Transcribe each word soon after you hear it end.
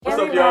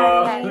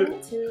up, y'all?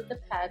 Back to the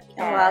podcast.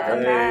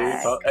 Welcome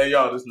back. Hey,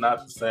 y'all, this is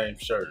not the same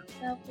shirt.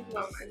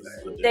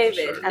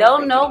 David, I'm don't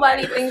thinking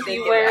nobody about it. think you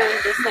Thinking wearing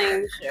the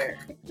same shirt.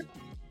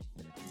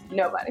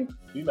 Nobody.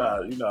 You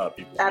know how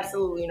people.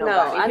 Absolutely No,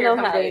 nobody. I Here know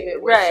come how. David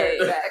with Right.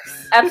 shirt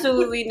backs.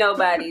 Absolutely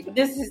nobody.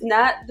 This is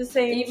not the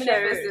same Even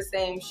shirt. if it's the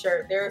same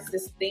shirt, there's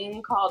this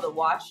thing called a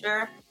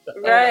washer.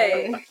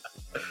 Right. And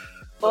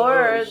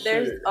Or Oh,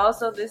 there's shit.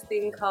 also this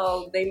thing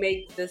called they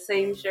make the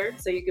same shirt,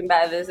 so you can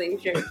buy the same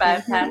shirt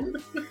 5 times.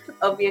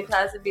 Open your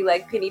closet, be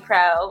like Penny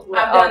Proud with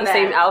I've all done the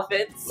same that.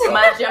 outfits.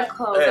 my gym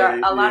clothes are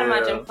a lot of my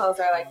yeah. gym clothes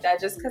are like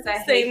that. Just because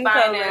I Same hate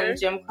finding color.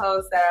 gym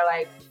clothes that are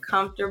like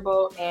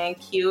comfortable and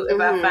cute.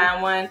 If I Mhm.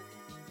 find one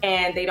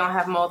and they don't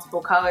have multiple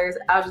colors,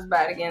 I'll just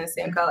buy it again the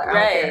same color. I don't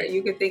Right. care.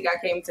 You could think I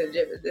came to the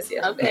gym with this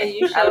yesterday. Okay,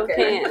 you I sure don't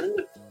care. can.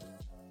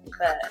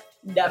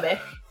 But Dummy.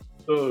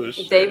 Oh,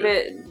 shit.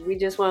 David, we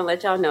just want to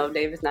let y'all know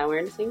David's not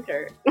wearing the same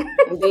shirt.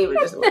 David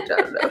just want y'all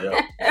to know.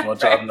 Yeah, I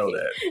want y'all to know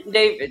that.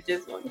 David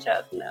just wants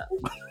y'all to know.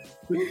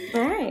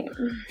 All right.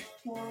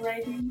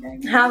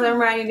 How's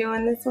everybody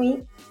doing this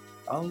week?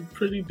 I'm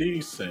pretty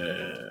decent.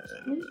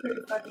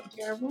 Pretty fucking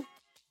terrible.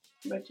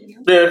 But you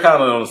know. They're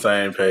kind of on the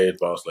same page,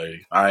 boss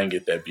lady. I ain't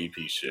get that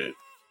BP shit.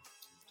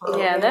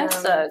 Yeah, that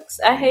sucks.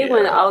 I hate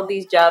when Yeah. all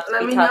these jobs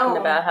Let be me talking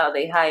know. about how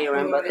they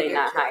hiring, When but they they get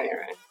not to it.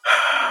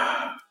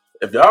 hiring.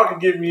 If y'all can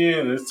get me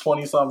in, it's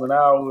 20-something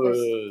hours.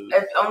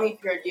 If only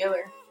if you're a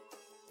dealer.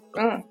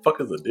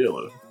 Fuck is a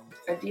dealer?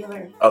 A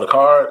dealer. Oh, the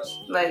cards?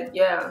 Like,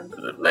 yeah.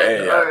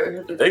 Hey,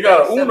 Or- they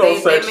got an so Uno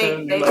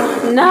section. They, you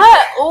know.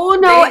 Not Uno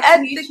they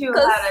at teach the you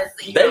how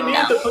to, you They know, need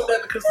to put that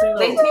in the casino.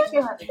 They teach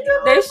you how to do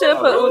it. They should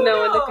put Oh,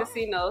 Uno in the no.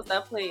 casino.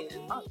 Stop playing.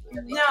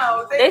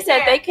 No, They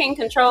said they can't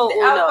control I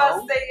was about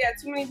Uno. to say, yeah,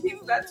 too many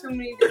people got too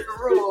many different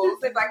rules.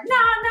 They're like, no,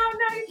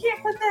 you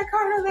can't put that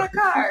card on that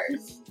card.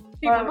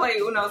 People play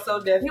Uno so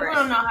different. People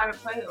don't know how to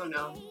play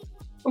Uno.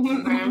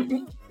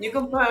 You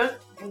can put,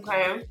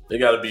 okay. They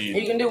gotta You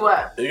be. can do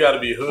what? They gotta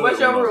be hood. What's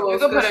your Uno.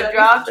 rules? You can put a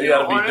draw They 2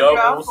 gotta be on a draw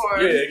doubles.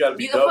 4. Yeah, they gotta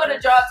be You can doubles. put a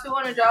draw 2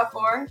 on a draw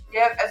 4.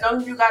 Yep, as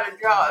long as you got a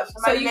draw. If So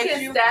somebody you makes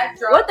can stack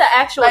draw. What the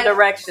actual Like,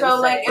 directions so,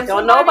 like, say? if Don't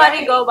somebody-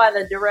 nobody go by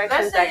the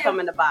directions Let's that say- come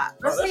in the box.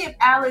 Let's say if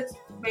Alex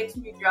makes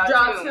me draw,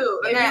 Draw 2. two.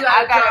 And If then you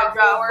I got got a a draw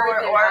draw 4 4,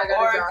 or then I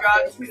got a a draw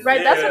draw 6. 2.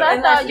 Right, that's what I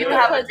And thought. then You you could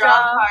have a put draw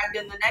draw. card,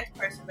 then the next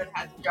person that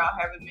has to draw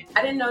however many.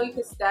 I didn't know you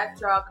could stack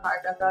draw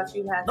cards. I thought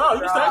you had to No, you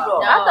draw. can stack draw.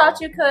 I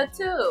thought you could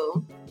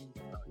too.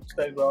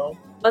 Stay wrong.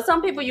 But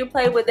some people you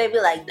play with, they be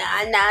like,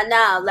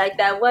 nah. Like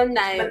that one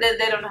night. But then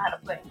they don't know how to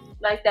play.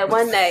 Like that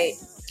one night.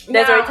 No.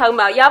 That's already talking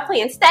about y'all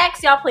playing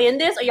stacks, y'all playing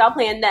this, or y'all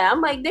playing that.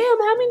 I'm like, damn,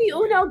 how many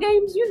Uno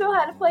games you know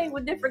how to play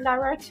with different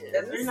directions?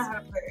 They know how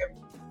to play everything.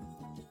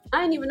 I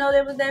didn't even know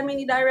there was that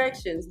many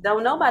directions.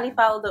 Don't nobody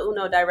follow the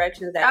Uno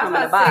directions that I come was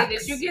in the about to box. say,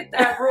 did you get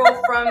that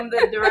rule from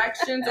the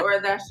directions,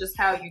 or that's just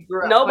how you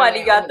grew up?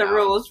 Nobody playing got the Uno?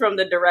 rules from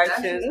the That's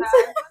directions. just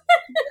how I-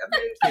 I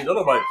mean, Hey, don't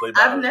nobody play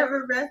by I've the-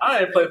 never read. I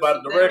ain't played by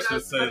the They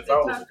directions don't know since what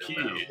I they're was a talking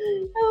kid. about.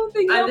 I don't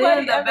think And nobody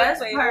then the ever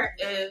best played. part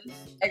is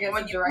I guess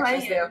when the you directions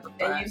play there it for and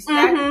fun. you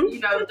stack, Mhm. you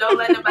know, don't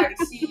let nobody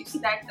see you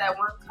stack that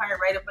one card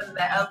right up under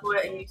that elbow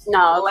and you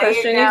No, lay it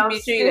Christian down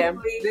needs to be cheating.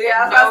 simply Yeah,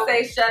 I was about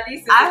to say Shanice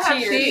is I a have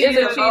cheater. She is a She's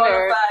a cheater,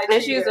 bona fide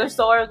and she's cheater. a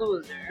sore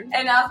loser.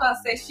 And I was about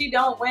to say she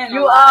don't win.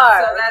 You a lot,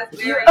 are. So that's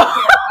You very. are.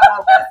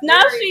 that's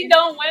Now very she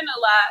don't win a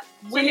lot.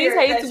 Denise weird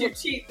hates that you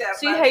cheat that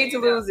She much, hates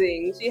you know.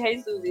 losing. She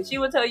hates losing. She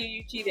will tell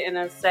you cheated in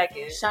a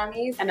second.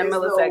 Shanice And a is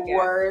millisecond. the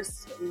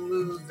worst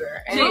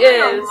loser. She Moving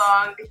is.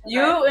 along,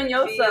 You and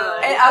your feel-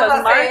 son. And I was Because about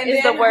to Mark say, and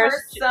is then the worst.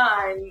 her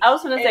son. I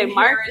was gonna say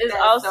Mark inherited is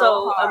that also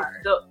so hard.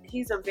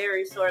 he's a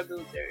very sore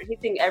loser. He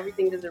think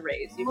everything is a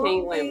race. You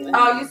can't win with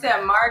Oh, him. you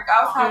said Mark.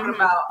 I was talking Mhm.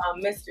 about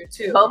Mr.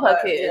 Too. Both her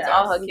but kids, yes,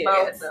 all her kids.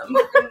 both of them.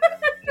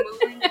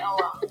 Moving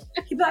along.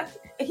 He'd be like,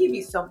 he'd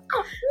be so.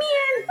 Oh,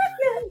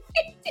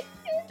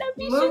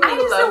 Moving I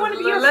just don't along. wanna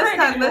be your let's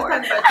friend talk, anymore.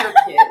 Let's talk about your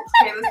kids.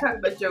 Okay, let's talk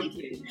about your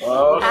kids.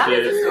 Oh Alex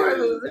is a shit. sore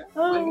loser.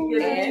 Oh We can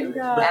get my into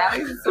God.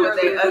 Alex is sore.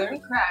 They ugly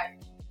cry.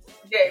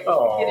 Okay, we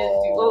can get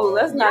into. Oh,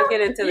 let's not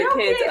get into the your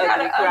kids kid got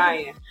ugly an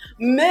crying.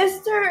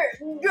 Mr.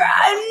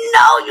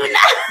 No, you're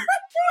not.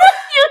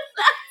 You're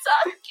not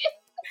talking.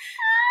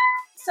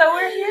 So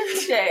we're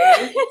here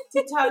today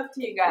to talk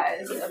to you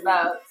guys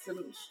about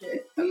some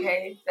shit.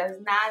 Okay, that's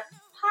not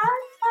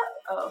hot.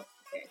 Oh,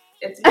 okay,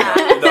 it's not.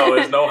 No,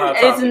 it's no hot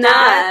topic. It's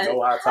not.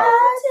 No hot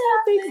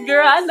topic.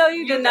 Girl, I know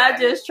you You did not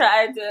got it. just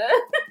try to.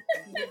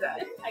 You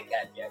got it. I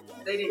got you.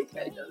 They didn't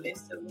catch them. They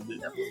still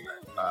did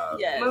that.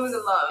 Yes. Moving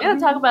along. We're gonna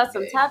talk about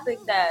some Okay.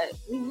 topics that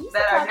we used to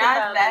that talk are not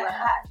about that a lot.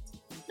 hot.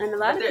 And a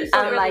lot of But people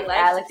they're really Unlike like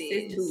Alex's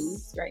these.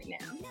 boobs right now.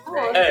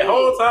 Oh, Hey,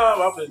 whole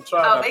time I've been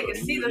trying. Oh, not they to- can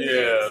see the Yeah,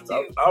 titties,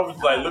 too. I was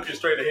like looking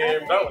straight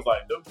ahead, and I was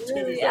like, "Them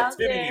Really titties are out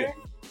there? tittying."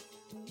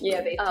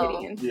 Yeah, they Oh.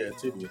 tittying. Yeah,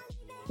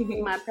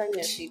 titty. My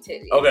pregnancy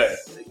titties. Okay,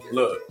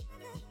 look,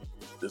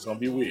 this gonna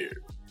be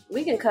weird.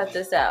 We can cut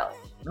this out.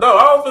 No,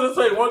 I was gonna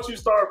say once you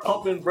start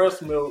pumping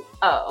breast milk,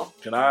 Oh.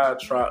 can I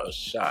try a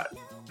shot?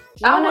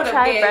 You want to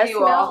try breast you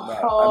milk? a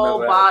whole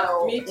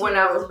bottle when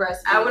I was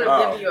breastfeeding. I would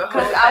have given you a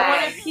whole Because I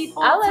wanted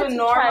people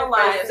to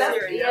normalize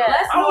cereal. Yeah.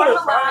 Let's I would've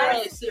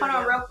normalize. cereal.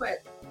 Hold on, real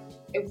quick.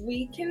 If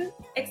we can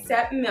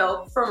accept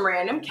milk from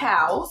random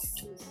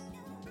cows,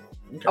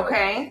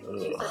 okay?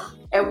 Ugh.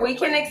 If we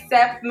can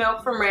accept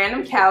milk from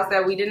random cows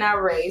that we did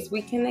not raise,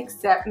 we can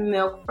accept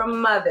milk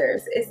from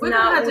mothers. It's We're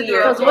not gonna have to weird. do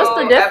a Because what's the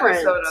whole difference?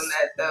 episode on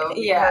that though.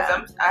 Yeah.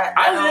 Because I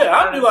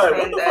I'd be like,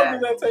 what the fuck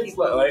understand does that taste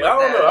people like? Like, I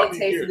with don't know. that. I'd It be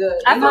tastes curious.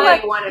 good. I You feel might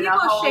like want a people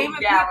whole shaming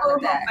gallon people of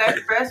who that.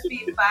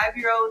 breastfeed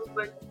 5-year-olds,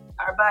 but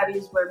our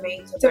bodies were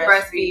made to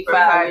breastfeed for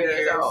 5 5 years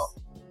years. old.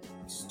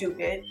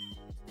 Stupid.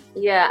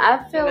 Yeah,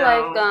 I feel No.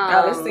 like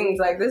Oh, this seems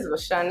like this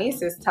was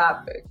Shanice's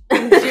topic. She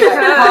like,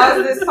 Because-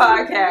 pause this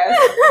podcast.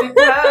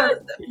 Because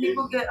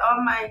people get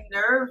on my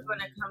nerves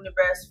when it comes to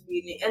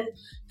breastfeeding,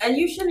 and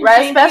you shouldn't.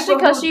 right, shame especially people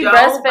because who she don't,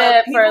 breastfed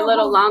but for a people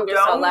little who longer,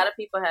 so a don't- lot of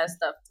people have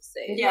stuff to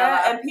say.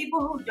 Yeah, and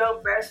people who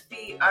don't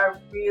breastfeed are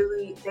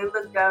really, they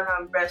look down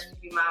on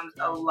breastfeeding moms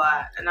a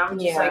lot. And I'm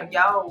just Yeah. like,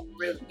 y'all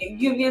really,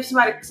 you give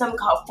somebody something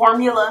called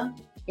formula.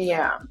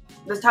 Yeah.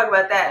 Let's talk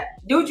about that.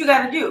 Do what you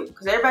gotta do.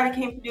 Because everybody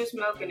can't produce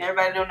milk and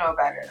everybody don't know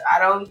about it. I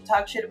don't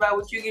talk shit about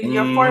what you get in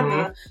your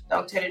formula.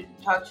 Don't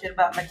talk shit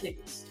about my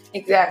titties.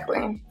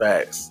 Exactly.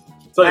 Facts.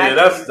 So yeah,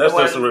 that's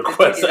just a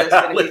request. That's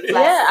gonna be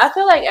flat. Yeah, I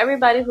feel like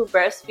everybody who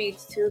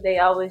breastfeeds too, they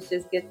always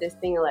just get this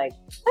thing like,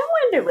 I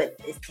wonder what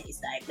this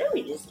tastes like. Let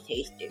me just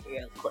taste it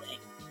real quick.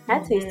 I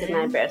tasted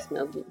my breast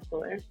milk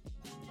before.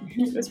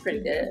 It's pretty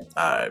good.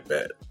 I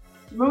bet.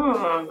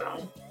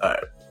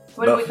 Alright.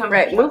 What No. did we come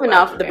Right, moving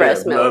off the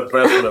breast Yeah, milk.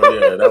 breast milk.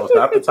 Yeah, that was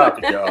not the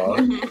topic, y'all.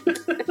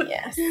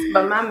 Yes.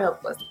 But my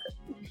milk was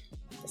good.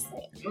 Just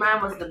saying.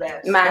 Mine was the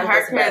best. Mine And was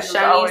her the parents best.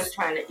 was always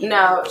trying to eat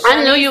No. it.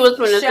 I knew you was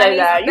going to say Shanice,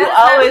 that. You that's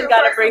not always true,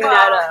 got to first bring of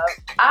that all. up.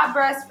 I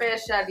breastfed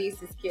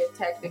Shadice's kid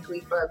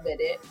technically for a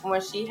minute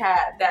when she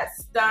had that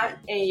stunt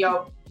in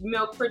your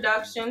milk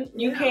production.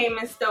 You came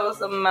and stole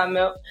some of my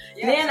milk.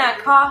 Then I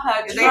caught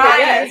her They did. trying.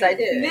 Yes, I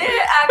did. Then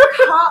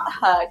I caught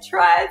her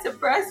trying to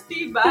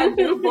breastfeed my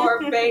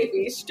newborn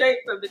baby straight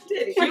from the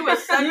titty. She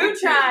was sucking You too.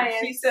 trying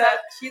She to sucked.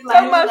 She so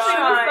like much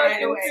trying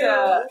sucking to.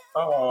 to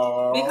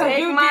Oh. Because Take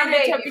you my did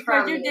it baby because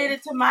from you me. did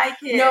it to my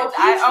kids. No, he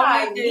I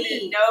tried only did me.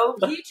 it.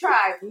 No, he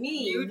tried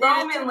me. You did it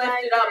Roman to my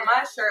lifted up kid.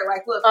 my shirt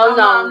like, look, Oh, my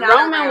no, mom not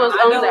Roman around. was I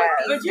on know what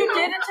that. these but you do.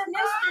 did it to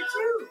Mister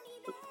too.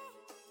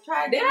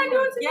 Tried Did I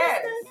do it to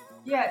Yes, Mister?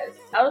 yes.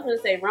 I was going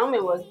to say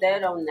Roman was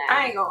dead on that.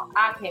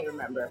 I can't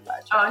remember if I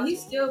tried. Oh, he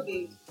still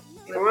be.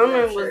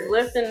 Roman was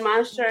lifting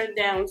my shirt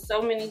down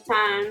so many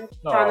times,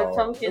 trying to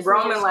tongue kiss me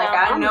Roman and like,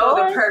 stuff. I I'm know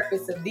the bored.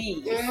 purpose of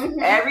these.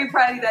 Mhm.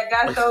 Everybody that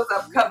got those,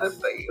 I'm coming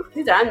for you.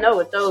 He said, I know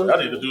what those I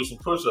need to do some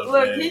push-ups.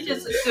 Look, man. he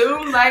just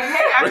assumed like,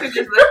 hey, I could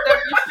just lift up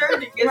your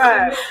shirt and get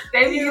Right. some.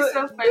 They be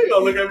so funny. He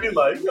gonna look at me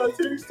like, you got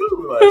titties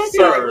too. Like, He's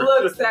like, sir.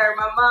 look, sir,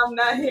 my mom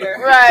not here.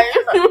 Right.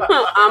 I'm You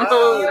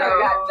hungry.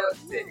 don't got no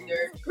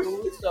titties.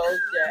 Cool, so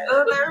dead.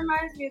 Oh, that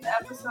reminds me of the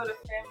episode of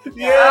Family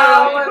Guy. Yeah,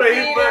 Oh, please,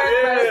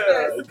 yeah,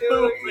 yeah. let's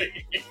do it.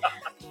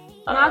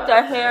 Not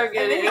the hair And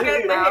getting then he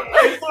in his got mouth. the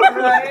Hey, look,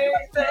 Right?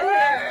 The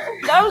hair.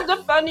 That was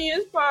the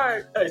funniest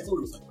part. Hey,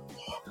 Sue.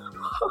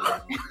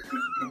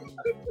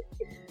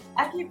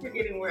 I keep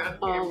forgetting where I'm.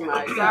 Oh here.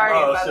 my I'm God. sorry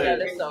Oh, about shit. That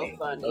that. is so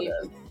funny.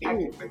 I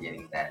keep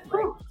forgetting that.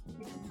 Like,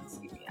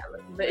 excuse me, I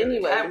look. But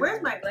anyway,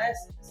 Where's my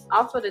glasses?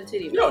 off of the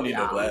titty. You don't need no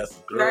down.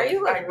 glasses, girl. Girl,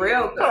 you look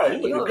real Right,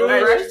 good. you look look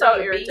good. fresh You're so from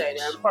the irritating.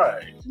 beach.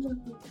 Right.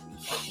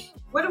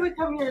 What do we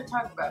come here to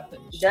talk about?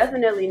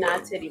 Definitely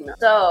not titty milk.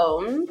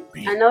 So,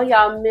 I know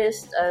y'all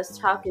missed us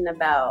talking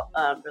about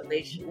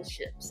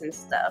relationships and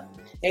stuff.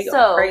 They go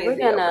So, crazy we're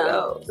going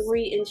over to those.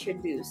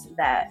 reintroduce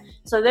that.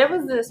 So, there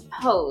was this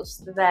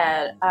post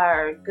that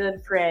our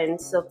good friend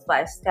Silk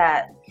by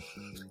Scott,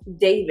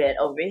 David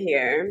over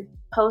here,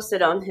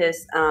 posted on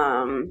his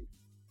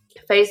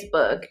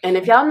Facebook. And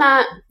if y'all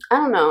not, I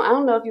don't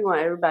know if you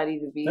want everybody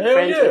to be Hell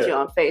friends yeah. with you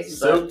on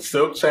Facebook.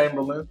 Silk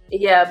Chamberlain.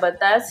 Yeah, but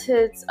that's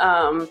his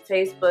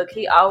Facebook.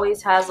 He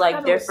always has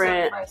like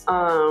different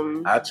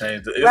I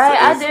changed it. It's right,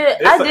 a- I it's- did.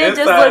 it's I an did just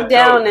inside look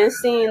down joke. and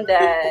seen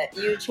that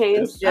you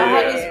changed your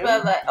How do you name.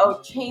 spell that?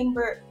 Oh,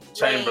 Chamberlain.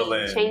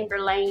 Chamberlain.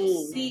 Chamberlain,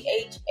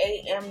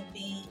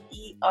 CHAMBERLAIN.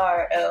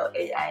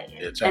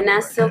 Yeah, and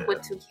that's Silk Chamberlain.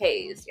 with 2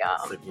 K's,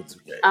 y'all. Silk with 2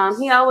 Ks.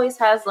 He always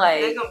has They're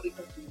like gonna be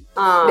confused.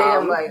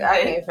 Damn, like,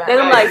 I can't find they're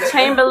gonna it. like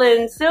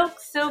Chamberlain, Silk.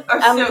 Or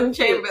I'm Silk confused.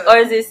 Chamberlain. Or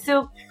is it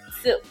Silk?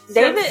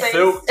 David? Silk.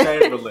 Silk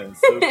Chamberlain.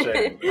 Silk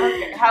Chamberlain.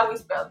 Okay, how we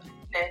spell it?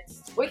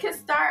 Next. We can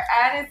start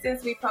adding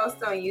since we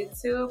post on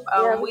YouTube.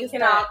 Yeah, we we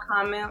can can all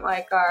comment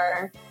like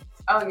our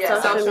Oh yeah,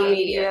 Social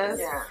medias.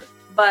 Yeah.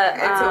 But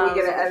until we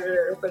get an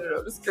editor to put it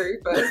on the screen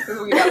first.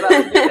 Because we not about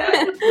to do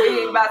that. We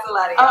ain't about to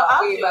lie to y'all. Oh,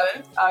 I'll we ain't do about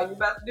it. to, oh, you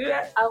about to do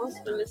that? I was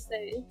gonna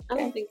say I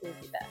don't think it'd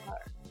be that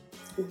hard.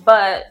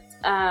 But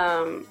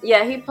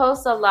yeah, he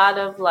posts a lot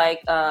of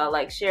like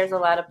shares a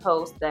lot of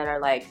posts that are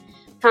like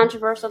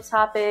controversial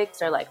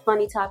topics or like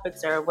funny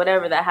topics or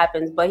whatever that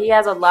happens. But he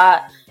has a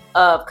lot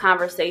of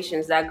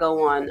conversations that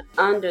go on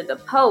under the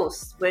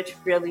posts, which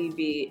really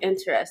be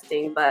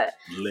interesting. But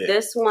Lit.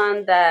 this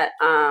one that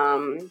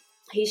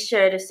he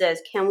shared, it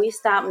says, can we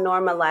stop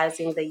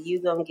normalizing the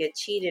you gonna get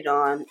cheated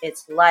on,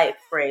 it's life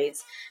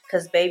phrase?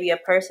 Because, baby, a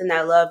person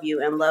that love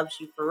you and loves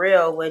you for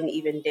real wouldn't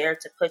even dare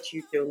to put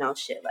you through no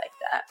shit like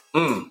that.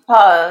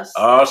 Pause.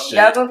 Oh, shit.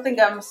 Y'all gonna think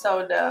I'm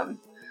so dumb.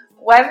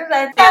 Why did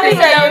I think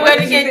that you're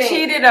gonna get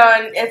cheated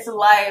on? It's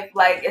life.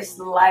 Like, it's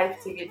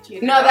life to get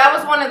cheated on. No, that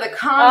was one of the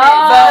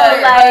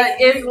comments.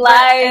 It's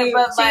life.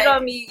 Cheat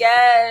on me,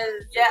 yes.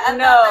 Yeah, I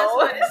no. That's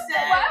what it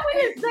said. Why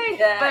would it say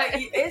that? But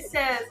it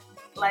says,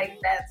 like,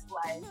 that's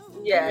life.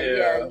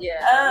 Yeah.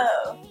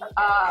 Oh.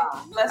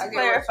 Let's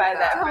clarify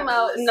that. Come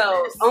out.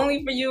 No,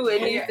 only for you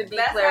it needs to be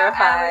that's clarified.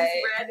 How Alice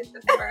read it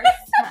the first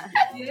time.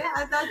 Yeah,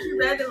 I thought you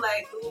read it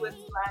like, ooh, it's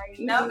like.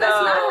 No,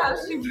 that's not how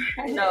she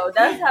read it. No,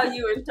 that's how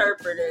you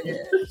interpreted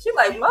it. She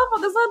like,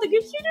 motherfuckers have to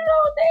get cheated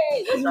all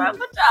day. What's wrong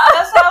with y'all?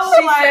 That's how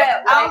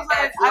I was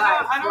like,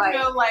 I don't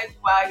know, like,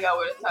 why y'all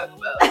would have talked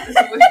about this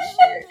weird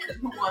shit. Because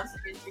who wants to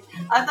get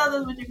cheated? I thought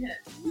that's what you meant.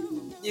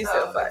 You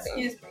so funny.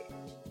 Excuse me.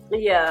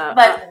 Yeah.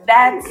 But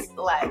that's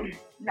life,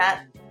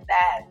 not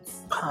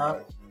that's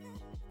pop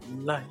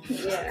life.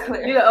 Yeah.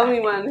 You're the only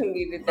one who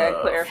needed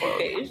that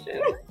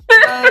clarification.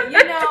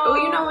 You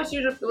know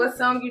what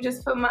song you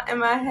just put in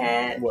my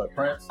head? What,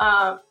 Prince?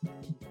 Oh,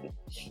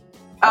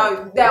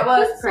 that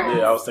was Prince.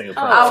 Yeah, I was thinking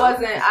Prince.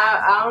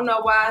 I don't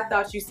know why I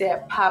thought you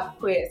said pop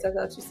quiz. I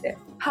thought you said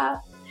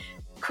pop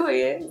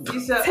quiz. You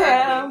said,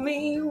 tell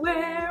me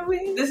where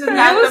we. This is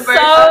not the verse.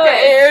 So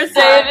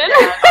irritated.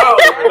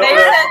 They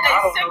said they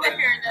sick of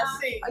hearing that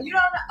sing. You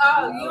don't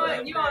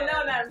know. You don't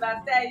know nothing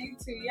about that. You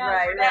too young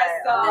for that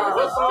song.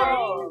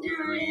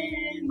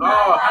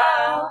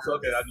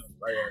 Okay, I know.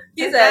 Right.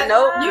 He said,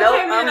 nope. You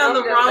came in on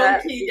the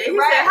wrong key. He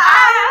said,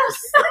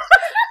 house.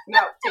 No,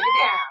 take it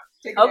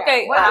down.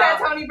 Okay. What's that,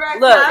 Tony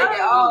Braxton? Look, take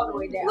it all the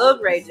way down.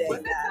 Look, Ray J.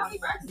 What's that, Tony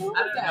Braxton?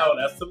 I don't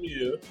know. That's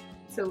Tamia.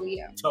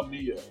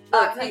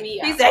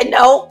 Tamia. He said,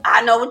 no,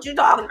 I know what you're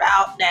talking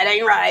about. That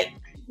ain't right.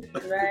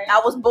 Right.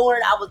 I was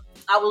born.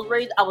 I was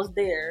raised. I was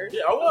there.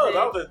 Yeah, I was.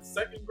 I was in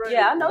second grade.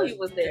 Yeah, I know you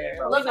was there.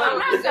 Look, I'm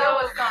not sure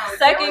what song.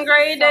 Second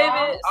grade,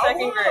 David.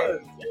 Second grade.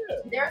 Yeah.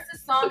 There's a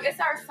song. It's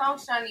our song,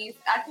 Shanice.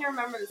 I can't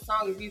remember the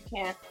song if you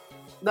can.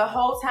 The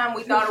whole time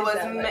we thought it was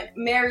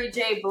Mary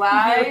J.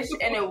 Blige,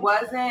 and it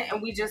wasn't,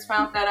 and we just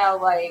found that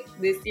out like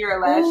this year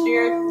or last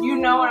year. You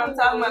know what I'm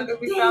talking about,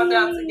 because we found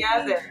out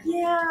together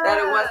that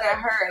it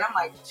wasn't her, and I'm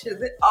like, shit,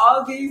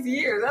 all these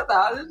years I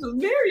thought this was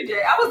Mary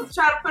J. I was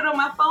trying to put it on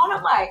my phone.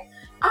 I'm like,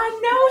 I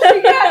know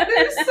she got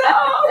this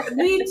song.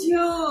 Me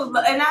too.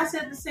 And I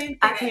said the same thing.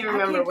 I can't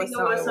remember what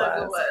song it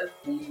was.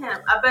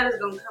 Damn, I bet it's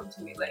gonna come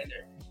to me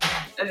later.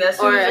 And that's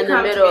or in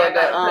the middle of the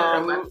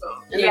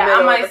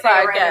I might say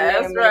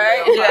podcast,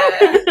 right? Yeah,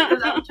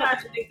 because I'm trying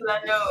to think.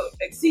 Because I know,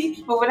 like,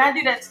 see, but when I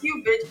do that to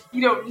you, bitch,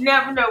 you don't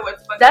never know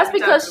what's. That's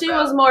because she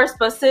was more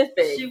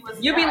specific.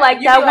 You be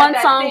like that one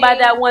song by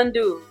that one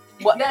dude.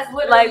 What? That's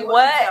literally like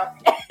what?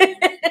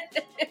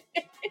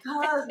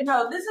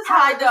 No, this is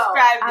how I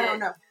described it. I don't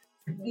know.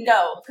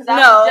 No, because I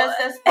was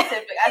just as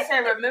specific. I said,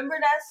 remember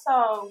that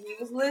song we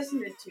was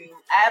listening to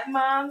at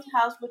Mom's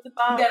house with the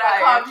bonfire? That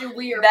I called you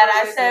weird. That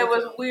I said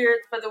was weird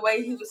for the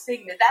way he was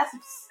singing it. That's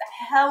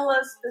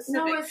hella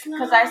specific. No, it's not.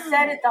 Because I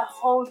said it the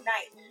whole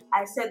night.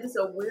 I said this is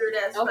a weird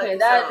ass. Okay,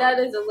 that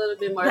is a little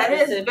bit more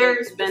specific. Is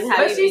very specific. Than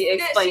how you be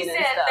explaining she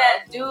said stuff.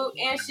 That dude,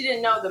 and she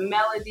didn't know the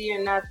melody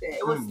or nothing.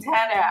 It was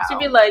tat out. She'd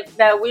be like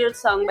that weird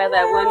song by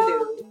that one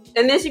dude,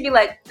 and then she'd be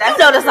like, "That's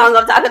not the song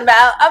I'm talking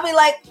about." I'll be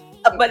like,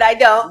 but I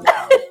don't.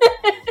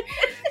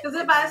 Because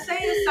if I say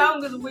the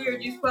song is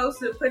weird, you're supposed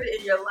to put it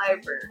in your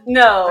library.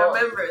 No.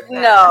 Remember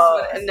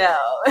that.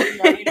 No.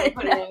 You don't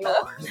put it in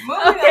yours.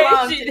 Moving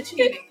along to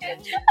cheating.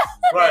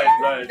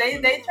 Right.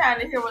 They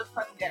trying to hear what the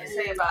fuck we got to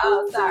say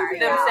about sorry.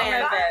 them saying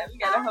that. We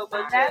got to hope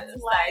of that's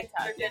like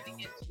you're going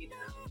to get cheated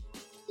on.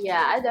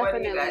 Yeah, I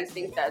definitely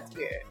think that's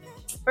weird.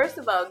 First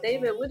of all,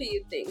 David, what do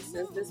you think,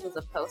 since this was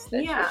a post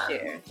that you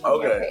shared?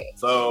 Okay,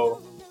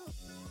 so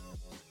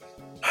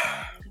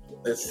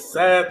it's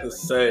sad to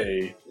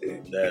say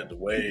that the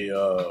way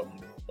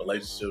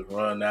relationships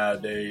run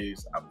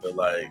nowadays, I feel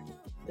like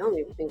I don't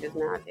even think it's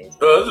nowadays.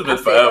 It's been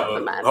forever.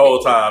 The whole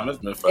time, it's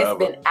been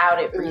forever. It's been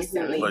outed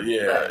recently. But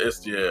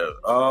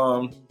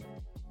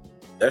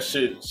that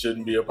shit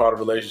shouldn't be a part of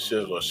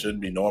relationships or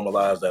shouldn't be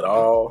normalized at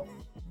all.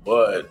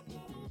 But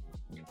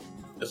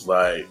it's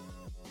like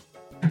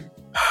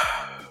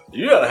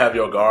you gotta have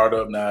your guard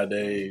up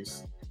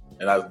nowadays,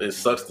 and it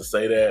sucks to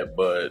say that,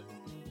 but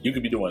you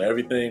could be doing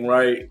everything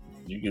right.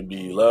 You can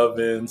be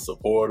loving,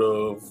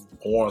 supportive,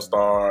 porn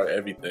star,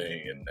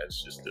 everything, and that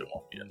shit still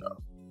won't be enough.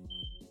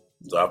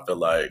 So I feel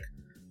like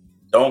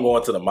don't go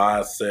into the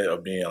mindset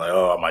of being like,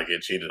 oh, I might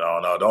get cheated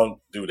on. No, don't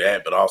do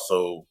that, but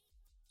also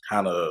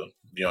kind of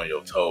be on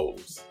your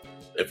toes,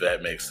 if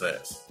that makes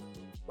sense.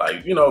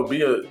 Like,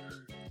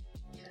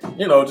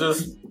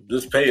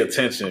 just pay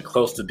attention,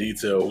 close to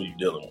detail who you're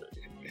dealing with.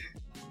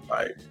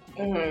 Like,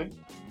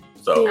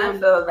 So I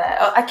feel that.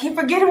 Oh, I keep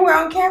forgetting we're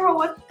on camera.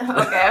 What?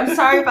 Okay, I'm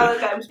sorry if I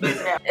look like I'm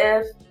spacing out.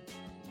 If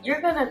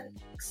you're gonna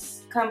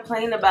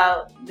complain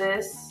about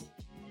this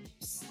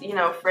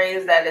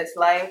phrase that it's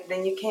life,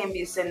 then you can't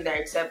be sitting there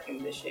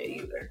accepting the shit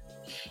either.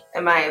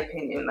 In my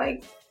opinion,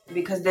 like,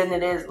 because then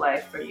it is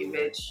life for you,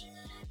 bitch.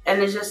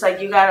 And it's just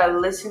like, you gotta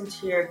listen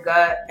to your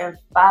gut and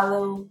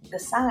follow the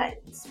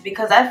signs.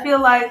 Because I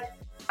feel like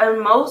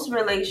in most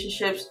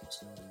relationships,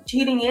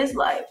 cheating is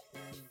life.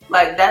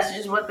 Like, that's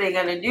just what they're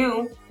gonna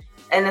do.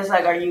 And it's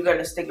like, are you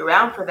gonna stick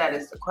around for that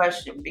is the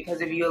question.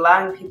 Because if you're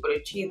allowing people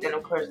to cheat, then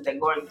of course they're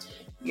going to.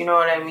 You know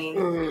what I mean?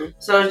 Mm-hmm.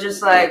 So it's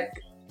just like,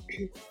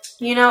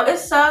 it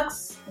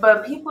sucks,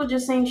 but people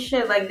just ain't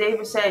shit. Like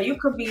David said, you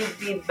could be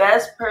the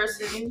best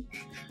person.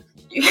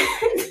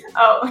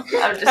 I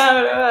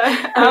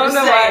don't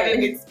know why I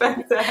didn't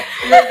expect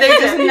that. They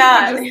just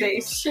not.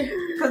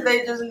 Because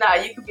they just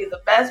not. You could be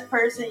the best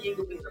person. You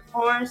could be the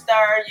porn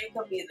star. You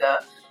could be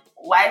the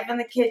wife in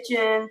the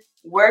kitchen,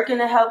 working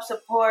to help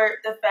support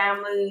the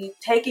family,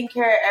 taking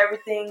care of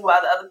everything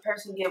while the other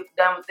person get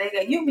done with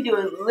their. You be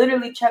doing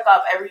literally check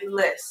off every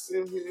list.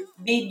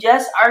 Mm-hmm. Be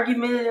just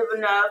argumentative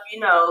enough,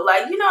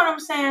 like, you know what I'm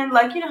saying?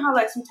 Like, you know how,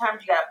 like,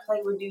 sometimes you gotta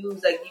play with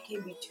dudes, like, you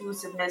can't be too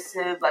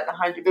submissive, like,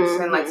 100%.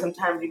 Mm-hmm. Like,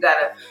 sometimes you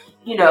gotta,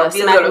 be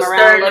a little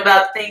stern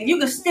about things. You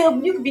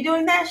could be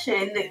doing that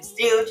shit and then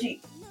still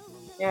cheat.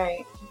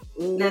 Right.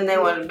 Mm-hmm. Then they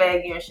want to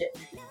beg you and shit.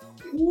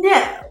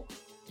 No.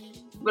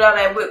 With all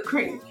that whipped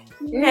cream.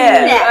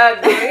 Yeah.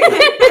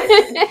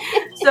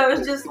 So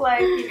it's just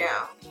like,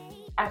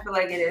 I feel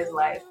like it is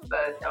life,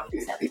 but don't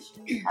accept it.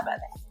 How about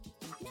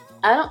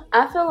that?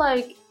 I feel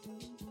like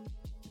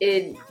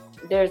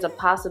there's a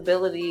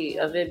possibility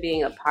of it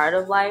being a part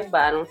of life,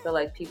 but I don't feel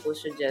like people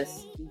should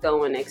just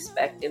go in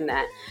expecting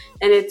that.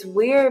 And it's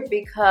weird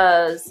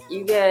because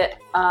you get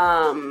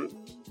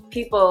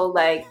people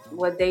like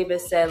what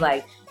David said,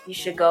 like, you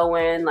should go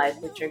in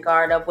like with your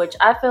guard up, which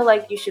I feel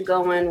like you should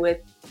go in with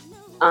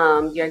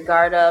your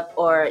guard up,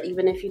 or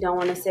even if you don't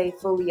want to say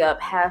fully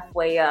up,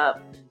 halfway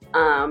up,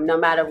 no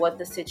matter what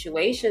the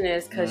situation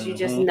is, because you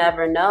just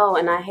never know.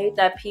 And I hate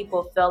that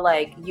people feel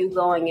like you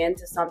going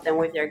into something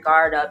with your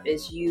guard up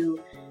is you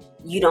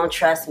don't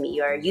trust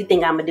me, or you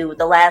think I'm gonna do what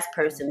the last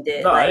person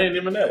did. No, like, I ain't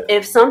even that.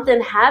 If something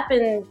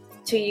happened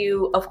to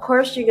you, of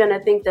course you're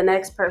gonna think the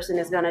next person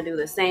is gonna do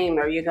the same,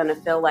 or you're gonna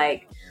feel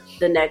like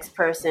the next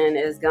person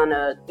is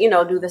gonna,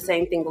 do the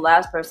same thing the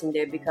last person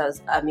did,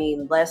 because,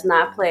 let's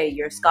not play,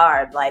 you're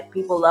scarred. Like,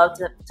 people love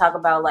to talk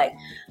about, like,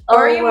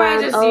 or you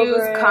might just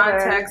use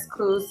context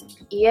clues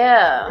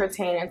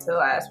pertaining to the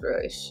last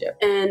relationship.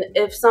 And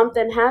if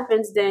something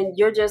happens, then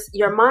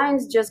your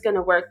mind's just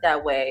gonna work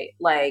that way.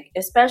 Like,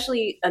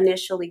 especially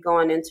initially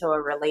going into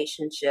a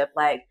relationship,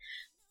 like,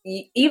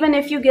 even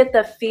if you get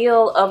the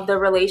feel of the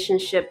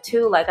relationship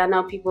too, like, I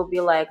know people be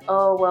like,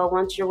 oh, well,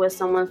 once you're with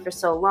someone for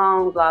so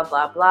long, blah,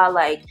 blah, blah,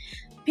 like,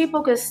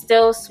 people could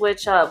still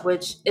switch up,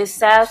 which is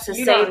sad to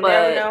say,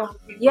 but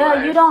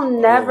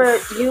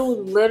you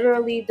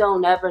literally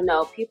don't ever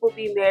know. People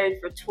be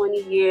married for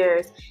 20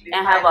 years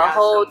and have a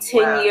whole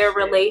 10-year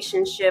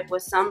relationship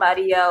with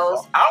somebody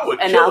else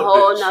and a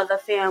whole nother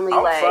family.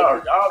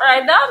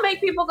 Right, that'll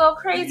make people go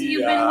crazy.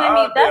 You've been with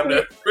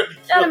me.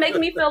 That'll make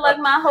me feel like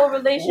my whole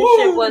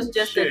relationship was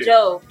just a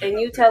joke,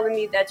 and you telling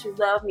me that you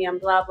love me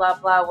and blah, blah,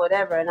 blah,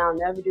 whatever, and I'll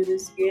never do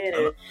this again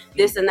and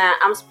this and that.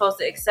 I'm supposed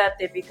to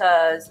accept it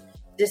because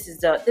this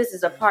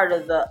is a part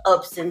of the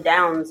ups and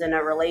downs in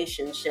a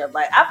relationship.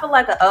 Like, I feel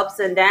like the ups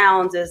and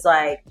downs is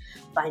like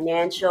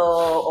financial,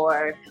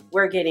 or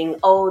we're getting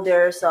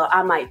older, so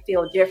I might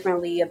feel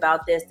differently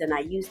about this than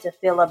I used to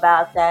feel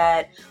about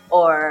that,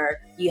 or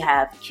you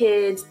have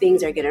kids,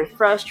 things are getting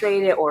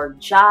frustrated, or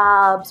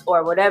jobs,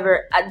 or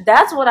whatever.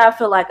 That's what I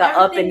feel like an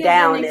up and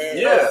down is.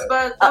 Yeah.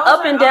 An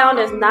up and down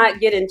is not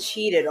getting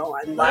cheated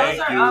on. Those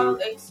are all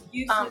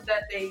excuses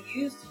that they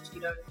use to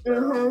cheat on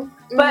you.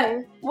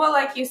 But, well,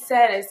 like you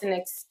said, it's an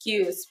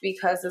excuse,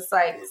 because it's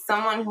like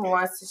someone who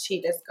wants to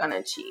cheat is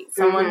gonna cheat.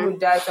 Someone who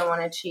doesn't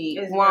want to cheat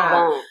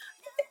won't.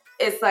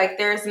 It's like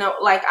there's no,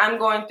 like, I'm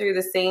going through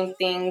the same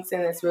things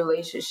in this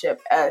relationship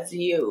as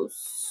you,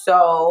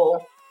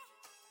 so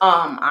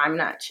I'm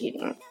not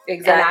cheating.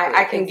 Exactly. And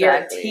I can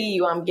guarantee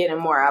you I'm getting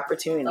more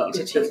opportunity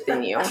to cheat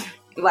than you.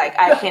 Like,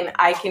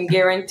 I can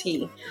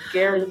guarantee.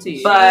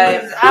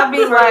 But I'll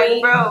be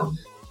like, bro,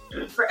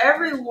 for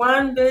every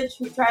one bitch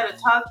who tried to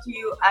talk to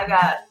you, I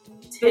got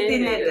 50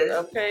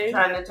 niggas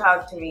trying to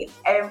talk to me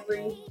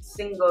every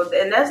single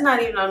day. And that's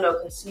not even on no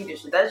conceited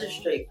shit. That's just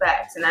straight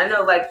facts. And I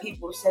know, like,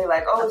 people say,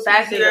 like, oh, it's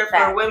easier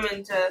for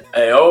women to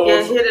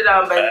get hit it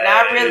on, but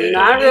not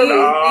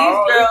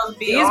really.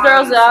 These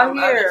girls out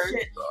here.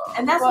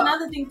 And that's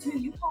another thing, too.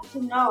 You have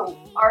to know,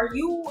 are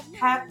you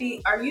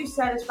happy? Are you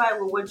satisfied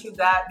with what you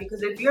got?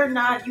 Because if you're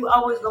not, you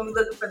always going to be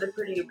looking for the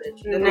prettier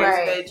bitch, the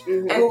next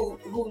bitch,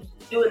 who's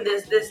doing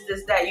this,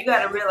 that. You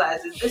got to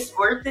realize, is this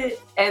worth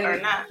it or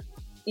not?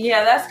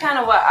 Yeah, that's kind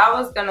of what I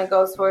was gonna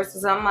go towards.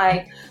 Is I'm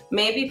like,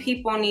 maybe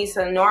people need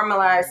to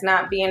normalize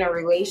not being in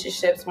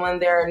relationships when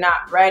they're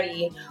not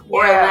ready,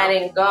 or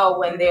letting go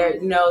when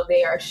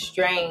they are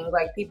strained.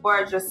 Like, people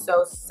are just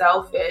so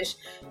selfish,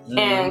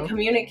 and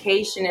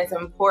communication is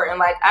important.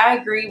 Like, I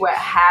agree with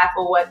half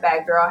of what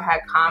that girl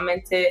had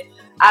commented.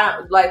 I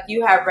don't like,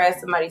 you have read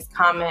somebody's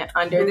comment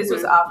under this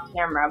was off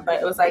camera,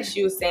 but it was like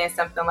she was saying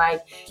something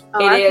like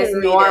it is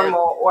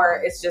normal,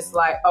 or it's just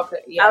like, okay,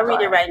 yeah. I'll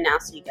read it right now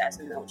so you guys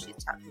know what she's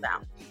talking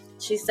about.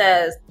 She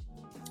says,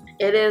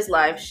 "It is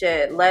life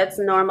shit. Let's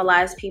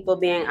normalize people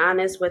being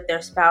honest with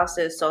their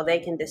spouses so they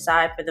can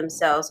decide for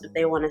themselves if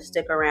they want to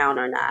stick around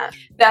or not."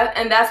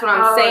 That's what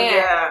I'm saying.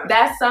 Yeah.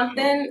 That's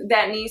something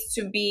that needs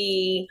to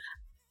be.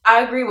 I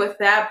agree with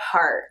that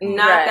part.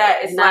 Not that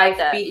it's not like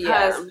that,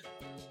 because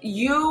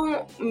you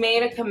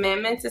made a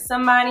commitment to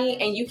somebody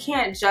and you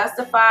can't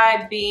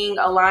justify being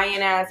a lying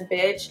ass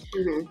bitch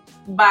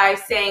by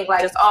saying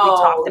like,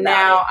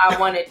 now I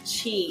want to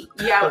cheat.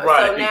 Yeah,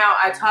 so now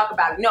I talk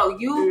about it. No,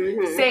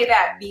 you say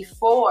that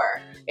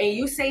before, and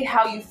you say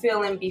how you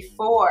feeling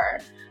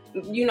before,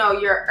 you know,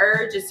 your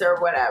urges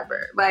or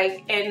whatever.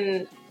 Like,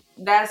 and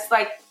that's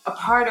like a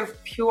part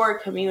of pure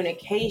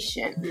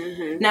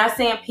communication. Not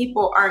saying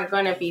people aren't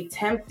going to be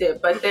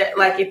tempted, but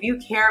like, if you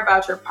care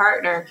about your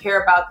partner,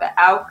 care about the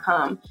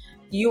outcome,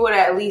 you would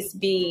at least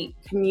be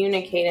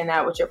communicating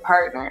that with your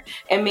partner,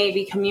 and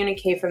maybe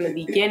communicate from the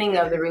beginning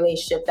of the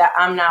relationship that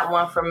I'm not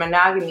one for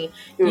monogamy.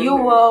 You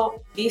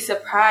will be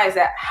surprised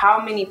at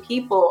how many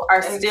people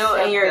are still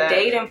in your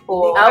dating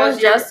pool. I was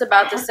just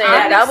about to say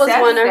that was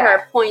one of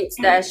her points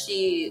that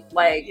she,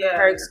 like,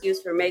 her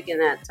excuse for making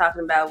that,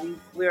 talking about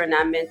we are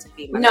not meant to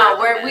be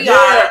monogamous.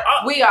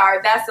 No, we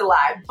are. That's a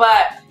lie.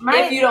 But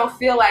if you don't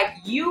feel like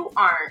you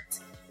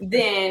aren't,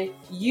 then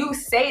you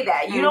say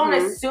that. You don't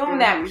assume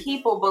that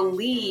people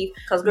believe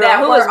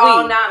that we're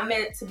all not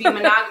meant to be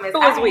monogamous.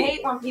 I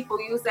hate when people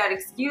use that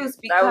excuse,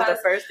 because that was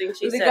the first thing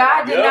she said.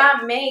 God did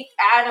not make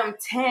Adam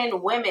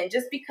 10 women.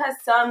 Just because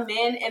some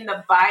men in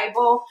the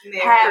Bible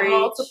had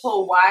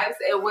multiple wives,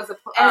 it was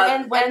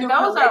and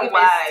those are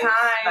wives,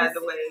 by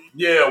the way.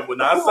 Yeah,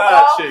 when I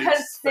side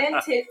chicks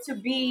consented to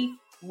be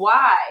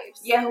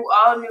wives. Yeah, who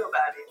all knew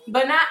about it.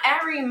 But not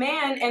every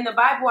man in the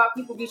Bible, while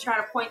people be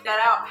trying to point that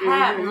out,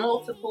 had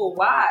multiple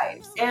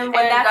wives. And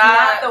that's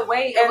not the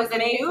way it was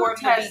made for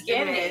the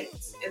beginning.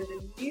 In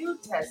the New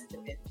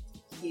Testament,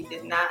 he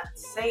did not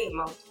say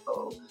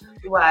multiple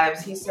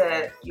wives. He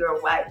said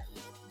your wife.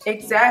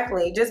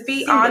 Exactly. Just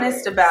be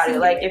honest about it.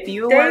 Like, if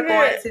you were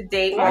going to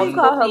date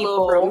multiple call her people,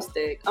 little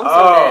broomstick.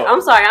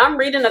 I'm sorry. I'm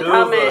reading a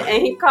comment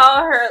and he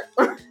called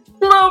her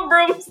little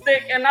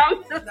broomstick, and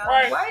I'm just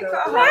like, why you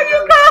call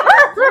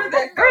her? Where'd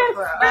that come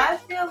from? I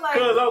feel like,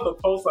 because that was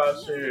the post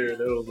I shared.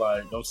 It was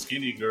like, those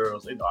skinny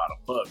girls, they know how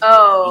to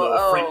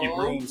fuck. Freaky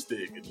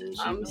broomstick. And then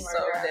I'm so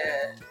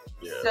dead.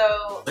 Yeah.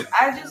 So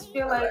I just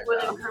feel like when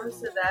it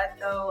comes to that,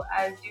 though,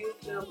 I do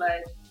feel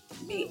like,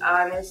 be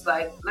honest.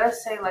 Like,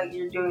 let's say like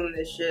you're doing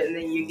this shit and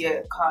then you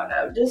get caught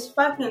up. Just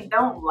fucking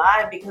don't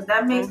lie, because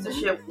that makes the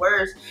shit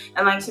worse.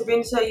 And like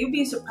Sabrina said, you'd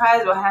be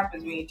surprised what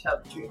happens when you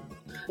tell the truth.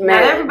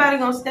 Not everybody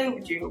gonna stay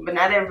with you, but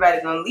not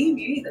everybody gonna leave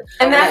you either.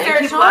 And that's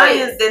their choice.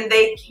 Lying, then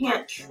they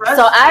can't trust you.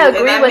 So I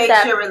agree and with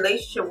that. Makes your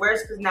relationship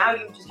worse, because now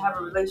you just have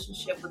a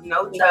relationship with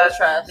no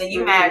trust. Then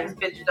you mad because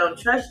bitches don't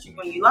trust you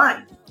when you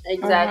lying.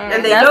 Exactly.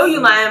 And they know you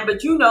lying,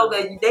 but you know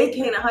that they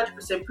can't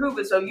 100% prove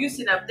it. So you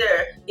sitting up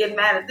there getting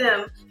mad at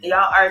them, and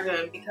y'all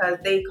arguing because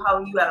they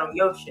calling you out on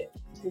your shit.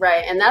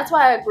 Right. And that's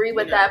why I agree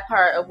with that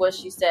part of what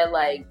she said,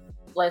 like,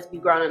 let's be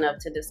grown enough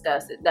to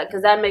discuss it.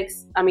 Because that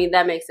makes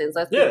sense.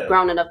 Let's be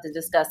grown enough to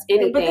discuss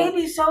anything. But they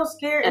be so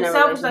scared and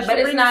selfish. But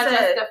it's not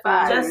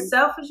justified. Just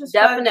selfish as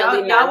Definitely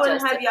fuck. Y'all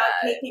wouldn't have y'all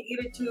taking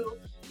either to.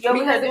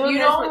 Because if you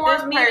don't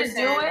want me to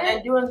do it,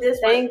 and doing this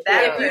with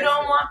that, if you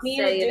don't want me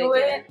to do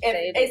it,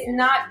 it's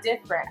not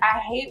different. I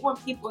hate when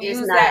people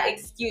use that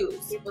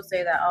excuse. People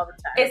say that all the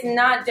time. It's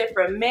not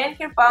different. Men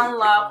can fall in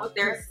love with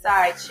their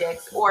side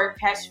chicks or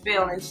catch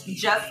feelings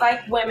just like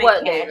women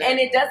can, and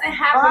it doesn't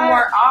happen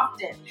more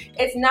often.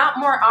 It's not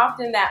more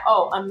often that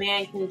a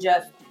man can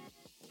just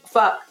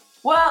fuck.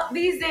 Well,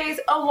 these days,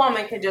 a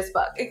woman can just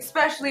fuck,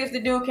 especially if the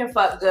dude can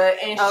fuck good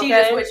and she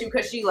just with you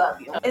because she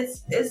love you.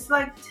 It's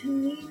like, to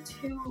me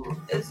too,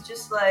 it's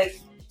just like,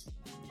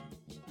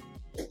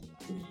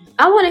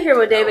 I want to hear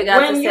what David got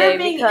to say. When you're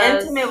being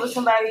intimate with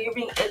somebody, you're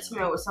being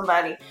intimate with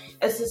somebody.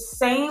 It's the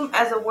same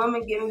as a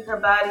woman giving her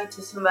body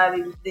to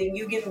somebody, then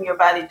you giving your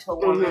body to a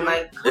woman.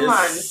 Like, come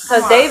on.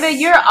 Because, David,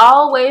 you're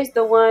always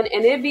the one,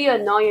 and it be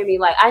annoying me.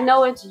 Like, I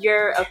know it's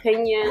your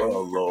opinion.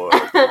 Oh, Lord.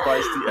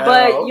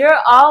 But you're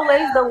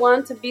always the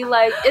one to be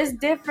like, it's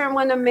different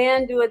when a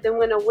man do it than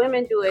when a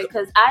woman do it.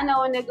 Because I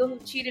know a nigga who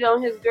cheated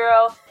on his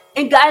girl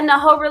and got in a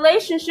whole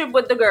relationship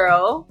with the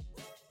girl.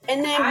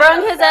 And then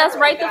brung his ass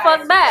right the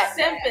fuck back.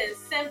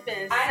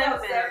 Simping.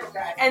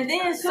 And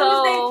then as soon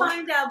as they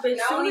find out, bitch,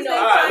 as soon as they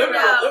find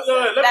out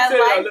that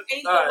life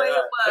ain't the way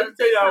it was. Let me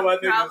tell y'all why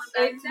niggas.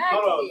 Exactly.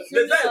 Hold on. Let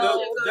me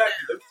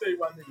tell you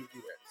why niggas do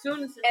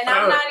that. And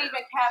I'm not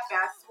even capping.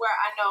 I swear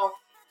I know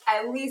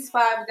at least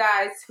 5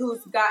 guys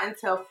who's gotten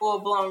to a full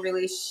blown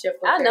relationship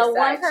with I their know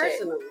side one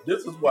personally.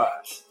 This is why.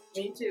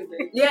 Me too,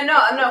 baby. Yeah, no,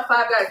 5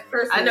 guys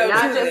personally. I know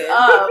not two just then.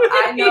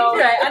 I know.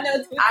 Right, I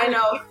know two. I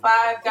know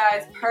 5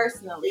 guys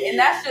personally, and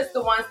that's just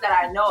the ones that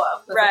I know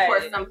of. Because Right. of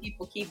course, some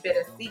people keep it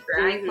a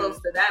secret. I ain't close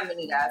to that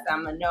many guys.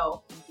 I'ma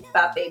know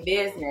about their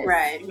business,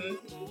 Right.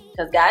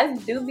 Because guys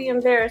do be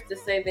embarrassed to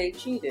say they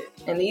cheated.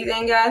 And these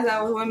ain't guys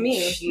that was with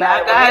me.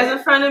 5 guys in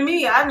front of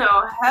me. I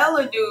know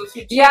hella dudes who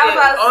cheated Yeah, I was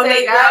about to on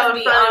say their girl guys in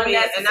be front of me,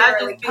 and I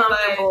unnecessarily just be like,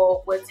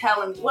 comfortable with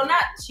telling. Well,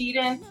 not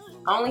cheating.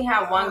 I only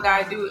had one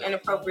guy do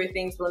inappropriate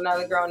things with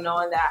another girl,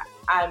 knowing that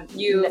I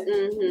knew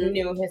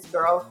his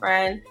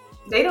girlfriend.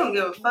 they don't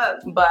give a fuck.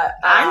 But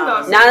I'm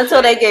gonna say Not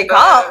until they get but-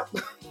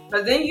 caught.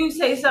 But then you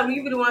say something,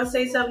 you be the one to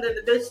say something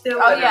that the bitch still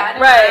Oh, with yeah,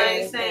 her. Right. I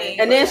ain't saying.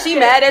 And then she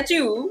mad at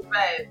you.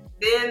 Right.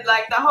 Then,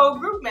 like, the whole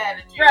group mad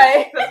at you.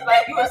 Right. Because,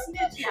 like, you a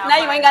snitch now. Now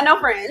you ain't got no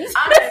friends.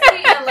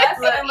 honestly,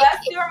 unless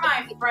you're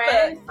my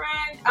friend,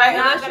 Right, I'm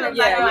not unless gonna you're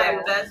yeah, like yeah.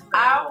 my best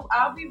friend.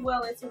 I'll be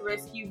willing to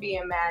risk you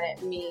being mad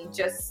at me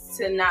just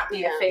to not be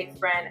Yeah. a fake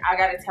friend. I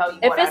gotta tell you.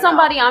 If what it's I know.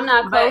 somebody I'm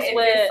not But close if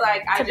with, it's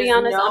like I to be just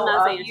honest, know I'm not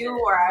of saying you,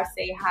 shit. or I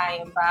say hi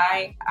and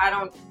bye.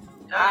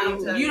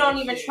 You don't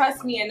even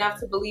trust me enough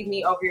to believe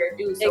me over your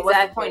dude. So what's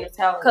the Exactly. point of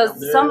telling? because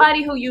them? Yeah.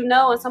 somebody who you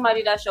know and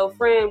somebody that's your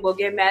friend will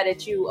get mad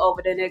at you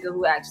over the nigga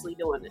who actually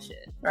doing the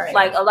shit. Right.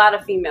 Like a lot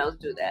of females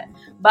do that.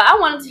 But I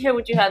wanted to hear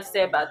what you have to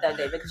say about that,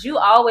 David, because you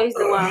always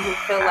the one who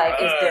feel like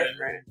it's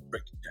different.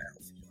 Break it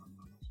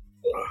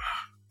down.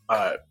 All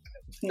right.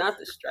 Not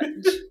the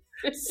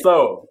stretch.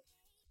 So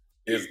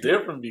it's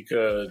different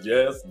because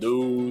yes,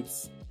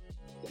 dudes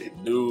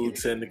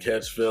tend to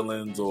catch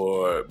feelings,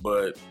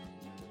 but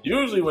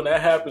usually when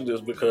that happens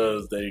is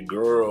because they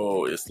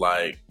girl is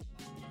like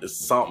it's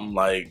something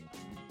like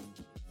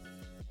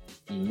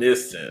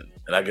missing,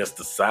 and I guess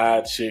the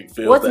side chick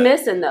feels What's that.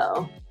 missing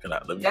though?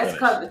 Let me That's finish.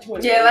 cause the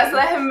twin. Yeah, let's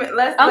let him.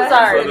 Let's. I'm let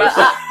sorry, him but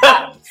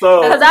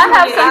So because I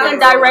have Yeah,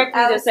 something Alex, directly to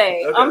Alex-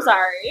 say. Okay. I'm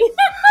sorry.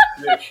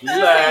 relax, She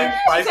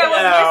spice said it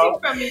what's out. missing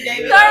from me,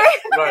 David. Sorry.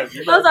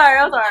 Right, I'm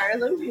sorry.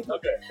 Let me-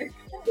 Okay.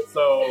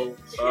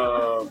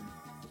 So,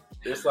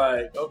 it's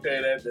like,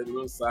 okay, that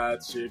little side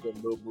chick or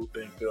little boo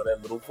thing fill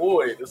that little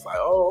void. It's like,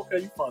 oh,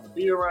 okay, you fun to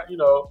be around,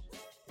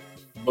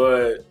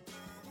 But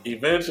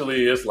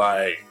eventually it's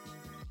like,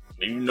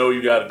 you know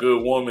you got a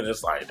good woman,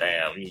 it's like,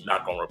 damn, you're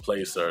not going to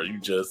replace her. You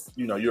just,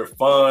 you're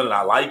fun and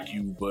I like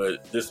you,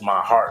 but this is my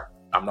heart.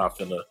 I'm not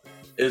finna.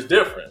 It's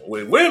different.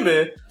 With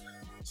women,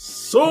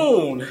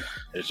 soon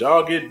as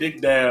y'all get dick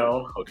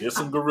down or get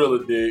some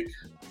gorilla dick,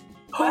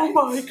 oh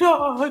my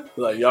God.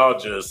 Like, y'all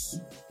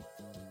just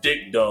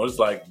dick down. It's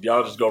like,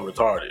 y'all just go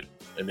retarded.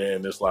 And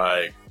then it's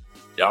like,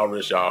 y'all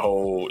risk y'all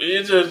whole,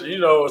 it's just,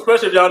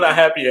 especially if y'all not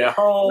happy at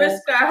home.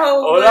 Risk our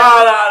whole. Oh,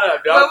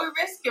 no. What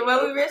we risking?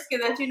 What we risking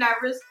that you're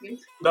not risking?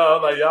 No,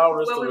 like, y'all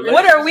risk the What relationship.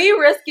 What are we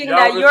risking Y'all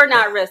that risk- you're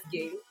not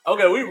risking?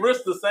 Okay, we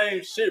risk the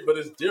same shit, but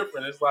it's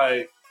different. It's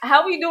like,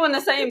 How we doing the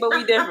same, but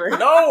we different?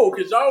 no,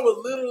 because y'all would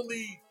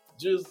literally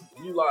just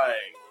be like,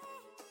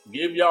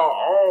 give y'all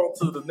all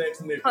to the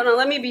next nigga. Hold on,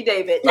 let me be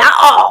David. Not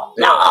all.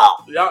 Y'all,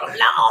 No.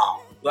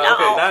 like, No.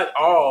 okay, not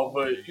all,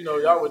 but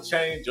y'all would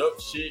change up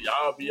shit.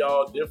 Y'all be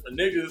all different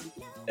niggas.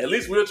 At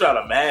least we'll try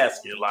to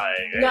mask it. Like,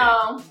 hey,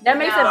 No, That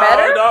makes No. it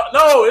better?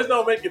 No, it's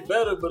don't make it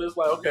better, but it's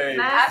like, okay,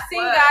 I've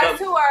seen What? guys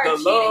who are the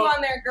cheating love-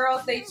 on their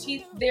girls. They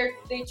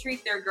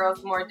treat their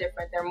girls more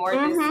different. They're more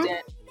Mhm.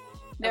 distant.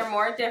 They're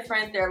more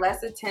different. They're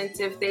less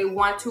attentive. They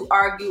want to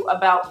argue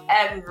about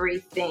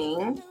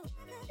everything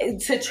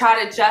to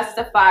try to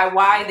justify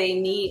why they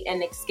need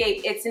an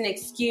escape. It's an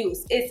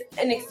excuse. It's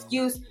an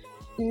excuse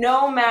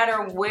no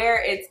matter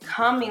where it's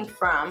coming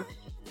from.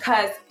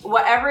 Because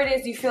whatever it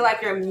is you feel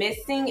like you're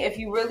missing, if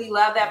you really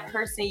love that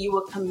person, you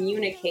will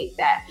communicate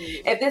that.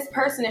 If this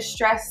person is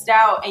stressed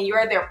out and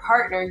you're their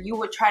partner, you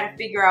would try to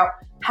figure out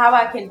how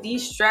I can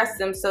de-stress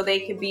them so they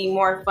could be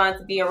more fun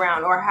to be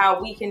around, or how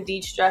we can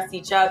de-stress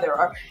each other,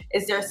 or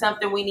is there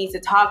something we need to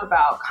talk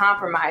about,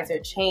 compromise, or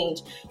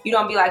change? You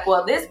don't be like,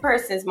 well, this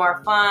person's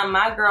more fun,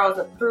 my girl's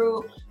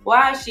approved.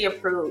 Why is she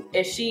approved?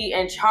 Is she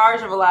in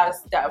charge of a lot of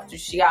stuff? Does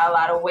she got a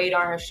lot of weight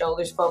on her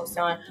shoulders focused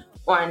on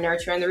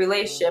nurturing the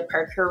relationship,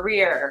 her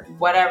career,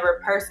 whatever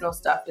personal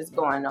stuff is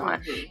going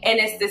on? Mm-hmm. And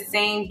it's the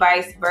same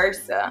vice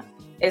versa.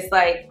 It's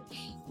like,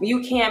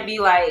 you can't be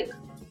like,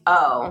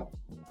 oh,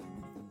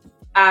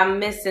 I'm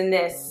missing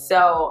this,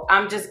 so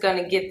I'm just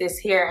gonna get this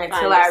here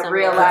until I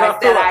realize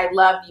that I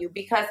love you,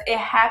 because it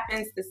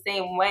happens the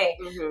same way.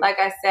 Mm-hmm. Like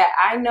I said,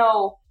 I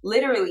know,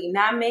 literally,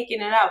 not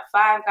making it up,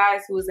 5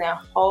 guys who was in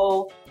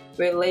whole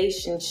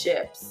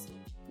relationships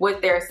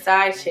with their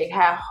side chick,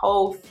 have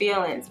whole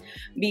feelings,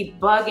 be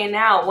bugging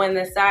out when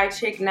the side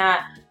chick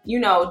not,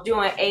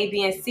 doing A,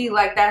 B, and C,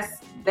 like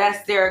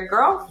that's their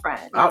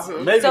girlfriend.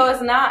 Maybe, So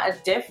it's not a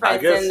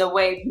difference guess- in the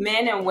way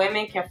men and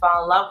women can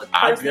fall in love with the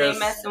person they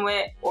messing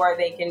with, or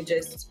they can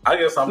just I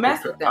guess I'm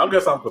mess with them. I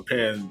guess I'm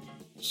comparing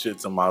shit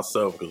to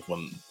myself, because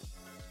when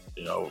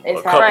It's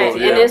a couple, Right,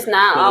 yeah, and it's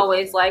not because-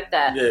 always like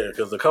that. Yeah,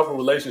 because a couple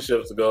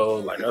relationships ago,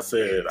 like I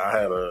said,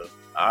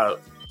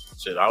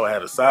 shit, I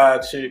had a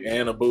side chick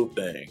and a boo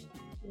thing.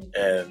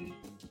 And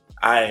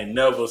I ain't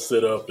never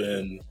sit up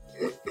and,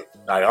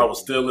 like, I was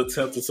still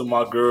attentive to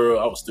my girl.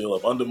 I was still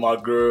up under my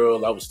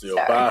girl. I was still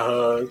by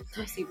her.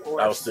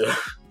 I was still,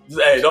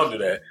 hey, don't do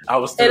that. I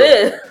was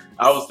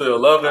still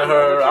loving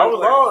her. I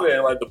was all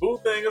there. Like, the boo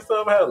thing and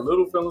stuff, I had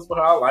little feelings for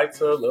her. I liked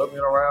her, loved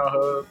being around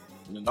her.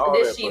 And all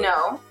Did that, she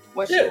know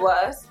what she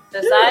was?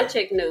 The side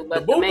chick knew,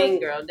 but the main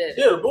girl did.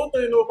 Yeah, the boo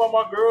thing knew about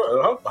my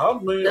girl.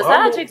 The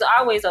side chicks are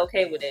always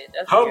okay with it.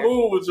 That's her weird.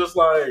 move was just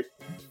like,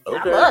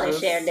 okay. I love to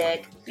share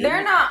dick.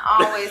 They're not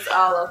always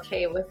all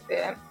okay with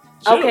it.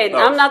 Okay,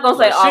 I'm not gonna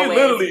say always. She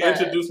literally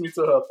introduced me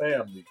to her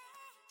family.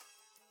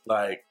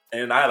 Like,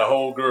 and I had a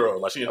whole girl.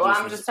 Like, she introduced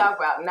I'm just talking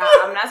about. Nah,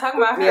 I'm not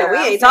talking about her. Yeah, we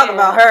ain't talking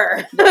about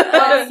her.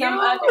 Some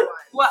other one.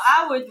 Well,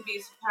 I wouldn't be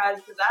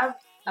surprised because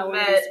I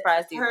wouldn't be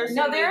surprised either.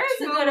 No, there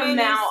is a good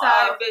amount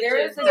of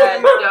girls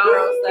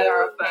that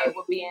are okay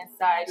with being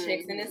side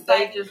chicks, and it's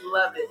like they just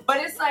love it. But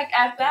it's like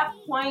at that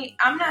point,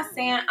 I'm not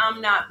saying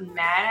I'm not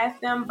mad at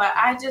them, but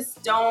I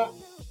just don't.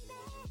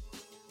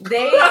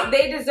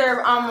 They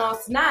deserve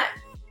almost not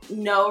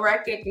no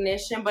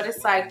recognition, but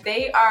it's like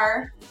they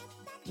are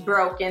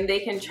broken. They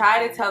can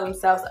try to tell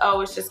themselves,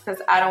 oh, it's just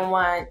because I don't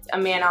want a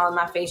man all in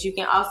my face. You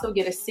can also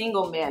get a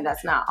single man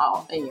that's not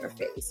all in your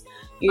face.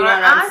 You know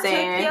what I'm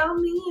saying?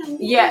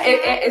 Yeah,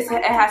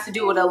 it has to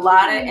do with a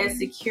lot of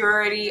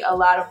insecurity, a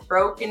lot of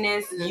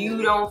brokenness. Mm-hmm.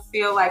 You don't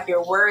feel like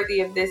you're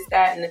worthy of this,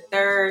 that, and the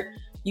third.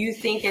 You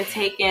thinking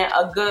taking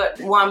a good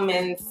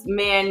woman's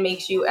man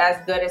makes you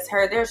as good as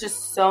her. There's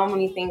just so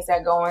many things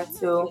that go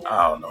into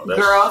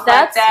girls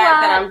like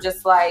that I'm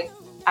just like,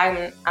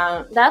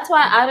 That's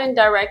why I didn't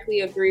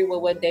directly agree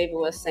with what David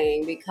was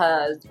saying,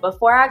 because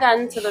before I got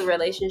into the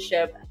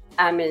relationship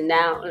I'm in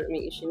now, I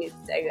mean, she needs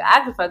to say,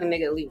 I can fucking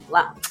nigga leave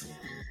alone.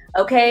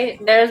 Okay,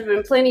 there's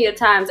been plenty of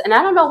times, and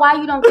I don't know why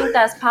you don't think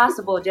that's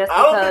possible just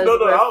because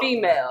we're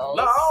females.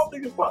 No, I don't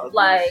think it's possible.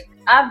 Like,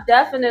 I've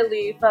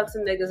definitely fucked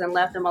some niggas and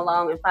left them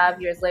alone, and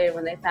 5 years later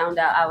when they found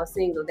out I was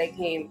single, they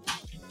came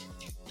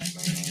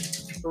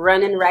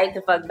running right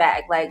the fuck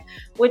back. Like,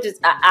 which is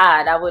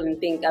odd. I wouldn't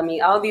think, I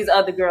mean, all these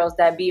other girls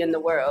that be in the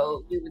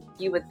world,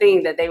 you would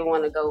think that they would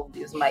want to go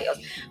do somebody else.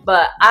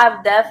 But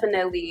I've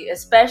definitely,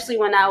 especially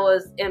when I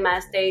was in my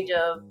stage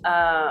of,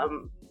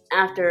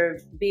 after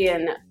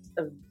being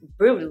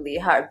brutally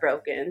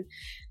heartbroken,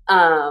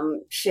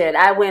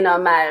 I went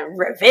on my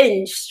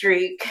revenge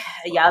streak.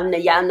 Y'all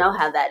know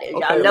how that is.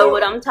 Y'all know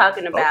what I'm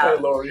talking about.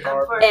 Okay, Lori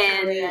Harvey.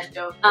 And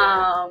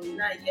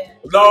not yet.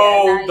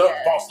 No,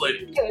 boss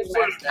lady.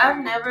 I've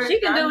never. She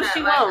can do what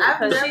she wants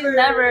because she's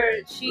never.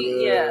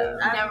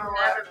 I've never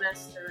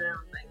messed around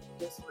like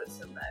this with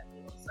somebody.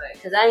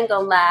 Because I ain't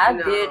gonna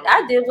lie,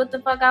 I did what the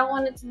fuck I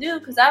wanted to do,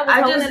 because I was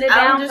holding it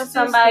down for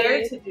somebody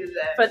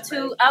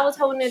I was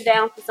holding it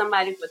down for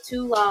somebody for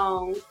too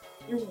long.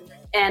 Mm-hmm.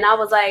 And I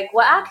was like,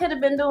 well, I could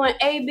have been doing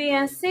A, B,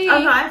 and C. Oh,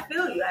 no, I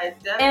feel you.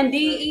 And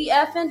D, E,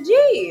 F, and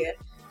G.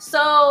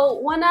 So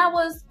when I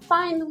was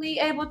finally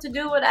able to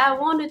do what I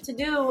wanted to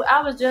do,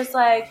 I was just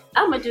like,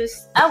 I was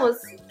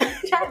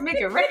trying to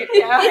make a record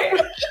out here.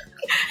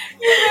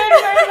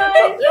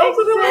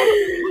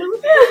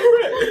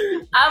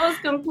 I was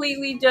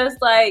completely just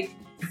like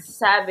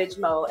savage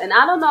mode. And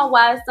I don't know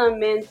why some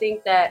men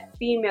think that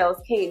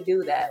females can't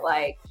do that.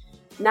 Like,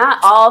 not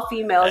all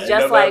females,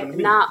 just like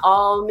not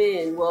all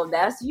men. Well,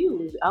 that's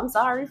you. I'm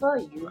sorry for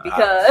you,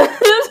 because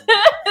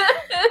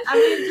I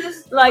mean,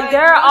 just like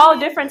there are all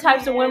different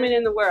types of women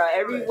in the world.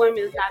 Every woman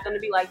is not going to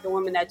be like the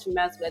woman that you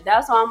mess with.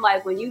 That's why I'm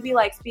like, when you be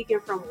like speaking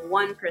from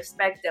one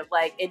perspective,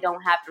 like it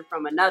don't happen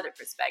from another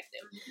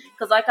perspective.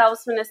 Because like I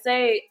was gonna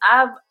say,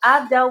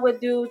 I've dealt with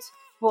dudes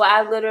who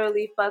I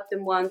literally fucked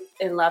him once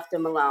and left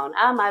him alone.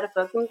 I might have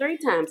fucked him 3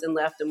 times and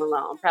left him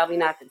alone. Probably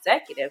not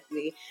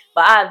consecutively,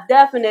 but I've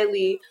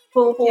definitely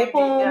boom,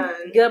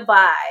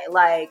 goodbye.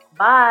 Like,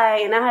 bye.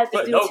 And I had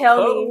to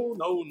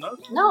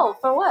no,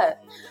 for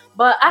what?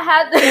 But I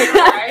had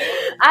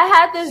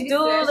this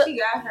dude. She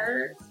got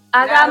hers.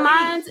 I got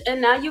mine,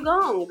 and now you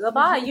gone.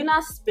 Goodbye. Mm-hmm. You're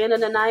not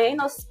spending the night. Ain't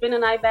no spending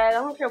the night bag. I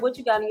don't care what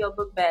you got in your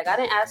book bag. I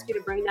didn't ask you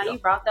to bring that. You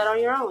brought that on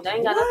your own. That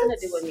ain't got nothing to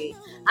do with me.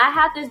 I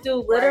had this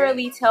dude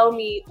literally tell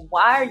me,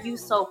 why are you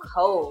so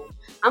cold?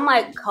 I'm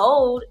like,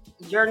 cold?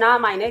 You're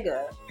not my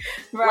nigga.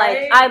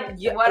 Right? Like,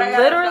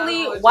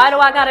 why do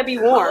I gotta be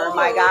warm,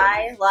 my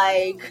guy?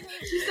 Like,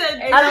 she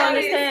said, I don't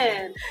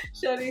understand.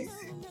 Shuddies.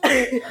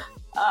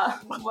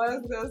 What I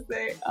was gonna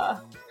say,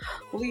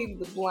 leave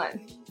the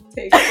blunt.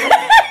 Take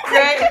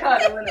it.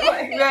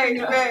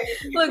 Right.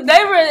 Look,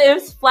 they were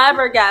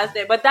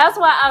flabbergasted, but that's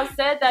why I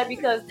said that,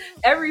 because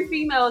every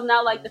female is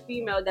not like the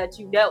female that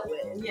you dealt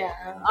with. Yeah.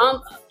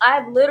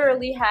 I've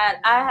literally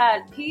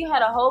he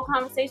had a whole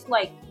conversation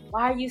like,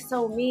 why are you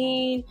so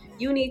mean?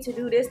 You need to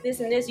do this,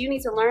 and this. You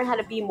need to learn how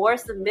to be more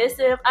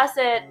submissive. I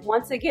said,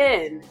 once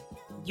again,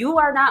 you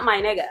are not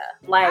my nigga.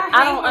 Like,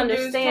 I don't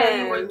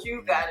understand what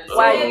you gotta do.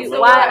 Why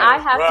I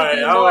have to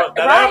be more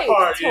right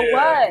to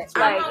what?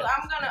 Like,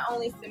 I'm gonna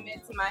only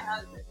submit to my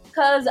husband.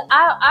 Cause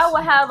I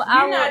would have.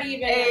 You're not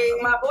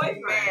even my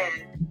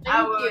boyfriend.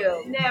 Thank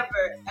you.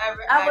 Never,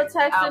 ever. I would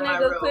text a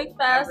nigga quick,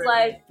 fast,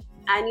 like,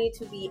 I need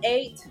to be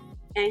 8,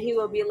 and he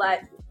would be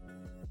like,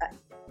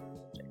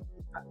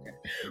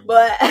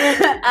 but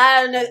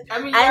I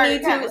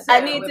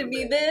need to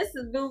be this,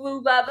 boo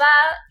boo blah blah,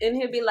 and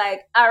he'll be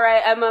like, all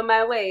right, I'm on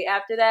my way.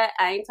 After that,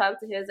 I ain't talked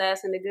to his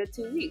ass in a good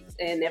 2 weeks,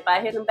 and if I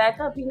hit him back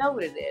up, he know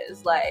what it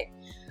is. Like,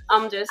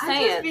 I'm just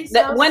saying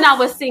that when I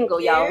was single,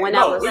 y'all. When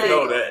I was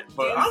single, know that,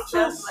 but I'm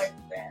just like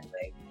that,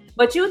 like.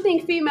 But you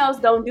think females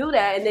don't do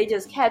that and they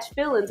just catch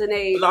feelings and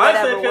they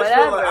whatever.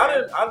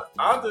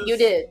 I just, you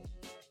did.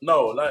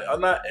 No,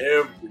 not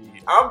every.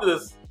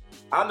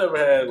 I never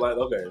had like,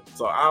 okay,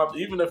 so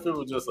even if it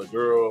was just a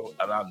girl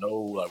and I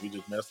know like we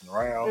just messing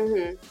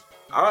around,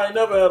 I ain't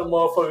never had a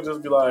motherfucker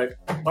just be like,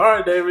 all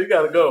right, David, you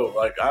gotta go.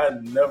 Like, I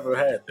never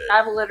had that.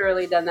 I've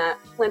literally done that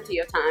plenty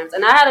of times.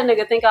 And I had a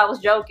nigga think I was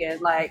joking.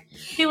 Like,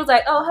 he was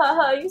like,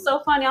 oh, you so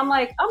funny. I'm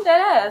like, I'm dead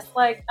ass.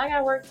 Like, I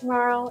gotta work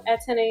tomorrow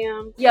at 10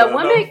 a.m. Yeah,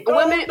 women.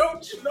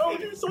 Don't you know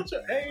you're such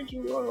an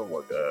angel? Oh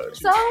my God.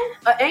 So,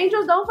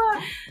 angels don't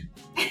fuck?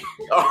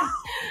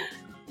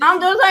 I'm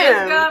just saying.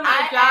 This girl,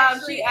 my job,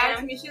 she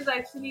asked me, she's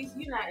like, Shanice,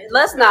 you're not.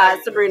 Let's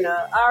not,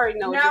 Sabrina. I already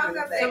know what you're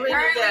going to say.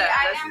 Currently,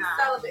 I am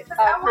celibate because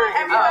I want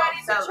everybody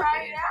to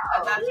try it out. I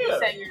thought you were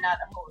saying you're not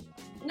a whore.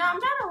 No, I'm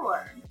not a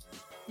whore.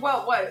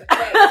 Well, wait.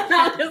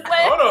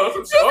 Hold on.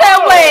 She said,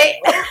 wait.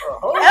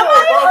 Hold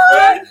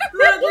on.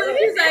 Look,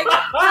 she's like,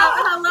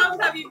 how long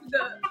have you been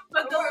doing?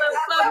 For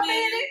a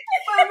minute.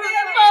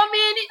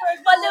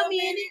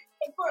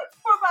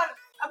 For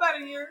about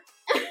a year.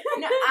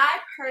 No, I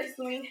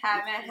personally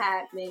haven't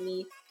had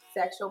many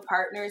sexual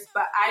partners,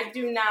 but I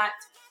do not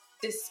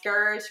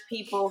discourage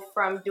people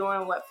from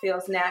doing what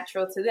feels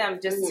natural to them.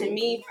 Just to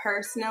me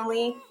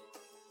personally,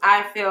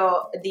 I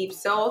feel a deep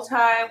soul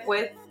tie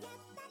with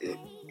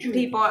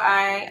people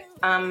I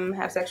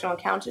have sexual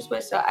encounters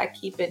with, so I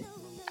keep it.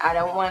 I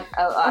don't want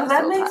a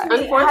that soul makes tie.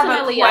 me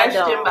Unfortunately, have a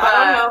question, I don't. but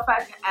I don't know if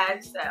I can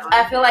ask that.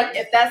 I feel like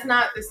if that's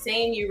not the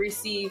same you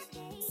receive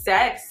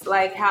sex,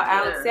 like how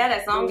Alex said,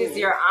 as long as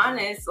you're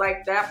honest,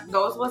 like that,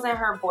 those wasn't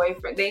her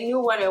boyfriend. They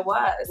knew what it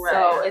was,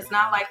 so it's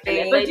not like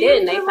they. If they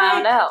didn't, they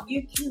found out.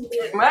 You can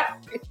get What?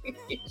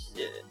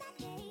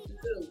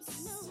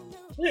 loose.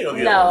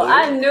 No,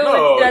 I knew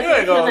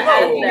that you gonna ask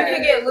that. You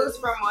can get loose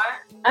from what?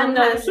 I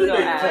know She you gonna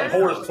from ask.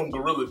 horse from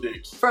gorilla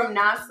dicks. From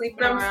not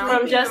sleeping around.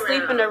 From just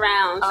sleeping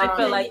around, I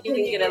feel like you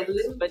can get a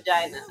loose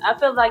vagina. I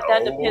feel like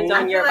that depends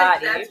on your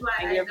body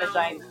and your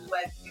vagina.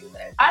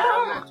 I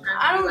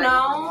don't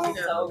know.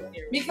 So,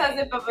 Because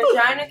if a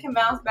vagina can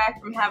bounce back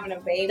from having a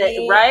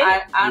baby,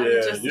 right? I'm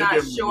just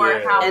not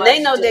sure how. And they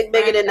know dick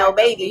bigger than no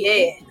baby.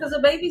 Yeah. Because a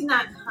baby's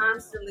not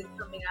constantly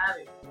coming out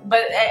of you.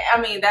 But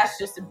I mean, that's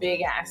just a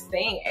big ass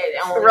thing. It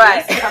only Right.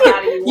 needs to come out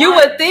of you You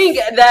once. would think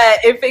that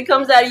if it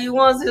comes out of you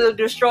once, it'll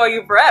destroy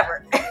you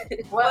forever.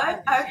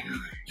 What?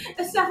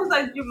 It sounds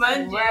like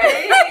Jumanji.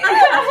 Right?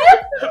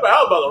 I was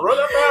about to run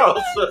out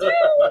the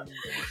house.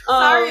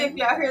 Sorry if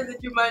y'all hear the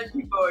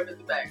Jumanji board in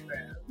the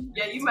background.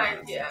 Yeah, you might.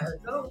 Yeah,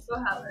 go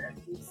holler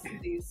at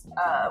these.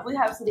 We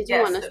have some. Did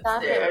you want to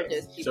stop it or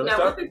just keep? Shall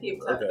No, we could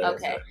keep it.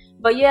 Okay.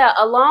 But yeah,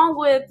 along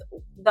with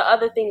the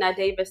other thing that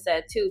David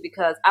said too,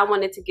 because I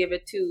wanted to give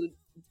it two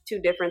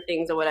different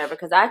things or whatever,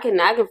 because I can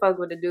fuck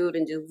with a dude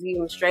and just leave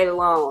him straight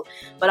alone.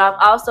 But I've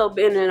also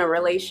been in a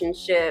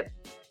relationship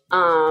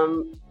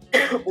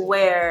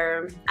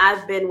where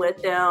I've been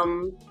with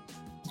them,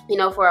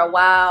 for a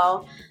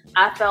while.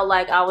 I felt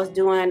like I was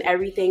doing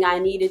everything I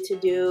needed to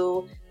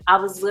do. I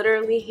was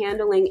literally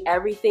handling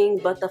everything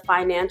but the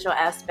financial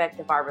aspect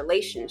of our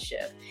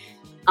relationship.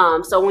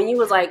 So when you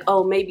was like,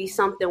 oh, maybe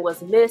something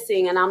was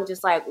missing, and I'm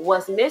just like,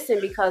 what's missing?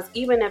 Because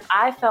even if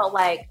I felt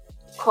like,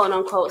 quote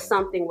unquote,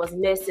 something was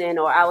missing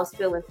or I was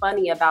feeling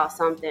funny about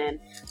something,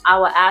 I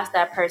would ask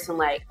that person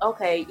like,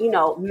 okay,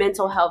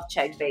 mental health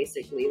check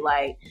basically.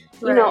 Like,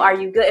 are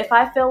you good? If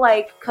I feel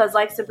like, because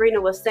like Sabrina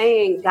was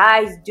saying,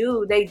 guys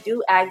do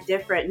act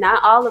different.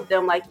 Not all of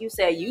them, like you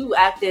said, you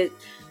acted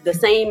the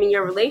same in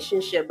your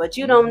relationship, but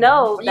you don't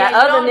know that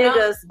other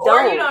niggas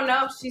don't. Or you don't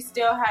know if she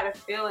still had a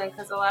feeling,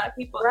 because a lot of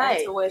people's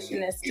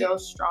intuition is still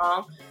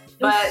strong.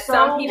 But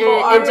some people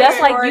and just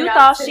like you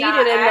thought she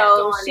didn't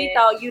know, she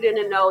thought you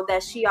didn't know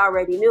that she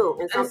already knew.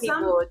 And some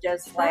people are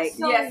just like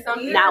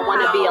not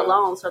want to be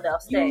alone, so they'll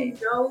stay. You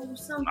know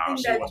something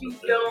that you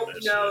don't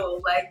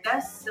know, like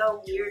that's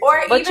so weird.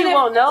 Or but you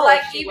won't know.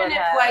 Like even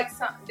if like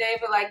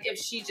David, like if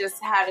she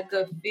just had a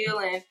good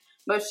feeling,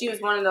 but she was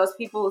one of those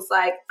people who's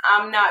like,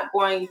 I'm not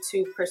going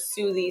to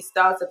pursue these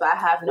thoughts if I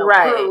have no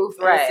proof.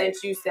 And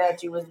since you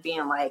said you was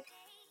being like,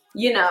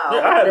 not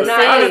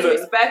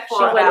disrespectful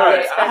about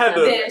it,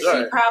 then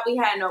she probably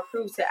had no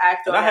proof to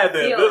act on. And I had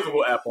the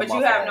invisible app on but my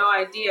you have phone. no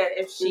idea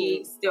if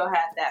she still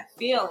had that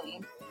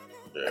feeling.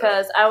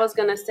 Because I was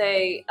gonna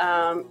say,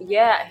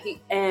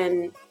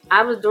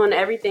 I was doing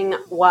everything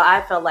what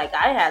I felt like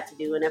I had to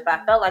do, and if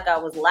I felt like I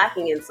was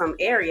lacking in some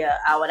area,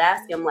 I would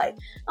ask him like,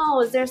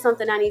 "Oh, is there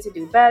something I need to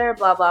do better?"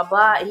 Blah blah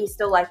blah, and he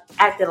still like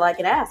acted like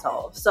an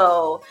asshole.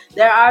 So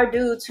there are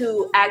dudes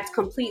who act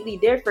completely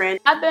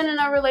different. I've been in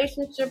a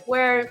relationship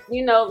where,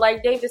 you know,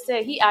 like David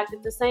said, he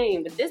acted the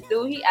same, but this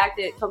dude, he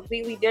acted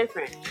completely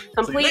different,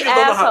 complete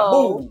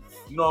asshole.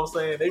 You know what I'm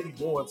saying? They be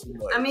doing too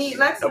much. I mean,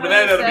 like, but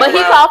he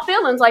caught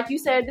feelings like you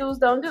said dudes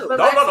don't do. But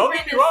don't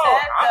get me wrong.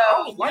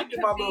 I was liking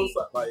my little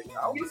stuff. Like,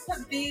 you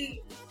could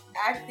be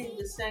acting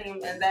the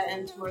same, and that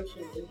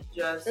intuition is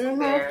just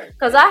there.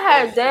 Because I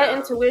had that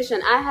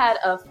intuition. I had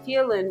a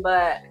feeling,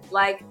 but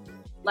like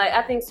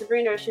I think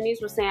Sabrina or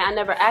Shanice was saying, I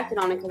never acted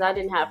on it because I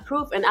didn't have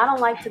proof, and I don't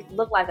like to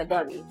look like a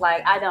dummy.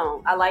 Like, I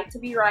don't. I like to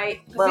be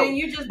right, but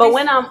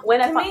when I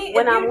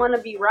want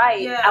to be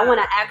right, I want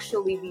to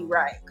actually be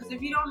right. Because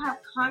if you don't have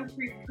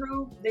concrete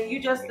proof, then you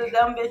just the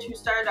dumb bitch who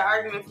started the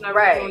argument for no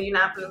reason when you're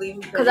not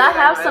believing. Because I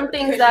have some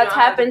things that's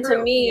happened to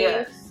me.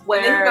 Where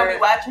and then he's gonna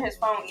be watching his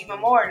phone even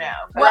more now.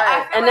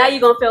 Right. And now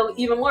you're gonna feel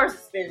even more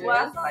suspicious. Well,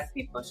 I feel like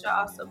people should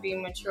also be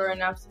mature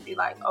enough to be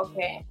like,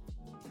 okay,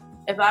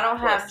 if I don't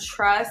have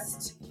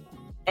trust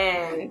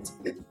and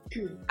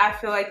I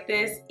feel like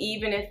this,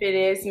 even if it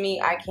is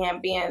me, I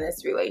can't be in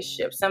this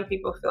relationship. Some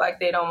people feel like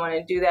they don't want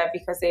to do that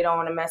because they don't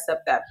want to mess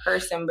up that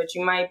person, but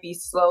you might be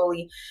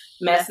slowly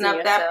messing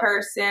up that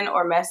person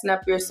or messing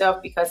up yourself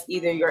because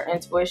either your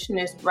intuition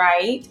is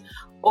right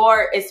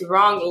or it's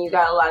wrong and you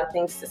got a lot of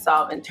things to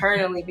solve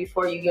internally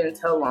before you get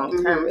into a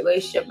long-term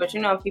relationship. But you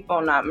know, people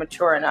are not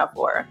mature enough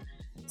or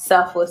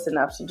selfless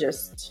enough to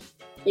just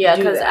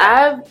because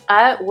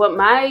what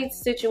my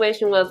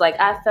situation was like,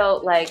 I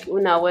felt like, you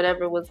know,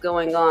 whatever was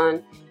going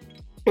on,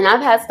 and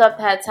I've had stuff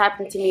that's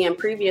happened to me in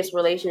previous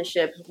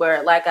relationships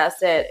where, like I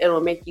said,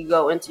 it'll make you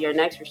go into your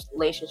next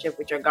relationship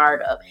with your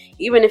guard up.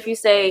 Even if you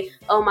say,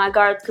 oh, my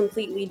guard's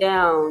completely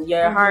down,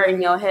 your heart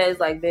in your head is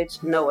like,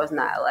 bitch, no, it's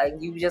not. Like,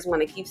 you just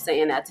want to keep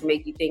saying that to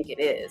make you think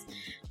it is.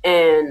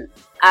 And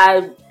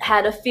I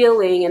had a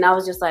feeling, and I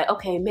was just like,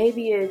 okay,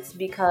 maybe it's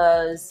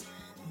because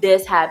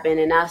this happened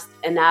and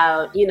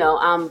now, you know,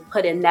 I'm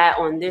putting that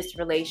on this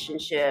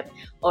relationship,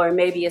 or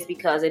maybe it's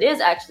because it is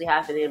actually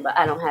happening, but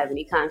I don't have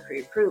any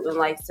concrete proof. And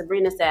like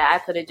Sabrina said, I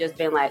could have just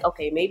been like,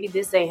 okay, maybe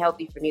this ain't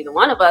healthy for neither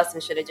one of us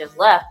and should have just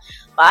left.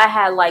 But I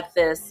had like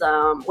this,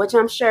 which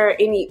I'm sure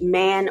any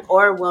man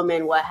or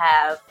woman would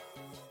have,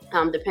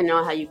 depending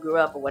on how you grew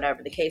up or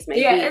whatever the case may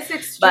be. It's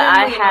extremely but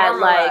I had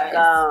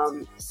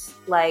normalized.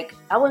 like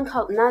I wouldn't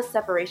call it, not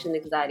separation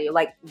anxiety,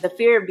 like the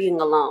fear of being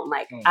alone.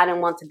 Like I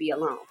didn't want to be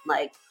alone.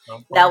 Like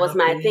that was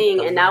my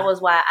thing, and that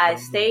was why I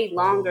stayed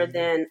longer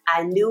than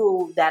I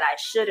knew that I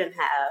shouldn't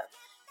have,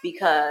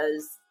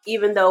 because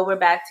even though we're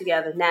back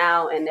together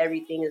now and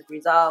everything is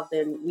resolved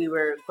and we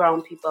were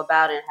grown people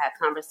about it and had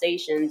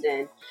conversations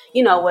and,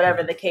 you know,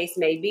 whatever the case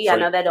may be. So, I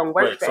know that don't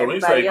work for everybody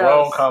else. So when you say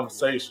grown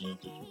conversation,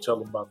 did you tell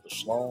them about the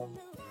schlong?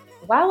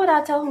 Why would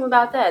I tell him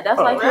about that? That's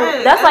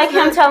like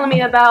him telling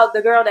me about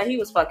the girl that he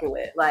was fucking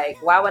with. Like,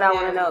 why would I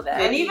want to know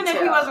that? And even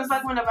if he wasn't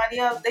fucking with nobody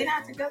else, they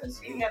not together.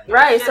 So you got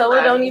right, so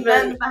it don't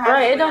even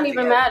it don't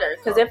even matter.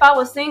 Because if I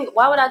was single,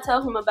 why would I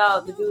tell him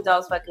about the dudes I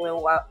was fucking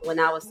with when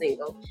I was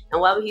single?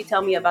 And why would he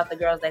tell me about the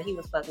girls that he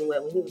was fucking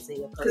with when he was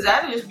single? Because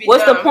that would just be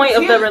what's the point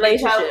of the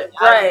relationship?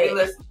 Right.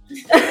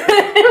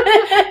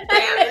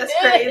 Damn, that's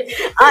crazy.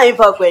 I ain't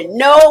fuck with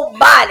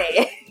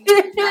nobody.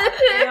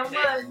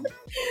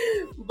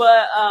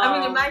 But I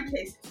mean, in my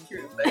case, it's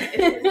true. But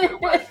if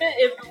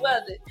it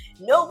wasn't,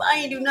 nobody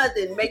ain't do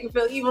nothing. Make it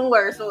feel even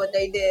worse for what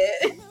they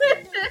did.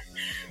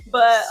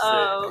 But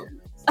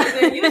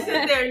then you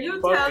sit there,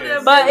 you tell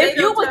them. But if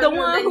you was the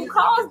one who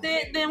caused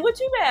it, then what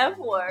you mad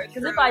for?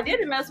 Because if I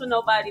didn't mess with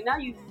nobody, now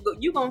you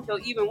gonna feel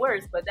even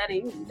worse. But that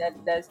ain't me.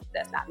 That's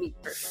not me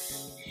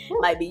personally.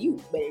 Might be you,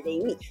 but it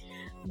ain't me.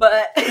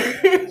 But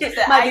I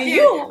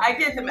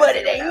get the but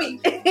it ain't me.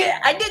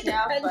 I did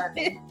that.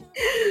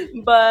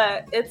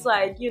 But it's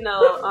like, you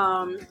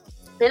know,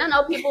 then I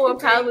know people will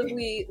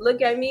probably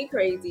look at me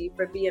crazy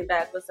for being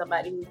back with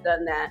somebody who's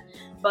done that.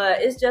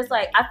 But it's just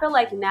like, I feel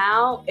like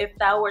now, if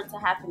that were to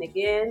happen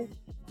again,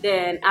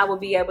 then I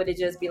would be able to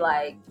just be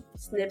like,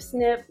 snip,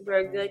 snip,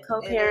 we're good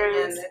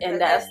co-parents,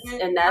 and that's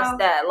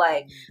that.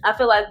 Like, I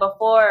feel like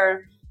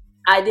before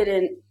I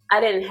didn't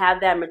have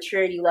that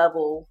maturity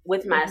level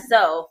with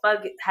myself.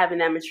 Fuck having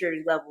that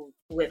maturity level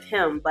with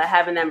him, but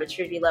having that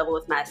maturity level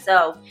with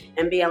myself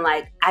and being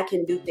like, I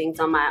can do things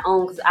on my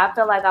own. Because I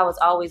feel like I was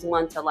always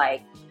one to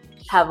like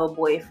have a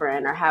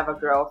boyfriend or have a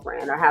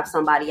girlfriend or have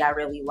somebody I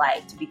really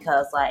liked,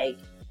 because like,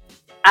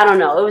 I don't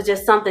know, it was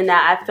just something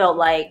that I felt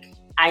like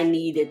I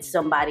needed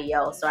somebody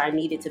else, or I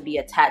needed to be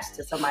attached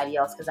to somebody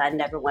else, because I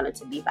never wanted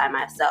to be by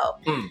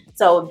myself.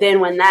 So then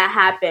when that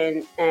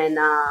happened and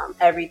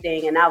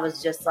everything, and I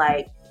was just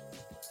like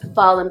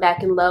falling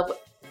back in love with,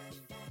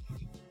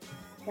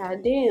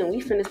 God damn,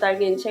 we finna start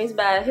getting chased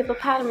by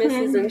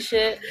hippopotamuses and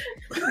shit.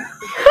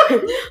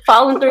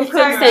 Falling through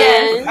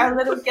quicksand. Our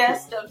little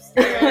guest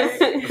upstairs.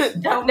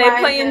 They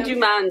playing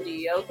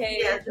Jumanji, okay?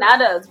 Yeah,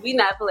 not us. We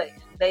not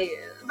playing. They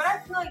is. But I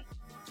feel like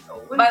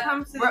when it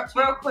comes to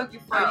real quick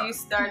before you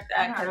start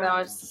that, because I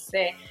was just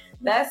saying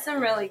that's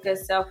some really good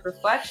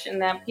self-reflection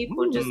that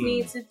people just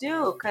need to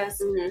do.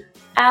 Because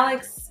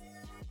Alex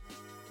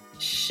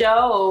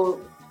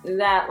showed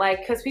that,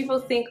 like, because people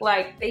think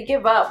like they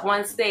give up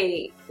once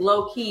they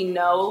low-key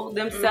know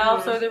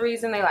themselves or the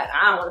reason they like,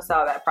 I don't want to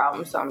solve that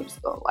problem, so I'm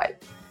just gonna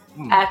like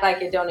act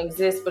like it don't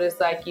exist. But it's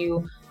like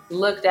you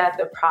looked at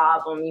the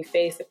problem, you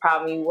faced the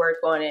problem, you work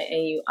on it,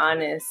 and you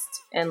honest,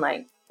 and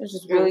like it's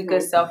just really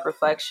good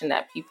self-reflection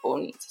that people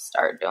need to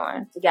start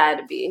doing.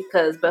 Gotta be,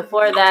 because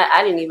before that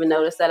I didn't even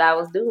notice that I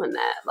was doing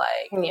that.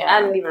 Like I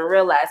didn't even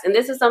realize. And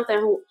this is someone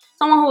who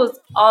was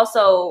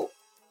also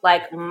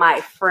like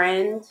my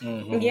friend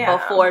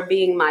before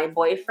being my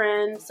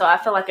boyfriend. So I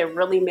feel like it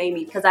really made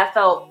me, because I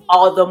felt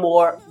all the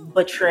more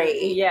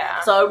betrayed. Yeah.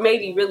 So it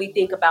made me really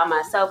think about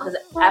myself, because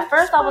at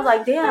first I was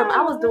like, damn,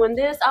 I was doing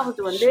this. How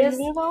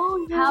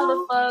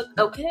the fuck?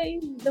 Okay,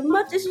 the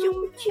much as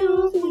you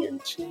choose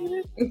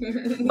me.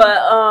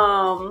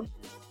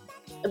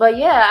 But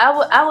yeah,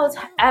 I was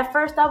at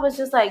first I was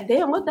just like,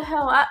 damn, what the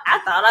hell? I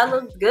thought I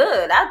looked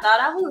good. I thought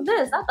I was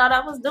this. I thought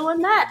I was doing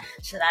that.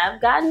 Should I have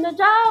gotten a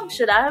job?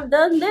 Should I have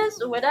done this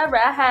or whatever?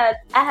 I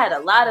had a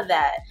lot of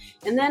that.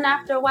 And then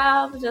after a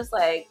while, I was just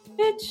like,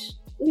 bitch,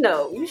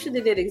 no, you should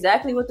have did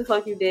exactly what the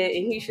fuck you did,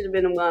 and he should have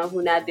been the one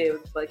who not did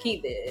what the fuck he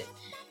did.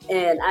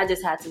 And I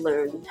just had to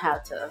learn how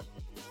to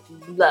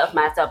love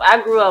myself.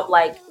 I grew up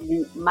like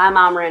my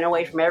mom ran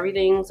away from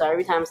everything, so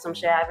every time some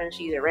shit happened,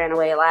 she either ran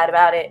away or lied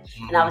about it.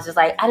 And I was just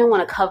like, I don't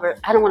want to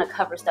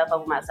cover stuff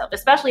over myself,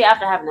 especially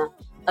after having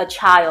a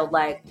child.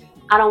 Like,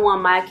 I don't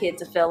want my kid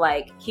to feel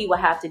like he would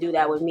have to do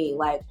that with me.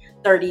 Like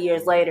 30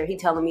 years later, he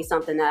telling me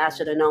something that I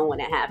should have known when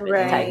it happened,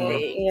 type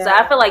thing. Yeah. So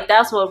I feel like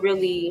that's what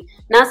really,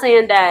 not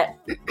saying that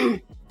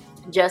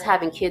just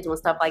having kids when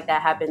stuff like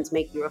that happens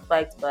make you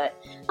reflect, but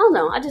I don't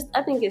know. I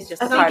think it's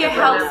just. I think it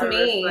helps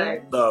me.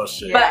 Oh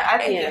shit! But I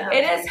think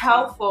it is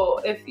helpful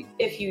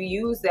if you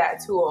use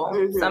that tool.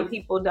 Some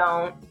people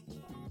don't,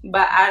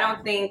 but I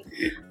don't think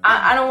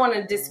I don't want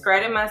to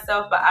discredit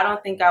myself, but I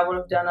don't think I would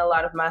have done a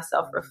lot of my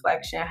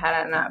self-reflection had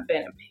I not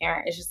been a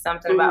parent. It's just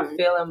something about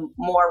feeling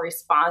more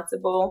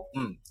responsible,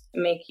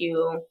 make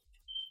you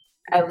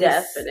at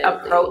least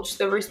approach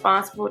the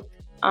responsible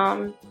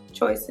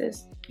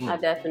choices. I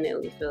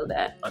definitely feel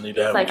that. I need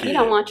to have a kid. You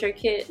don't want your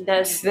kid.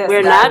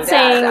 We're not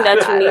saying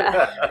that you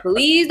need.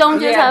 Please don't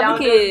just have a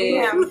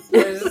kid.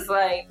 It's just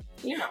like,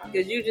 you know,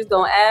 because you just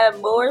gonna add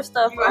more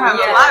stuff. You have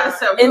a lot of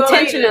stuff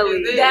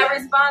intentionally. That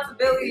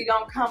responsibility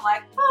don't come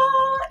like,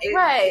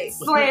 right.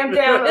 Slam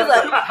down. It's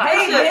like,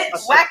 hey,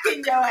 bitch,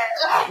 whacking your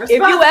ass.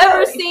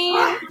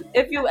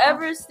 If you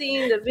ever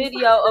seen the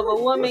video of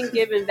a woman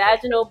giving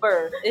vaginal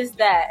birth, it's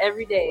that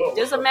every day.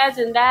 Just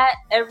imagine that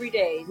every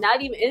day.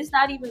 It's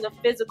not even the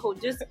physical.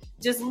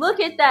 Just look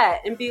at that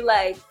and be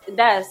like,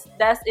 that's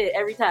it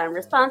every time.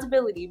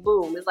 Responsibility,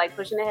 boom. It's like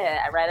pushing the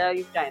head right out of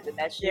your vagina.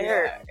 That shit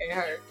hurt. It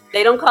hurt.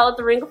 They don't call it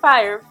the ring of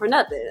fire for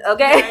nothing,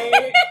 okay?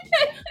 Right.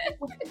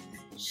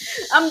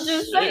 I'm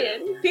just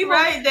saying. People,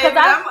 right, David,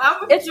 I'm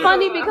it's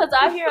funny because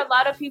I hear a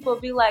lot of people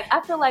be like,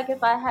 I feel like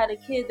if I had a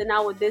kid, then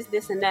I would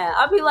this, and that.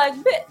 I'll be like,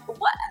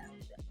 what?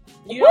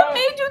 What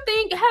made you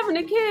think having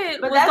a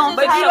kid was going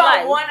to be you your life?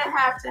 don't want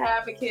to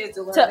have a kid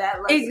to learn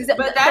that lesson.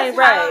 But that's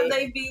how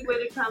they be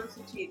when it comes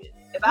to cheating.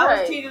 If I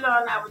was cheated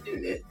on, I would do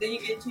this. Then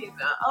you get cheated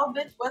on. Oh,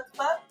 bitch, what the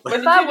fuck?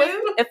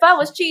 If I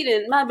was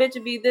cheating, my bitch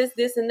would be this,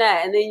 and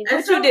that. And then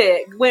what you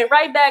did went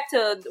right back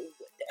to,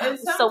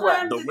 so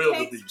what? The real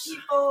takes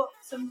people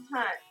some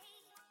time,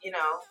 you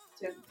know,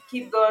 to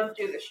keep going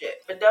through the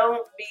shit. But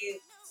don't be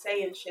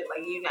saying shit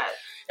like you're not.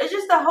 It's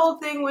just the whole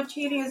thing with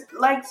cheating is,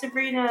 like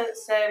Sabrina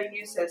said and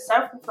you said,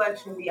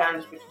 self-reflection, be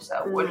honest with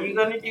yourself. What are you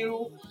going to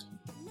do?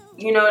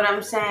 You know what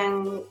I'm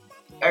saying?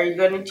 Are you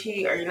going to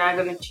cheat? Are you not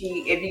going to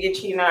cheat? If you get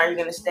cheated on, are you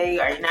going to stay?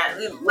 Are you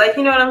not? Like,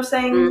 you know what I'm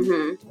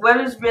saying? What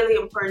is really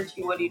important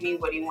to you? What do you need?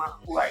 What do you want?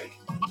 Who are you?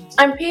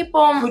 And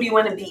people, who do you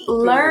want to be?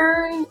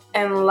 Learn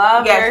and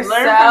love yourself.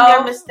 Learn from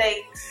your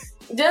mistakes.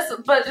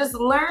 Just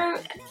learn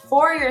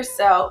for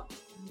yourself.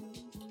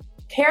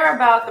 Care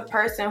about the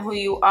person who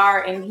you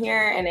are in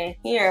here and in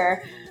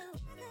here.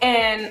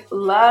 And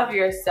love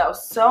yourself.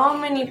 So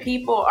many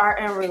people are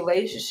in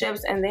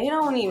relationships and they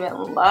don't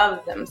even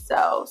love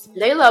themselves.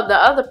 They love the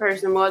other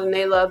person more than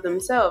they love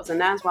themselves,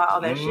 and that's why all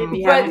that shit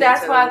be happening. But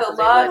that's why the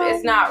love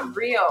is not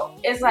real.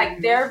 It's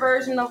like their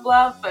version of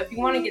love, but if you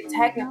want to get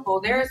technical,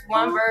 there's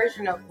one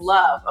version of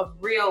love, of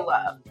real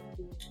love.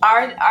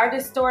 Our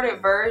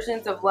distorted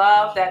versions of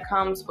love that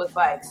comes with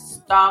like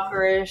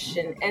stalkerish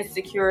and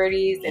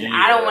insecurities and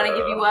I don't want to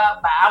give you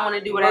up, but I want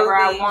to do whatever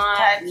I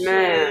want.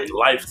 Man,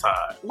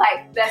 Lifetime.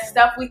 Like that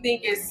stuff we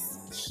think is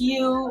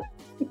cute.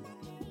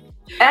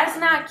 That's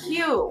not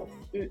cute.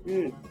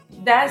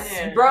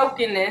 That's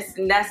brokenness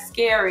and that's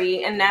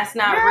scary and that's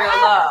not real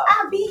love.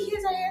 I'll beat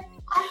his ass.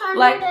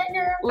 Like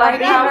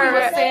how we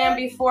were saying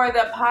before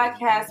the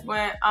podcast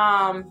when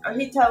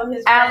he told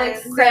his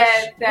Alex friends,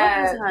 said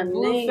that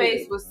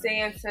Blueface was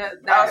saying to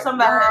that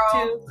somebody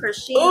girl that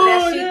she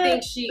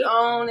thinks she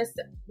owns.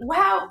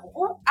 Wow,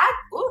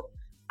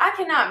 I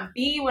cannot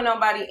be with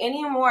nobody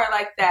anymore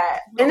like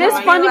that. And it's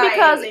funny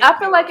because I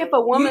feel like if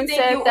a woman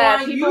said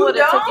that, people would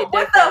have took it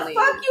differently.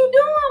 What the fuck you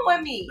doing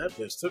with me? That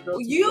bitch took us.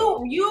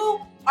 You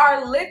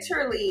are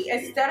literally,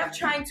 instead of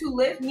trying to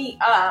lift me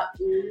up,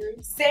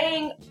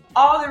 saying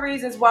all the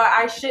reasons why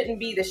I shouldn't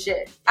be the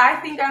shit. I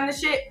think I'm the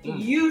shit.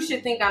 You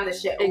should think I'm the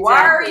shit. Exactly.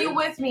 Why are you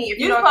with me if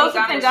you don't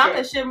think I'm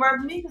the shit? more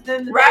than me?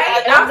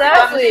 Right?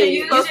 Exactly.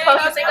 You're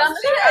supposed to think I'm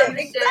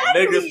the shit.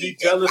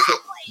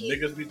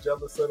 Niggas be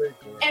jealous of their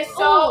girl. And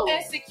so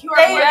insecure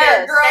Say with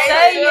their girl.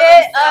 Say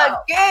it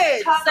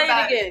again. Talk Say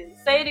about it again.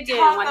 Say it again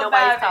Talk when about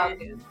nobody's it.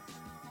 talking.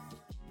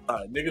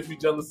 Alright, niggas be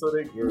jealous of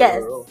their girl.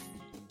 Yes.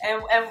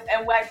 And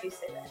why do you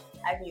say that?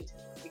 I need to.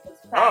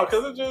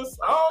 Because it just,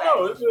 I don't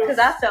know. It's just. Because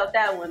I felt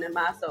that one in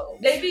my soul.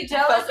 They be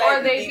jealous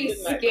or they be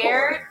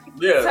scared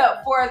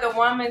for the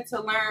woman to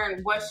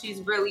learn what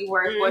she's really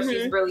worth, what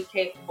she's really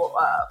capable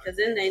of. Because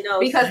then they know.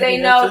 Because they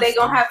know they're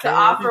going to have to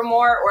offer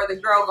more or the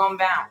girl going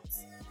to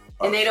bounce.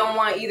 And they don't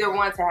want either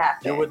one to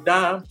happen. You a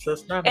dime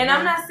plus 99. And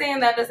I'm not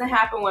saying that doesn't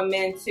happen with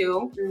men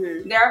too.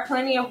 Mm-hmm. There are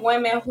plenty of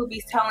women who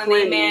be telling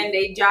their man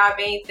their job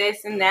ain't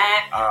this and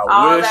that,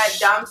 all that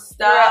dumb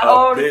stuff.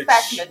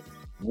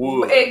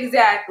 Would.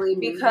 Exactly,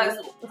 because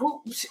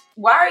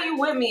why are you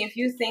with me if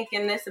you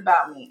thinking this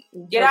about me?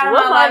 Get out of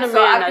my life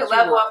so I can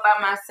level up by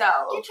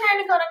myself. You trying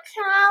to go to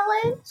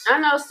college? I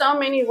know so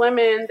many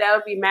women that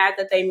would be mad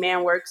that they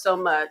man works so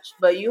much,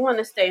 but you want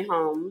to stay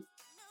home.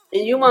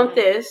 And you want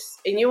this,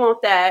 and you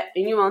want that,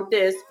 and you want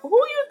this. Who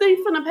you think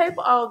finna pay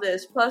for all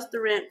this? Plus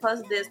the rent,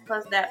 plus this,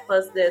 plus that,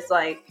 plus this.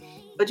 Like,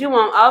 but you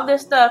want all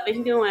this stuff, and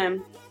he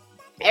doing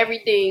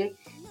everything,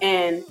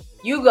 and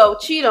you go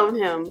cheat on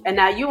him, and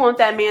now you want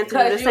that man to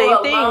do the same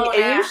thing,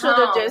 and you should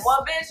have just.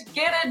 Well, bitch,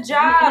 get a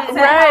job to right?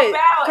 help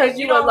out. Because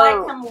you don't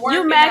alone. Like him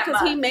working you mad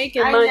because he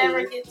making money,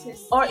 never get to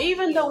see or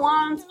even the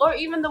ones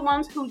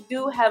who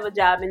do have a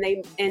job, and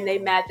they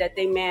mad that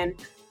they man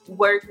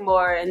work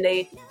more, and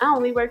I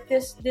only work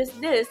this,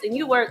 and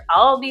you work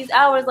all these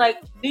hours.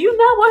 Like, do you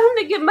not want him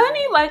to get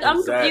money? Like,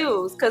 I'm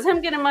confused because him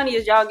getting money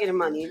is y'all getting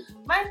money.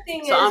 My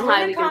thing so is, I'm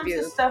when it comes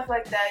confused. to stuff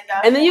like that,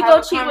 y'all and then you go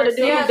cheat with a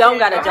dude who don't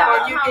got a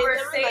job. You get the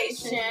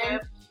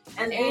relationship,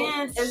 and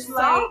then it's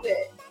like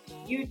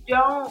you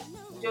don't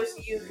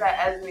just use that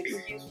as an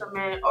excuse for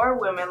men or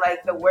women,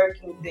 like the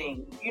working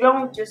thing. You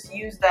don't just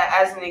use that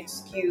as an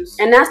excuse.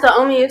 And that's the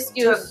only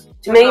excuse.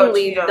 To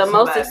mainly, the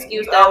most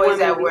excuse that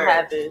women be work.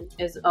 having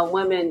is a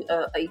woman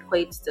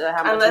equates to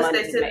how much unless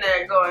money they sit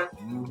there going,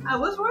 I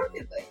was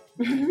working like.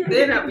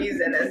 They're not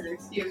using that as an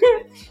excuse.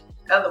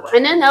 Otherwise.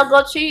 And then they'll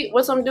go cheat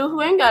with some dude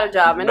who ain't got a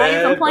job, and now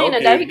you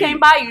complaining that he can't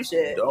buy you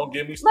shit. Don't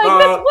get me started.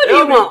 Like, bitch, what do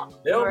you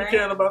want? They don't be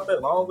caring about that.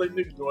 As long as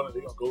they niggas doing it,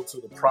 they gonna go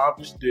to the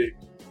properest dick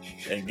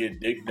and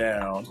get dick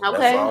down. Okay,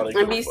 that's all they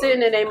and be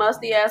sitting in a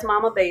musty ass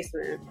mama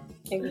basement.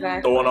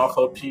 Exactly. Throwing off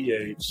her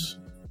pH,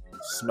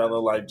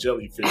 smelling like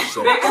jellyfish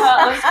sex.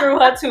 Unscrew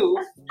her too.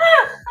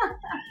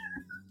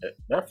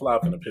 That fly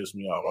finna piss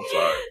me off. I'm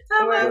sorry.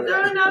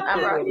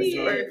 I'm already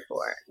sprayed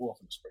for it. We're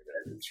finna spray that.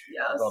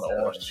 On the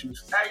orange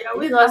juice.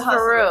 We lost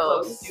for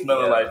real.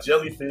 Smelling like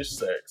jellyfish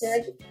sex.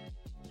 Okay,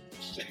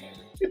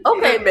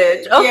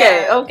 bitch.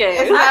 Okay, okay.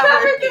 It's not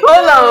working.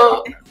 Hold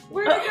on.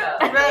 Where'd it go?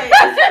 Right.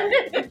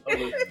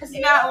 It's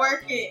not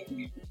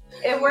working.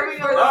 It works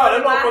for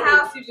my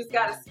house. You just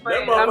gotta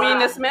spray it. I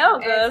mean, it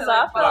smells good, so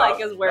I feel like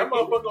it's working. That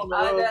motherfucker on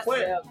the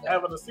plant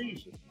having a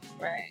seizure.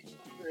 Right.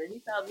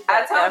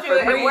 I told you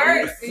it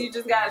works. You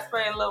just gotta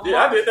spray a little more.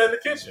 Yeah, I did that in the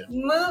kitchen.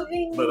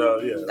 Moving.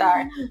 But yeah.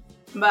 Sorry.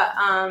 But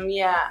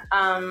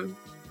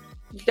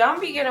don't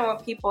be getting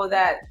with people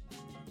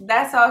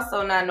that's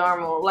also not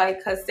normal. Like,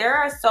 because there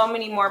are so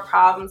many more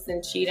problems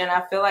than cheating.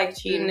 I feel like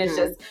cheating is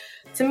just,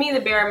 to me,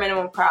 the bare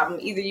minimum problem.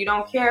 Either you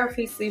don't care if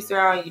he sleeps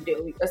around, you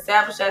do. We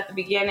established at the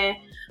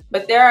beginning.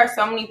 But there are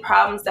so many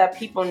problems that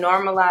people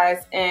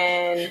normalize,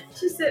 and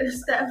she said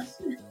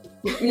established.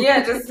 Yeah,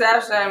 just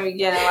established at the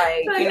beginning.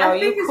 Like you know,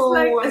 you cool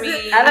with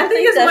me. I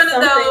think it's one of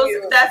those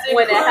that's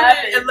included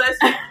unless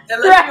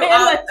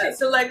you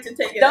select to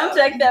take it out. Don't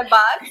check that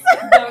box.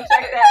 Don't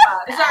check that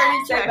box. It's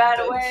already checked. By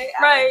the way,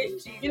 right.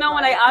 You know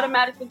when they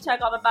automatically check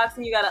all the boxes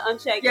and you gotta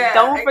uncheck it.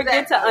 Don't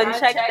forget to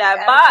uncheck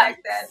that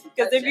box.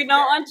 Because if you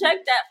don't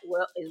uncheck that,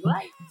 well, it's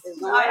right. It's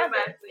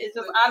automatically. It's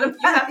just automatic.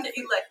 You have to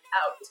elect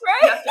out.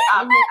 Right. You have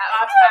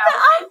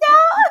to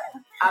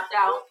opt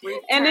out.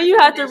 And then you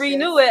have to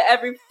renew it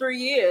every 3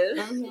 years.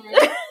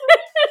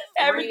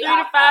 Every 3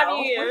 to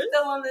 5 years.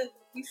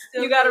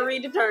 You gotta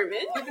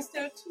redetermine. We can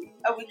still cheat.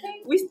 Oh, we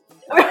can't.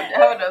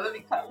 Hold on, let me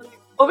call.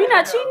 Oh, we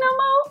not cheating no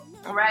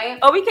more? Right.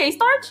 Oh, we can't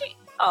start cheating?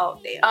 Oh,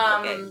 damn.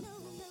 Okay.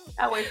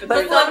 I'll wait for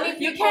but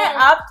you can't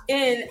opt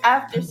in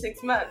after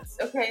 6 months,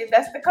 okay?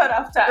 That's the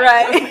cutoff time.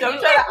 Right. Don't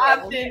try to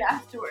opt in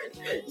afterwards.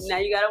 Now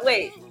you gotta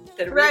wait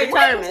to redetermine.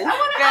 I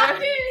wanna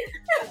opt in.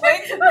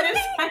 Wait till this.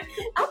 I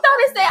thought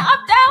it said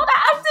opt out.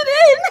 I opted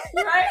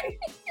in. Right?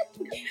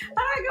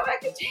 How do I go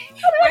back to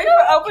jail? Wait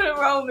for open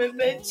enrollment,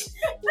 bitch.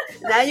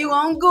 Now you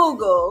on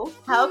Google.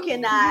 How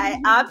can I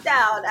opt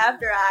out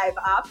after I've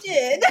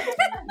opted?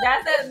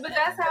 But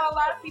that's how a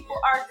lot of people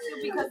are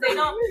too, because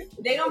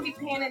they don't be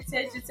paying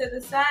attention to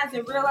the signs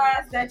and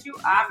realize that you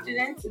opted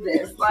into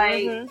this.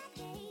 Like,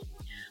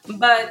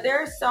 but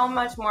there's so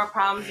much more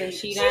problems than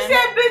cheating. She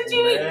said, "Bitch,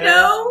 you didn't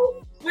know."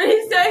 When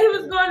he said he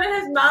was going to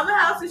his mama's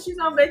house and she's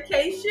on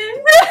vacation.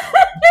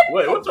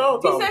 Wait, what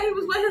y'all talking He said he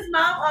was with his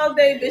mom all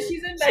day, but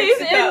she's in Mexico. She's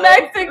in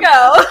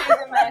Mexico. She's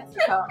in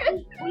Mexico.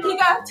 He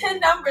got 10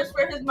 numbers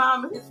for his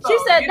mom and his phone. She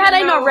said You that didn't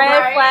ain't no know, red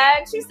right?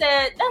 flag. She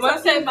said that's One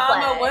a said pink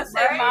mama, flag. one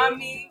said right?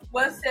 mommy,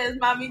 one says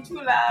mommy too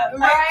loud.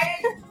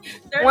 Right?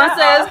 One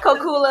says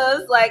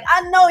Kokula's. Like,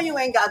 I know you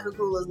ain't got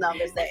Kokula's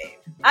number saved.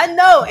 I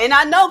know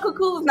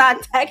Kokula's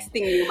not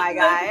texting you, my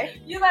guy.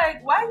 You're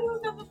like, why you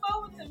was on the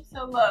phone with them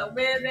so long?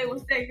 Man, they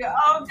was taking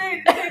all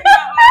day to take out.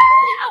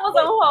 I was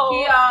on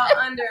hold.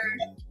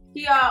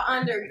 He all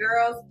under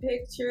girls'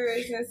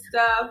 pictures and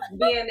stuff,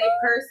 being their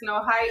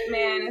personal hype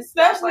man and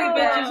stuff Especially like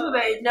bitches that. who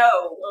they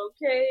know.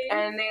 Okay.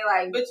 And they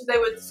like, Bitches they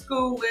went to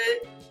school with.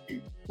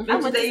 I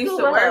Bitches went to they used school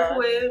to with work her.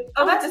 with.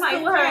 I Oh, went that's to my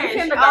school with her in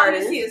friend. All I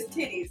kindergarten. see is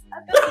titties.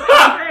 That's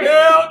my friend.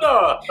 Hell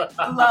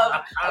no.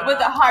 Love with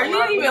the heart. You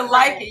didn't even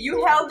like it.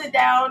 You held it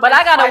down. But and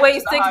I gotta swiped wait to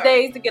the 6 heart.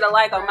 days to get a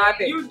like on my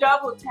picture. You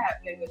double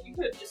tap, nigga. You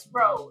could have just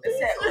scrolled and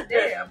said, "Oh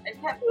damn,"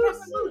 and kept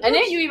pressing. And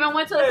then you even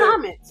went to the Hey.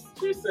 comments.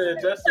 She said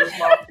Justice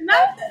mom.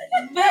 Not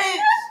the bitch.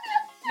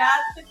 Not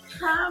the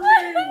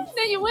comments.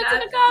 Then you went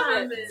Not to the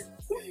comments.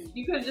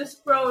 You could have just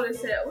scrolled and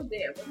said, "Oh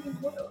damn."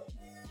 What are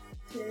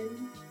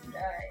 10,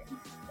 9,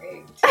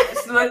 8.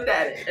 Just looked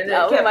at it. And then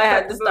No, we kept might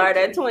have to moving. start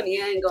at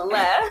 20. I ain't gonna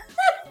lie.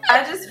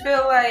 I just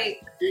feel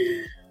like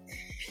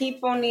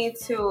people need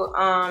to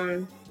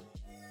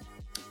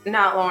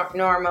not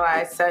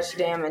normalize such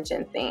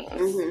damaging things.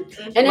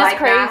 And it's Like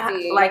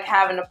crazy. like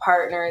having a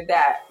partner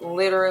that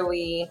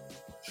literally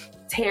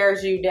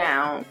tears you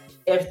down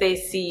if they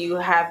see you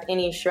have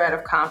any shred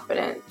of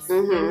confidence.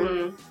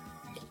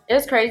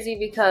 It's crazy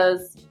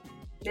because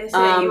They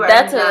say you are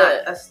that's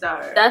not a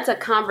star. that's a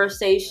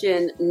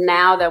conversation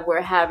now that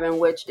we're having,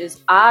 which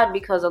is odd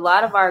because a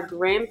lot of our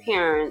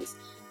grandparents,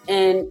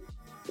 and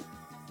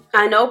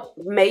I know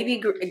maybe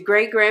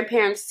great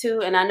grandparents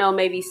too, and I know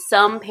maybe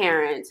some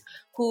parents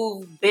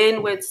who've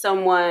been with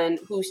someone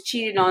who's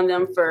cheated on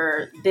them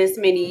for this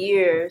many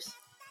years.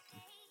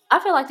 I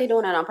feel like they're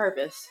doing that on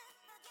purpose.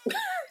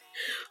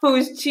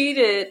 Who's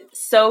cheated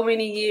so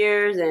many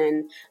years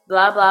and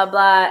blah, blah,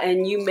 blah,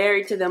 and you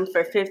married to them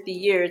for 50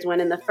 years when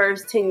in the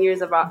first 10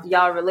 years of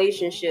y'all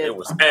relationship, It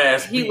was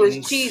ass he was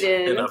beatings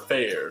cheating and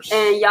affairs.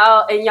 and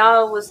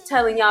y'all was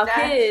telling y'all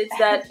kids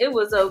that it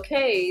was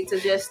okay to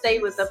just stay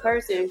with the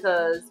person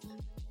because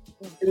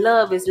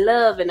love is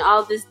love and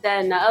all this,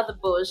 that, and the other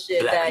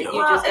bullshit Black that love.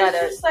 you just Well,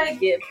 gotta it's just like-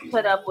 get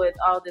put up with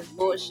all this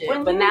bullshit.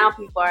 When But you- now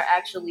people are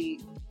actually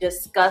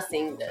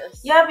discussing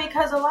this. Yeah,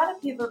 because a lot of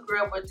people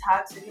grew up with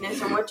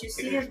toxicness, and what you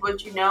see is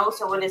what you know.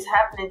 So when it's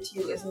happening to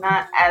you, it's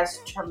not as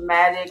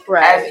traumatic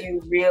Right. as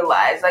you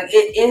realize. Like,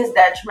 it is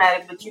that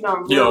traumatic, but you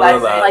don't You don't realize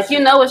realize it. Like, you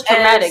know it's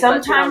traumatic, and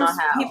but you don't know sometimes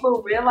how.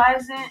 people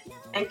realize it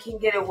and can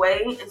get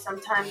away, and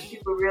sometimes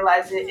people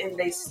realize it and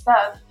they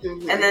stuck.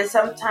 Mhm. And then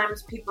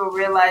sometimes people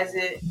realize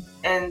it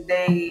and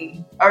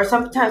or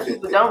sometimes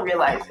people don't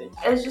realize it.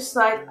 It's just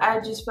like, I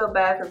just feel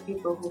bad for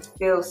people who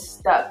feel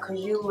stuck, because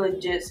you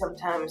legit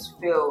sometimes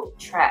feel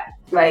trapped.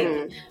 Like,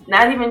 Mhm.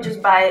 not even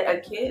just by a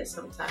kid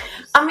sometimes.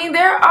 I mean,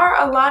 there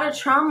are a lot of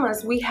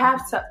traumas we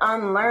have to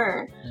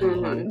unlearn.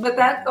 Mhm. But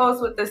that goes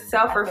with the I feel like I just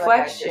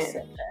self-reflection.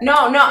 said that. No,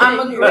 I'm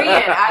agreeing.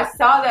 I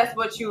saw that's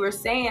what you were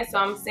saying, so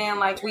I'm saying,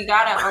 like, we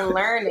gotta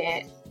unlearn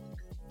it.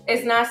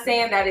 It's not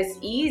saying that it's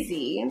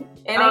easy.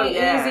 It Oh, ain't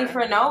yeah. easy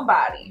for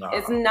nobody. Nah.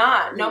 It's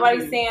not.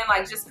 Nobody's saying,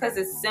 like, just because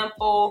it's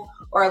simple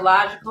or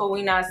logical,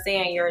 we not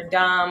saying you're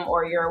dumb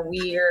or you're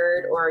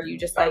weird or you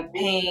just like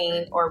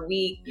pain or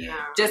weak Yeah.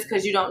 just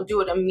because you don't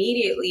do it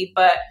immediately.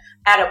 But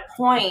at a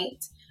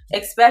point,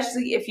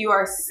 especially if you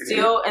are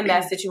still in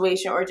that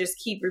situation or just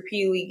keep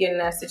repeatedly getting in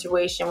that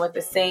situation with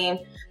the same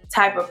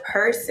type of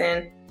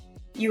person,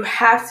 you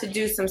have to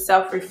do some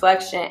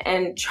self-reflection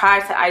and try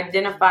to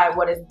identify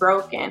what is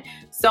broken.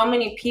 So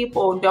many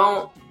people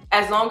don't,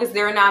 as long as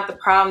they're not the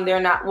problem, they're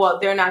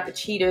not the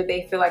cheater,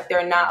 they feel like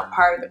they're not a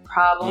part of the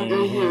problem.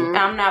 Mhm. And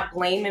I'm not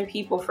blaming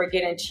people for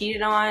getting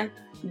cheated on,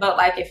 but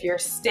like if you're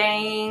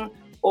staying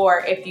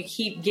or if you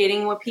keep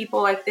getting with people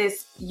like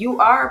this, you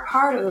are a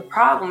part of the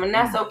problem, and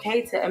that's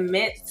okay to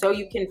admit so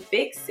you can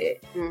fix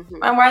it. Mhm.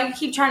 And why you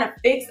keep trying to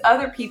fix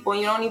other people and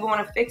you don't even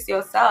want to fix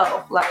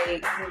yourself?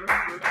 Like,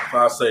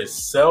 I say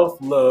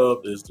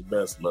self-love is the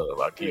best love.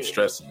 I keep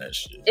stressing that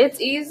shit.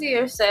 It's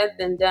easier said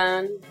than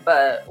done,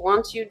 but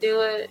once you do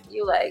it,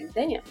 you like,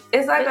 damn.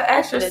 it's like an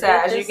I should've did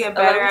exercise. You this get a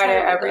better long at it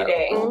time every ago.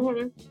 day.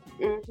 Mhm.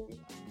 Mhm.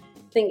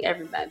 I think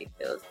everybody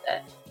feels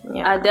that.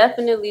 Yeah. I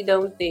definitely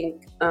don't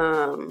think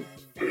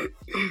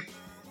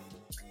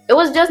it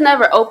was just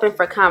never open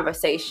for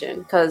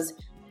conversation because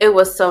it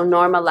was so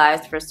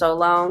normalized for so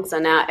long. So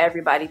now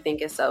everybody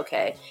think it's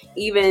okay.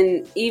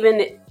 Even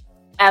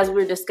as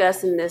we're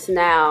discussing this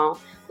now,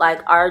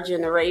 like our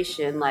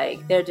generation,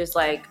 like they're just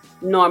like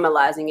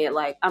normalizing it.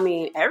 Like, I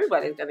mean,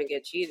 everybody's gonna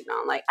get cheated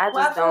on. Like, I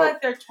just feel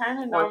like they're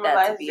trying to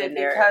normalize it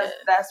because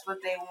that's what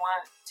they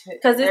want to.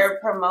 Because they're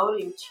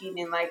promoting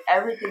cheating. Like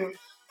everything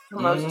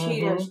promotes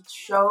cheating.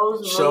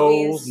 Shows,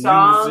 movies,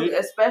 songs, music.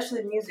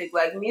 Especially music.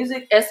 Like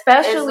music,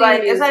 especially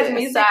music. It's like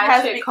music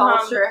has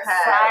become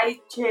side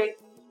chick.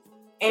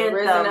 And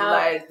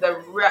like the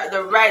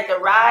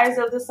rise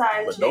of the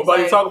side chicks.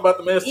 Nobody talk about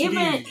the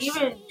STDs.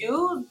 Even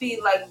dudes be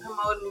like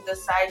promoting the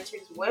side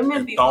chicks.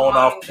 Women be throwing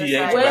off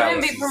pH. Women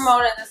be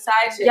promoting the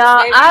side chicks.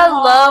 Y'all, I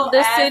love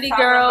the City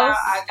Girls.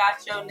 I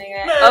got your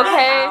nigga.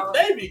 Okay.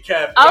 They be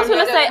capping. I was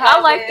gonna say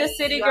I like the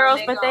City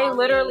Girls, but they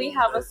literally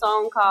have a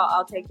song called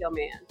 "I'll Take Your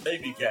Man." They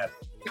be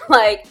capping.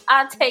 Like,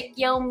 I take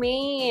your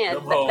man.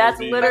 That's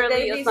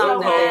literally a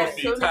song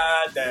that's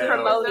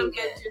promoting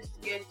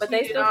it. But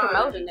they still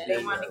promoting it.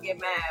 They want to get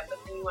mad, but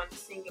then you want to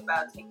sing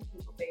about taking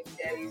people baby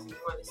daddies, and you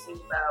want to sing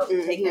about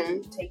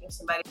taking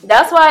somebody.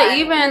 That's why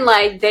even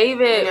like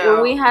David,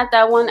 when we had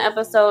that one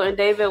episode, and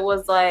David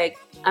was like,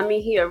 I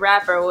mean, he a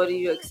rapper. What do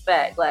you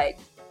expect? Like,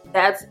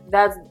 that's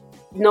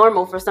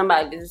normal for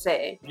somebody to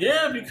say.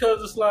 Yeah,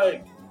 because it's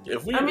like.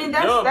 If we, but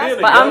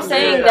I'm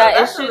saying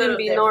that it shouldn't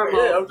be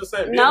normal. Yeah, I'm just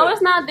saying. No, it's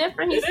not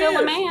different. He's still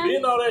a man.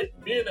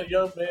 Being a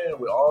young man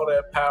with all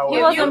that power. He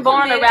wasn't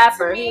born a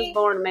rapper. He was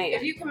born a man.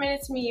 If you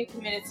committed to me, you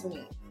committed to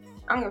me.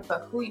 I don't give a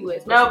fuck who you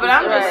is. No, but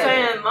I'm just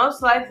saying,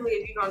 most likely,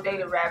 if you're gonna date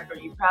a rapper,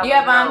 you probably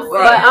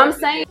I'm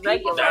saying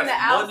people from the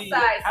outside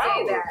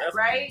say that,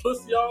 right?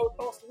 Pussy all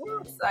across the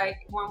world. It's like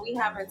when we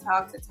haven't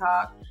talked to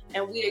talk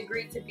and we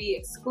agreed to be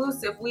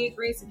exclusive.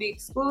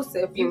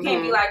 You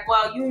can't be like,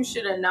 well, you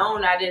should have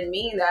known I didn't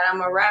mean that.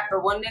 I'm a rapper.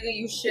 Well, nigga,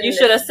 you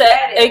should have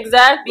said it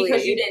exactly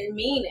because you didn't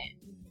mean it.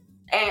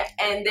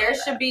 And there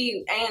should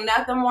be ain't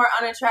nothing more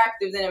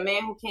unattractive than a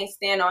man who can't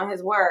stand on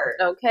his word.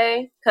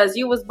 Okay? Because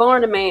you was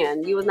born a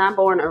man. You was not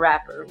born a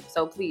rapper.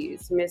 So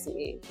please, miss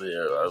me.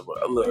 Yeah,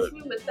 look.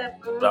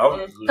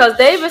 Because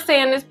they been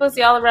saying this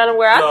pussy all around the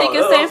world. I think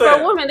it's saying for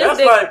a woman. This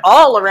dick like,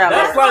 all around.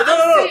 That's like,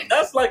 no.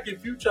 That's like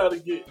if you try to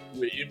get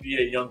with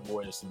NBA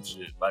Youngboy and some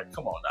shit. Like,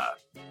 come on now.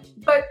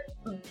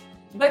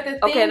 But the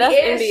thing that's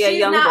is, NBA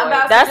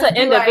Youngboy. That's an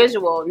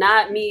individual, like,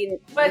 not me.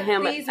 But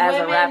him these as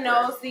women a rapper.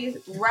 knows these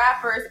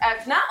rappers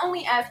as not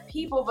only as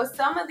people, but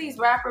some of these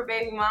rapper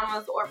baby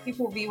mamas or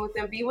people be with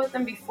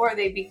them before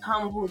they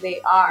become who they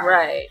are.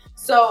 Right.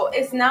 So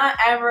it's not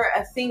ever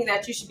a thing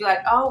that you should be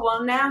like, oh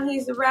well, now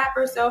he's a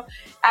rapper, so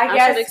I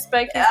guess should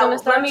expect he's gonna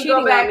start cheating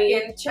on me. Let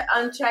me go back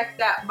and uncheck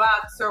that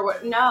box or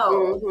what?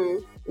 No,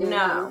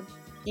 no.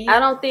 I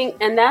don't think,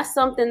 and that's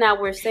something that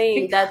we're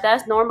saying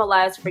that's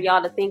normalized for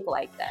y'all to think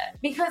like that.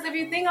 Because if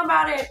you think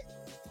about it,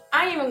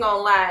 I ain't even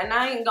gonna lie, and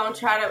I ain't gonna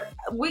try to.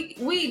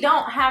 We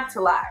don't have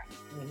to lie.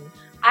 Mm-hmm.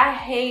 I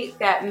hate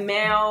that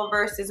male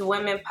versus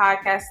women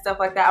podcast stuff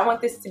like that. I want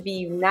this to be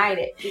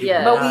united.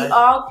 Yeah, but we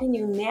all can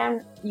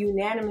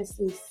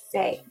unanimously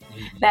say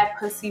that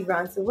pussy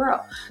runs the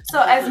world.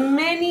 So as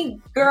many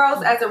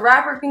girls as a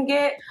rapper can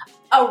get,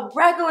 a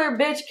regular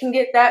bitch can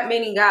get that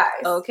many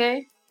guys.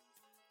 Okay.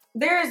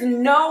 There is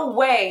no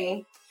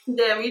way.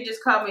 Damn, you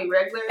just called me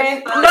regular.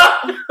 And, no,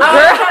 I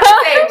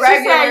was trying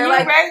to say regular,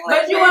 like, regular,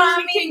 but you know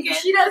what I mean.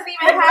 She doesn't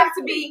even have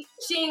to be.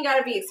 She ain't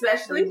gotta be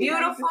especially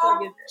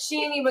beautiful.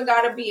 She ain't even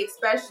gotta be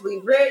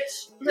especially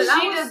rich. She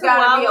just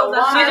gotta be a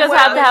woman. She just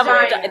have to have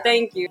a.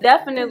 Thank you,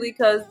 definitely,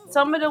 because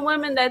some of the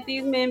women that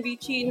these men be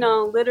cheating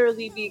on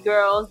literally be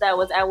girls that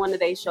was at one of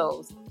their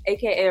shows,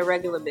 aka a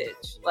regular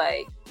bitch,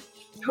 like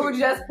who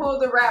just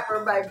pulled the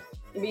rapper by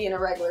being a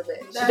regular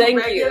bitch.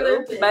 Thank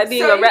you. By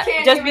being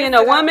just being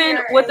a woman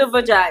with a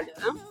vagina.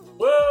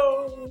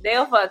 Well,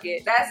 they'll fuck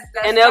it. That's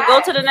and they'll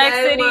go to the next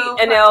city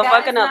and they'll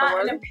fuck another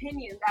one. That is not an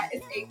opinion. That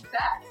is a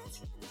fact.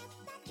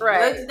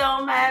 Right. Looks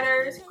don't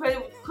matter.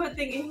 Quit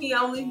thinking he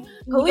only.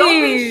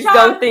 Please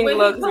don't think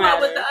looks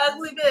matter. With the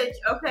ugly bitch,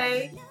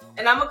 okay?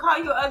 And I'm gonna call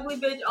you an ugly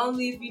bitch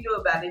only if you knew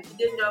about it. If you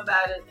didn't know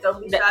about it,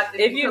 don't be shocked.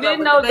 If you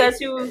didn't know that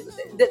you,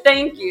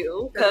 thank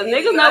you, because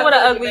niggas know what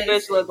an ugly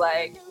bitch look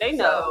like. They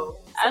know.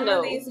 I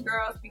know. Some of these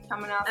girls be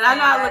coming out, and I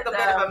know I look a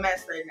bit of a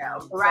mess right now.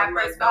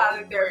 Rappers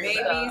calling their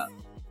babies.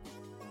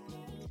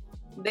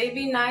 They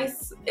be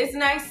nice. It's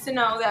nice to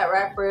know that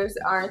rappers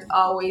aren't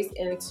always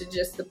into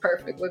just the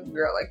perfect looking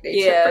girl like they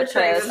should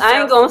portray themselves.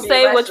 I ain't gonna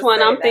say which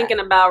one I'm thinking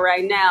about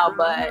right now,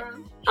 but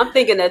I'm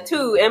thinking of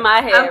two in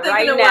my head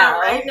right now.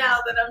 Right now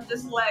that I'm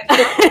just like,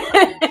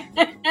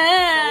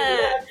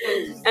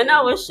 and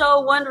I was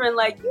so wondering,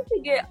 like, you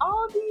could get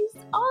all this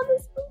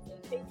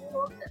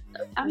people.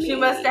 I mean, she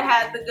must have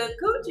had the good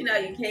coochie. Now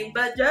you can't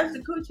but judge the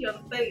coochie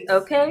on the face.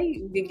 Okay,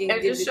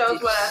 it just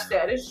shows what I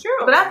said. It's true.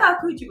 But I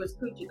thought coochie was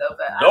coochie though.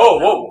 But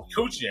whoa,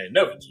 coochie ain't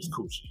never just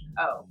coochie.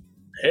 Oh.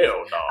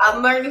 Hell no.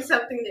 I'm learning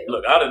something new.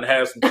 Look, I didn't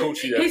have some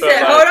coochie that he felt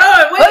said, like, hold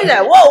on, wait.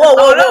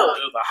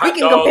 Whoa. We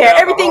can compare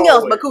everything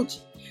else but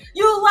coochie.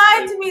 You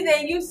lied to me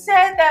then. You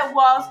said that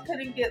walls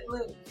couldn't get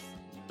loose.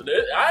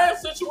 I had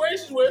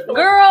situations where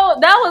girl,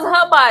 that was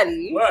her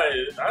body.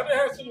 Right. I didn't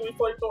have situations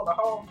where throwing a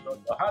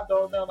hot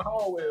dog down the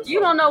hallway. You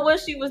don't know what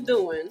she was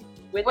doing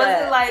with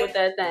with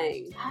that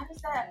thing. How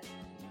does that?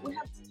 We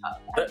have to talk.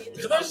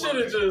 That shit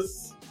is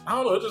just, I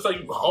don't know. It's just like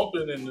you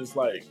humping and it's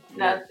like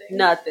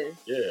nothing.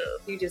 Yeah.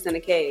 You just in a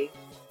cave.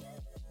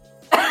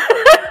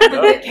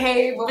 The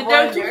cave, but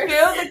don't you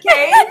feel the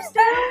cave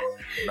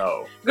still?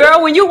 No.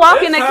 Girl, when you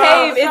walk in a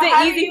cave, is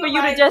it easy for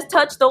you to just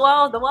touch the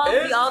walls? The walls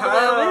be all the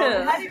way over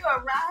here. How do you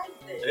arrive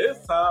there?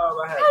 It's times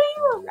I had. How do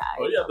you arrive?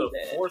 Oh, you have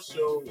to force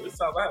your. It's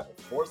times I had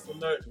to force the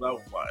nut because I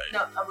was like.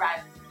 No,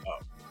 arrive.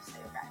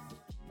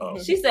 Oh.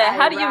 She said,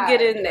 "How do you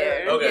get in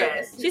there?" Okay.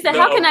 Yes. She said,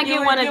 "How can I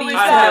get one of these?" You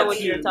know what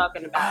you're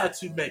talking I about. had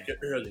to make an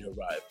early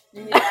arrival.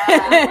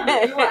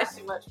 Yeah, you watch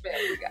too much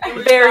Family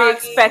Guy. Very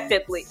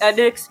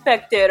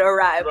unexpected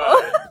arrival.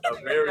 Right. A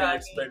very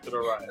unexpected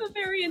arrival. A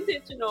very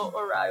intentional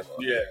arrival.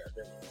 Yeah.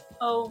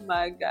 Oh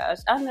my gosh,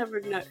 I never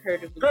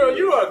heard of it. Girl,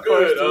 you are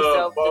good,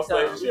 boss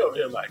lady. She over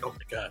here like, oh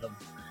my god,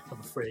 I'm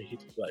afraid.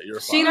 Like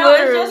you're fine. She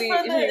literally,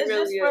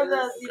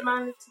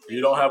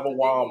 You don't have a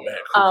wombat.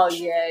 Oh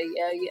yeah.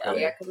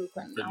 Because we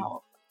put in the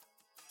hole.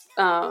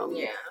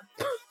 Yeah.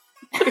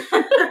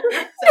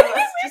 So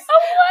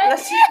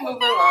let's just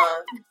move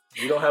along.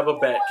 You don't have a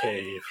bat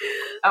cave.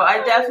 Oh,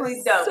 I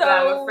definitely don't. But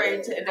I'm So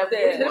afraid to end up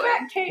in a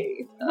bat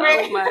cave. Oh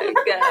my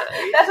god.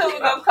 That's what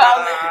we're gonna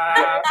call it.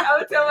 I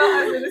would tell my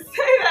husband to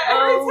say that.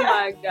 Oh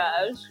my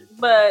gosh.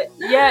 But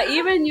yeah,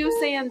 even you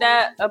saying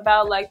that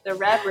about like the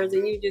rappers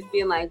and you just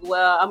being like,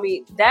 well, I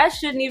mean, that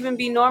shouldn't even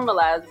be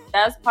normalized.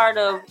 That's part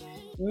of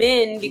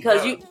men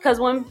because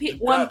when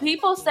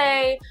people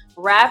say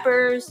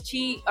rappers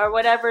cheat or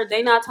whatever,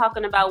 they not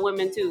talking about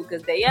women too,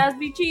 because they ass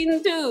be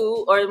cheating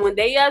too, or when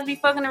they ass be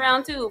fucking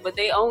around too, but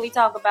they only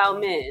talk about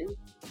men.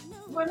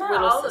 We're not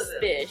little all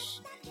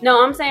suspicious.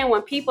 No, I'm saying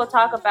when people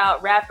talk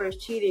about rappers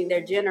cheating,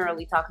 they're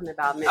generally talking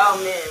about men.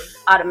 Oh, men.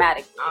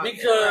 Automatically.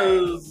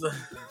 Because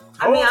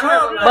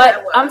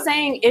I'm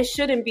saying it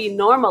shouldn't be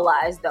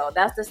normalized though.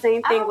 That's the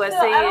same thing with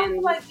saying. I don't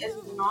feel like it's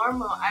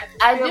normal.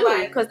 I feel do,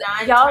 like because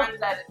 9 y'all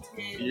times out of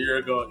 10,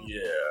 you're going,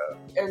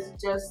 it's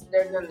just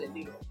they're gonna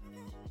do it.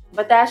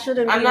 But that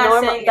shouldn't be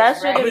normal.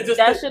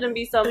 That shouldn't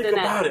be something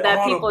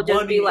that people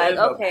just be like,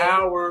 okay.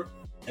 Power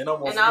and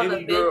almost all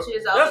any the girl.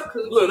 bitches, all the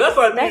coochies. Look, that's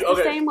like that's me.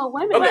 the same with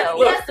women. Okay, though.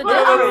 look, That's the no.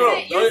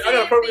 difference. I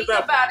got a perfect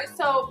example about it.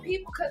 So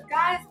people, because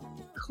guys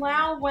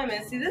clown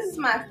women. See, this is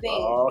my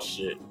thing. Oh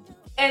shit.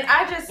 And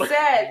I just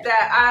said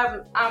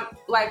that I'm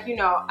like, you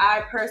know,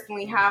 I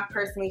personally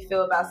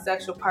feel about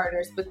sexual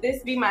partners, but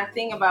this be my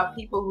thing about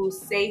people who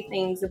say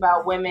things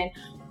about women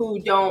who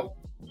don't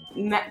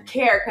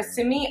care. Because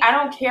to me, I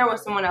don't care what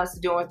someone else is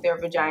doing with their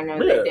vagina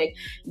or their dick.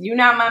 You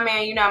not my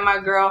man, you not my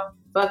girl.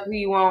 Fuck who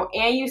you want.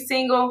 And you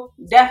single,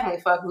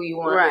 definitely fuck who you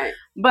want. Right.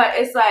 But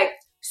it's like,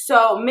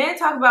 so men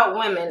talk about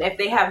women if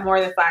they have more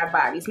than 5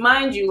 bodies.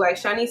 Mind you, like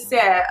Shani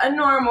said, a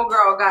normal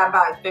girl got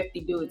about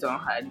 50 dudes on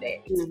her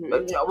days.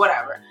 But, you know,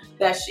 whatever.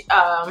 That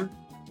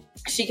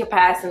she could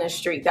pass in the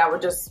street. That were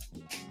just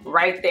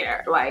right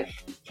there. Like,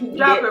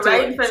 drop it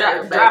right in front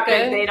of them. Drop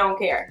it. They don't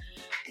care.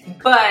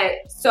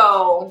 But,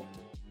 so,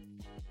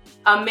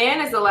 a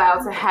man is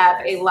allowed to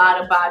have a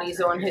lot of bodies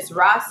on his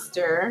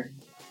roster,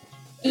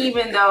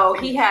 even though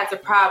he had to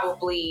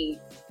probably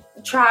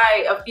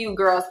try a few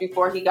girls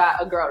before he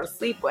got a girl to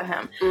sleep with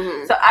him.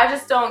 So I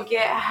just don't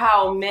get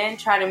how men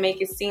try to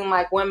make it seem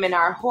like women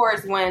are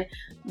whores when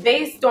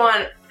based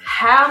on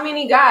how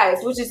many guys,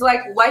 which is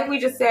like we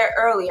just said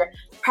earlier,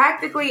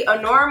 practically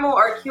a normal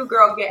or cute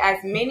girl get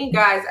as many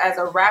guys as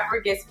a rapper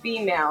gets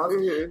females.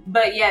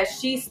 But yeah,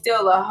 she's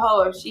still a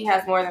hoe if she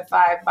has more than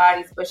 5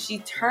 bodies, but she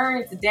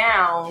turns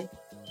down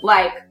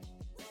like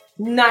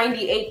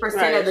 98%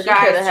 of the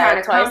guys trying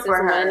to come for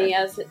her. Money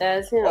as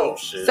him. Oh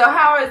shit. So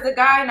how is the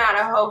guy not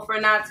a hoe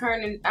for not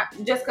turning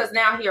just because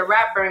now he a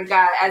rapper and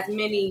got as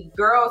many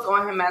girls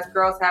on him as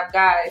girls have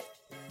guys?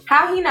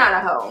 How he not a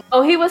hoe?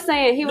 Oh, he was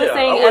saying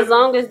as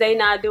long as they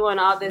not doing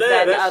all this,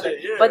 that, and the other.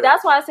 Shit, yeah. But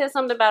that's why I said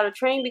something about a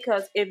train,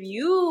 because if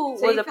you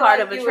was a part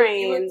of a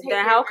train,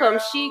 then how come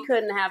she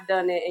couldn't have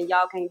done it and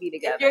y'all can't be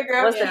together? If your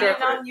girl What's the cheated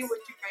difference? on you, would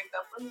you break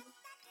up with her?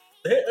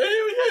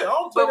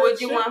 But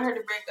would you want her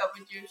to break up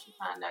with you if she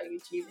found out you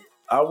cheated?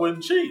 I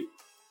wouldn't cheat.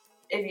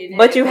 If you did.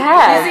 But you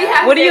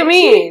have. What do you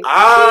mean?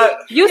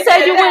 You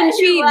said you wouldn't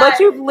cheat, but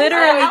you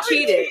literally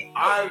cheated.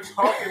 I'm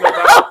talking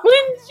about.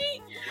 Wouldn't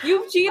cheat.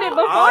 You've cheated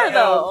before,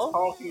 though. I'm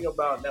talking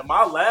about now.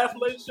 My last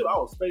relationship, I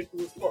was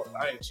faithful as fuck.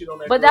 I ain't cheat on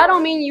that. But that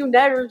don't mean you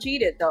never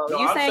cheated, though. No,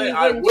 you I'm saying you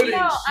I wouldn't cheat?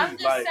 No, cheat. I'm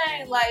just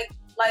saying, like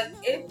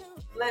if,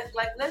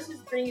 let's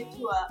just bring it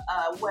to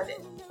a what if.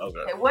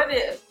 Okay. What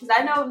if? Because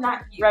I know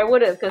not you. Right,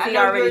 what if? Because he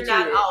already cheated.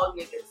 Not all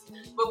niggas.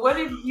 But what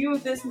if you,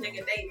 this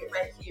nigga David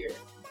right here,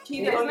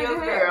 cheated on your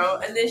girl,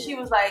 and then she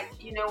was like,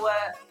 you know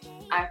what?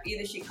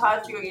 Either she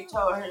caught you or you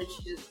told her, and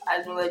I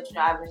just want to let you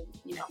know I've been,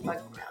 fucking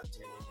around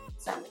too.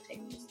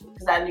 Simultaneously.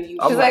 Because I knew you.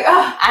 She's like,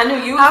 I knew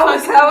you. Oh,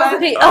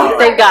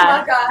 thank God. Oh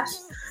my gosh.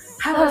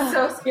 I was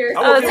so scared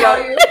to tell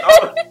you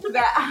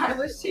that I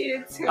was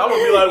cheated too. I would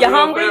be like, you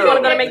hungry? You want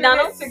to go to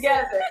McDonald's?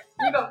 Together.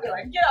 You're gonna be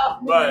like, get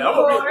off me. Right, I'm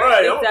gonna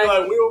be Exactly.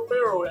 like Will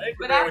Ferrell and Anchorman.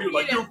 But after He was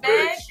like, you you done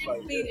begged bitch. and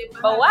Like, pleaded,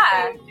 But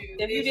why?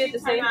 If you did the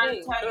same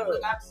thing.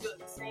 Look, I'm doing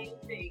the same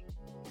thing.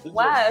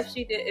 Why if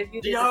you did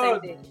the same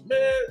thing?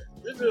 Man,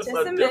 it's just Just a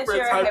admit different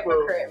you're a type of.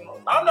 hypocrite.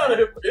 Move. I'm not a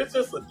hypocrite. It's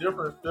just a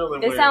different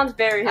feeling. It when sounds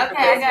very Okay,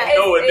 hypocritical. I got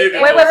No, it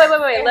didn't. Wait.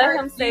 It Let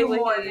hurts him say you what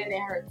more he. than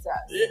it hurts us.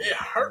 It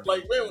hurt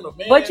like man when a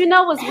man. But you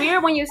know what's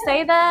weird when you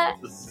say that?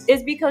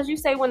 It's because you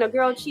say when a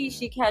girl cheats,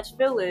 she catch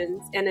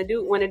feelings, and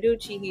when a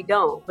dude cheat, he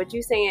don't. But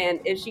you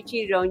saying if she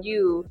cheated on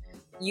you,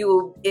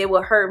 it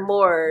would hurt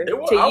more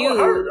to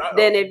you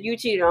than if you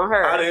cheated on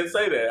her. I didn't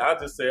say that. I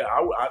just said it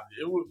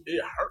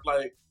hurt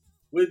like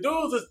with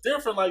dudes. It's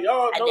different. Like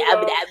y'all know.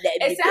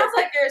 It sounds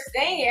like you're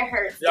saying it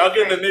hurts. Y'all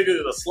getting a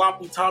nigga a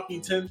sloppy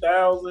toppy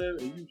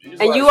 10,000,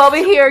 and you over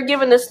here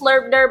giving the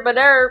slurp derp but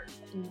derp.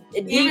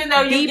 Even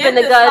though you deep get in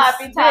the the guts,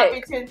 sloppy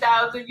toppy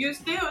 10,000, you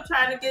still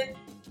trying to get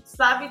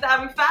sloppy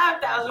toppy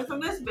 5,000 from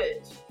this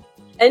bitch.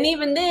 And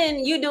even then,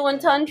 you doing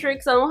tongue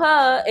tricks on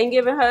her and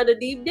giving her the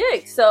deep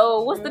dick.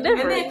 So what's the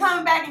difference? And then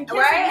coming back and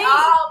kissing me.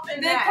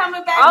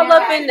 All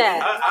up in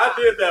that. I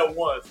did that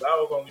once. That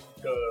was only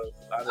because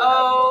I didn't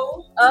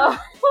Oh,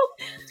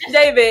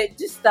 David,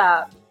 just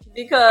stop. I was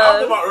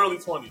Because in my early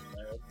 20s, man.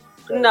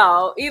 Okay?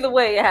 no, either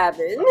way it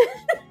happened.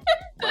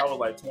 I was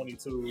like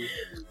 22.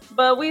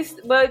 but we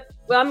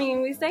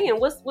saying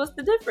what's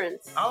the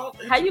difference?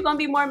 How you gonna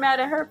be more mad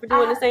at her for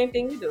doing the same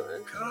thing you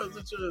doing? Because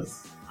it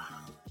just.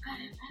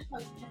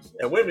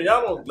 And women,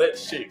 y'all don't let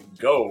shit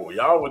go.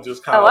 Y'all would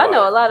just kind of. I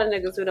know a lot of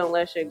niggas who don't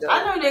let shit go.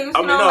 I know niggas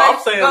who I'm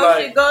don't saying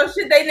let go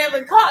shit they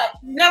never caught.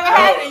 Never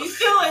had it. You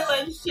still ain't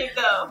letting shit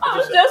go. I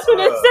was just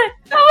gonna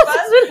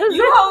say.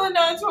 You holding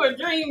on to a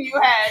dream you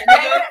had,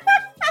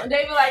 nigga.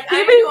 They be like, I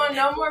ain't doing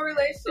no more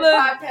relationship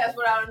podcast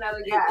without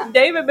another guy.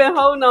 David been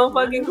holding on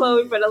fucking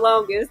Chloe for the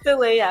longest.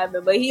 Still ain't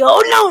happened, but he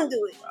holding on to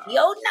it. He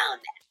holding on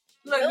to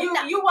it.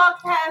 Look, you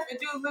walk past and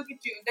dudes look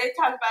at you. They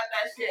talk about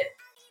that shit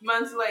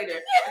months later.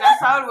 And I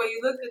saw the way you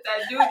looked at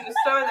that dude in the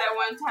store that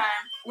one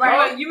time.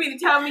 Right? You mean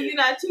to tell me you're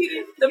not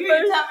cheating?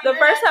 The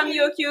first time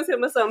you accuse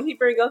him of something, he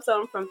bring up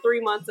something from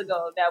 3 months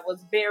ago that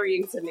was very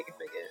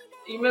insignificant.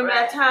 You remember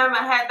that time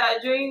I had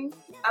that dream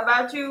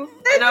about you?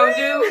 No,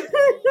 dude.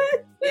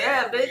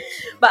 Yeah, bitch.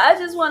 But I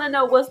just want to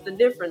know what's the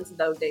difference,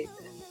 though, David.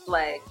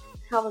 Like,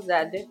 how was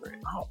that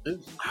different? I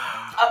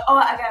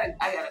got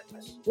a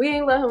question. We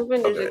ain't let him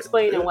finish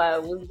explaining why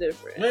it was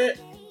different. Man,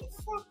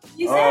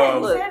 you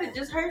said it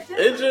just hurt.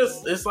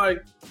 It's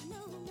like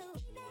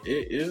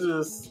it's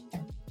just.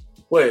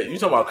 Wait, you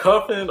talking about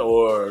cuffing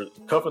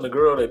the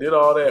girl that did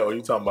all that, or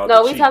you talking about?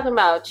 No, we talking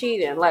about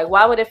cheating. Like,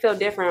 why would it feel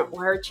different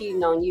with her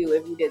cheating on you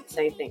if you did the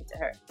same thing to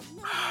her?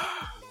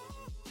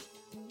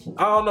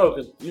 I don't know,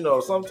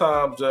 cause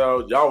sometimes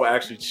y'all will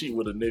actually cheat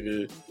with a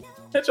nigga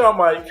that y'all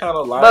might kind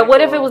of like. But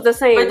what if it was the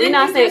same? We're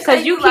not saying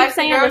because you keep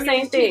saying the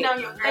same thing.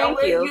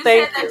 Thank you. You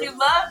said that you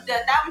loved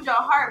that. That was your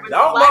heart, but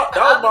that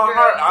was my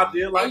heart. I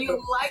did like. And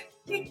you liked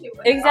kicking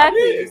with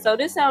exactly. So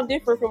this sounds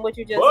different from what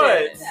you just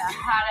said. It's a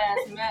hot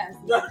ass mess.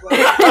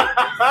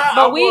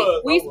 But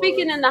we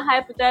speaking in the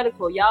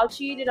hypothetical. Y'all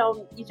cheated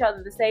on each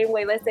other the same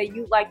way. Let's say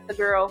you liked the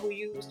girl who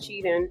you was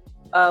cheating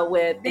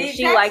with, and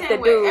she liked the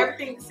dude.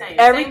 Everything's the same.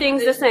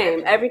 Everything's the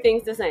same.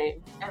 Everything's the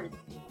same.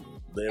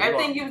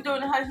 Everything you was doing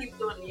to her, he was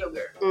doing to your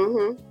girl.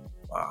 Mm-hmm.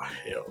 Oh,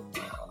 hell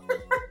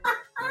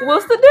no.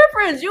 What's the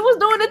difference? You was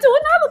doing it to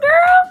another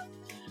girl.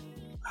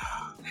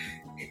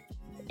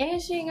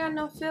 And she ain't got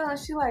no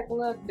feelings. She like,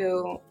 look,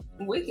 dude,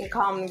 we can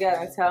calm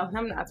together and tell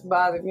him not to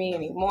bother me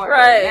anymore.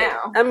 Right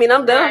now. I mean,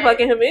 I'm done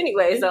fucking him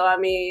anyway. So I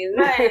mean,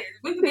 right.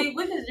 We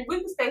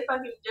can stay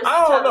fucking just.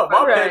 I don't know.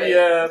 My petty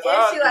ass.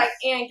 And she like,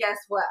 and guess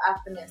what? I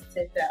finessed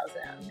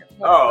 10,000.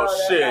 Oh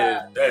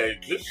shit! Hey,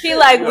 she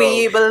like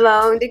we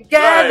belong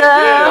together.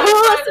 Right,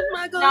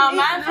 yeah. No,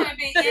 mine's gonna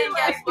be. And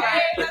guess what?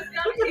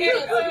 He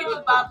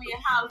just bought me a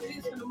house.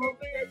 He's gonna move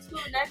in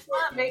too next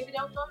month. Baby,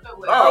 don't go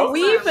nowhere. Oh,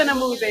 we finna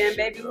move in,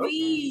 baby.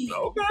 We.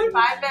 Okay.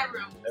 5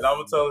 bedrooms. And I'm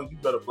gonna tell him you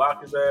better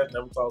block his ass.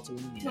 Never talk to him.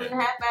 2.5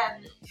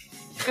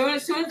 bathrooms.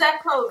 As soon as that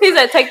closes. He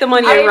said, take the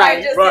money and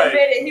run. Just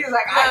admitted. He was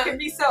like, I can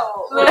be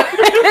sold. I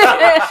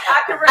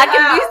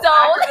can be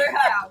sold.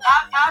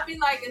 I'll be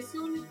like, as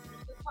soon as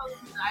the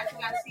closes, I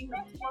think I see him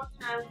 2 more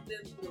times. The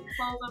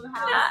close on the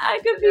house. I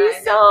could be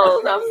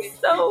sold. I'm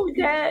so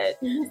dead.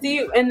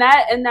 See, and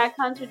that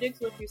contradicts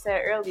what you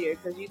said earlier,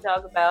 because you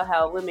talk about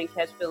how women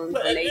catch feelings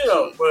when they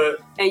cheat.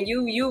 And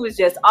you was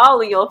just all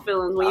in your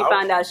feelings when you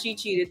found out she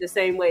cheated the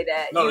same way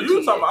that you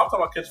cheated. I'm talking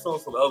about catch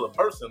feelings for the other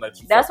person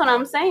that you. That's what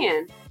I'm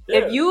saying.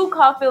 Yeah. If you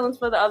caught feelings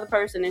for the other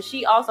person and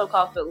she also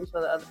caught feelings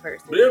for the other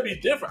person, but it'll be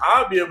different.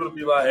 I'll be able to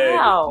be like, hey,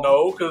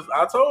 no, because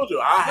I told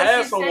you I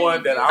had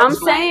someone that I'm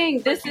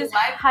saying this is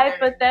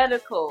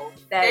hypothetical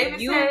that David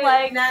you said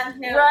like,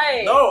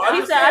 right? No,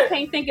 he said I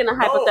can't think in a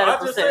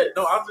hypothetical sense.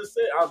 I just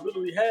said I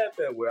literally had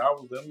that where I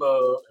was in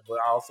love, but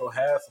I also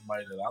had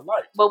somebody that I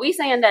liked. But we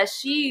saying that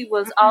she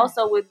was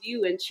also with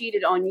you and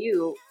cheated on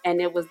you, and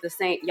it was the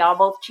same. Y'all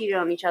both cheated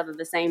on each other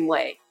the same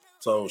way.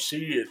 So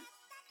she.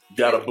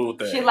 got a boo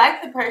thing. She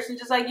liked the person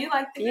just like you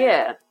like the girl.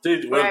 Yeah.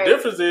 See, well, the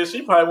difference is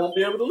she probably won't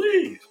be able to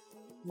leave.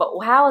 But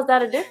how is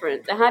that a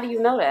difference? And how do you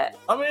know that?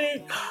 I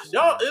mean,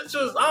 y'all, it's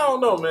just, I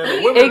don't know, man.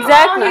 The women,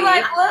 Exactly.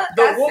 Like, look,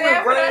 the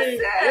woman brain,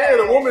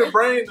 the woman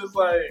brain is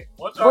like,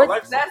 what y'all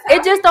like?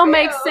 It just don't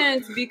make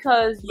sense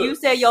because you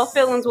said your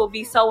feelings will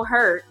be so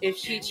hurt if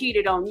she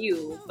cheated on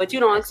you, but you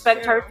don't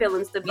expect her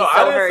feelings to be so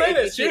hurt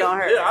if you cheat on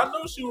her. Yeah, I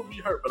know she would be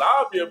hurt, but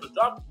I'll be able to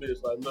drop the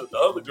bitch. Like, look, the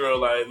other girl,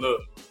 like,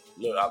 look,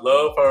 I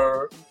love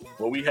her.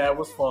 What we had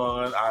was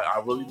fun. I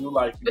really do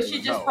like you. But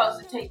she just supposed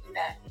to take it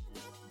back.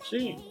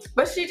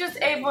 But she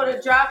just able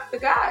to drop the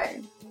guy.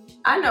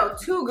 I know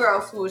 2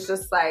 girls who was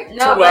just like,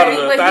 no, 2 out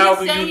of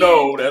 1,000 you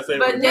know that's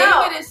able. But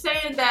David is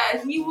saying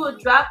that he will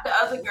drop the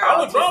other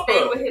girl to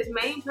stay with his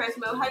main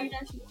person. But how you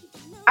done cheated?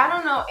 I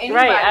don't know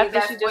anybody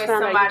that's with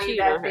somebody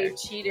that they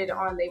cheated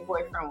on their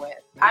boyfriend with.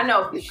 I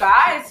know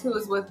guys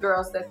who's with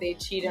girls that they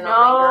cheated on their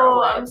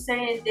girl with. I'm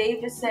saying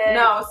David said.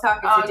 No, I was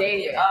talking to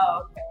David.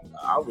 Oh, okay.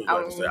 I would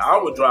like to say I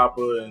would drop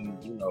her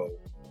and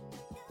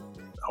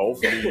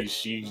hopefully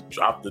she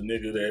dropped the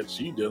nigga that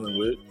she dealing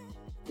with.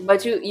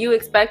 But you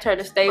expect her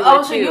to stay with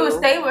you. So you would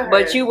stay with her.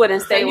 But you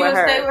wouldn't stay with her.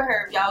 You would stay with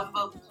her if y'all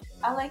both.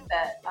 I like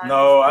that.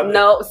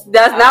 No,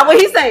 that's not what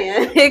he's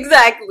saying.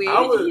 Exactly.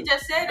 He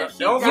just said if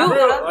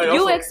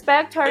you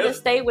expect her to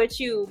stay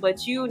with you,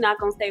 but you not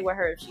gonna stay with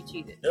her if she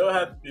cheated. It'll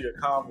have to be a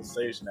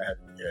conversation that has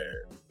to be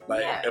had.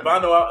 Like if I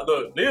know,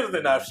 look, here's the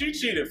thing. Now, if she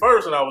cheated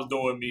first and I was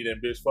doing me,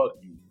 then bitch, fuck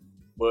you.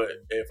 But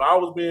if I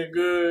was being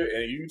good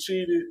and you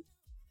cheated,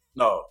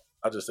 no.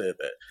 I just said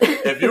that.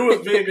 If you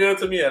was being good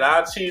to me and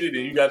I cheated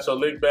and you got your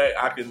lick back,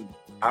 I can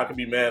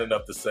be man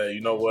enough to say,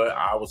 you know what,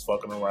 I was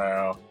fucking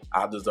around.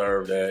 I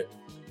deserve that.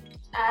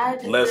 I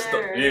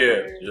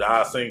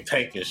sing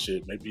Tank and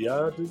shit. Maybe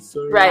I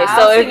deserve. Right.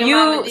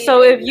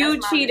 So if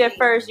you cheated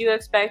first, you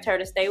expect her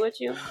to stay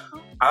with you?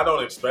 I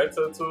don't expect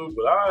her to,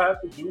 but I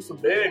have to do some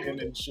begging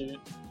and shit.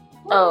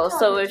 Oh,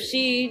 so if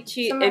she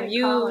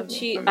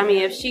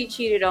if she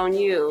cheated on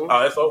you,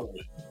 it's over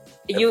with.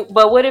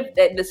 But what if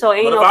ain't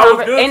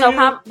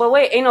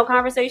no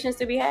conversations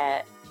to be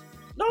had?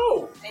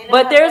 No.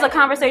 But there's a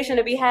conversation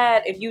to be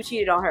had if you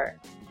cheated on her.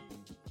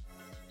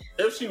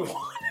 If she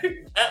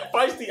wanted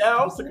feisty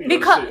Al,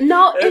 because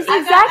no, it's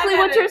exactly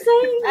what you're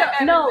saying.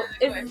 No,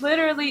 it's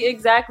literally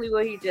exactly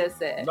what he just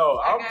said. No,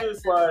 I'm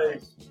just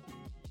like.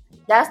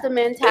 That's the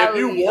mentality.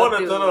 If you want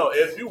to,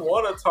 if you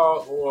want to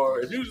talk,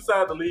 or if you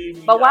decide to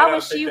leave, but why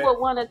would she would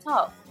want to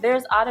talk?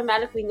 There's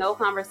automatically no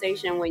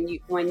conversation when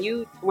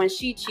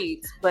she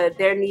cheats, but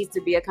there needs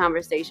to be a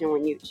conversation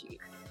when you cheat.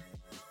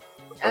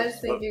 I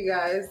just think you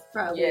guys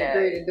probably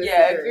agree to disagree.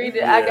 Yeah, agree to.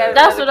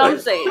 That's what I'm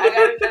saying.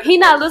 He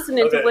not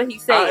listening to what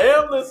he's saying. I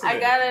am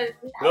listening.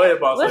 Go ahead,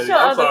 boss. What's your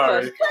other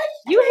question?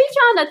 He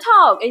trying to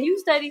talk, and you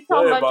steady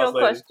talking about your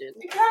question.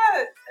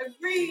 Because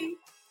agree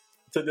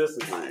to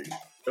disagree.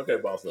 Okay,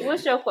 boss.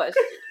 What's your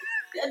question?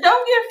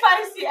 Don't get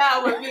feisty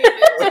out with me,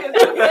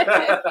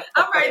 bitch.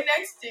 I'm right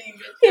next to you,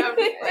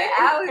 bitch.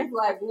 I was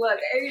like, look,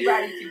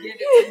 everybody can get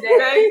it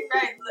today.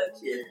 Right, look,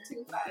 she's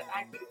too fine.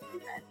 I can't do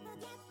that.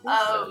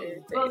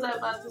 What was I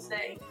about to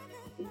say?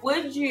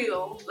 Would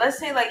you, let's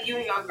say like you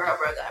and your girl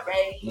broke up,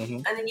 right? Mm-hmm.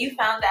 And then you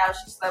found out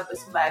she slept with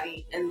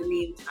somebody in the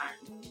meantime.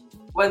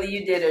 Whether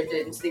you did or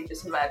didn't sleep with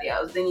somebody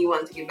else, then you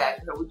wanted to get back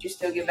with her. Would you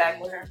still get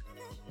back with her?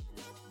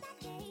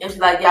 And she's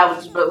like, y'all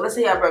just broke. Let's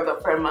say y'all broke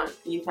up for a month.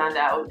 And you found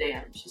out, oh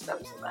damn, she slept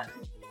with somebody.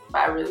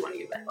 But I really want to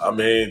get back. I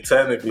mean,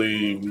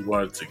 technically, we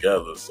weren't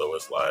together, so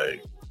it's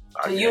like.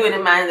 So you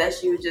wouldn't mind that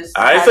she would just.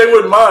 I ain't say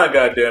wouldn't mind,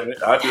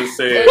 goddammit. I just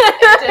said.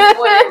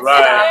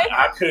 Right,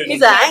 I couldn't. He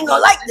said, I ain't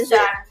gonna like this shit.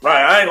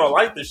 Right, I ain't gonna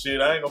like this shit.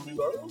 I ain't gonna be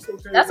like, oh, it's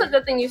okay. That's a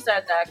good thing you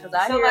said that, because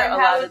I hear a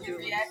lot of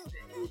dudes. You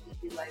would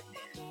just be like,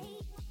 damn.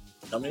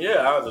 I mean,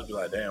 yeah, I would just be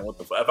like, damn, what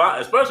the fuck?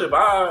 Especially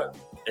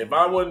if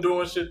I wasn't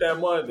doing shit that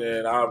much,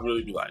 then I'd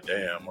really be like,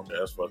 damn, okay,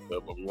 that's fucked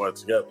up, but we weren't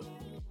together.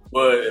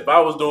 But if I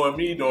was doing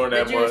me during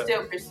that month. But you were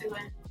still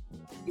pursuing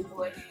your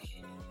boy?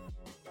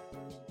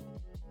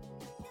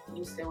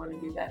 You still want to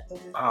be back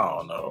with him? I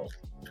don't know.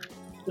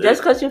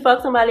 Just because you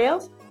fuck somebody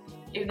else?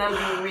 Even though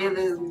you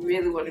really,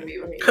 really want to be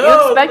with him.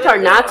 You expect her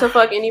not to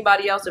fuck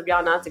anybody else if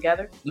y'all not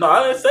together? No,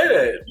 I didn't say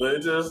that. But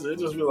it just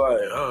be like,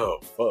 oh,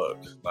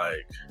 fuck.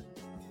 Like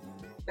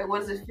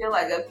what does it feel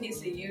like? A piece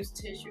of used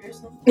tissue or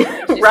something?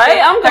 Right?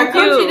 I'm confused.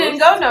 Her Gucci didn't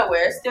go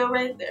nowhere. It's still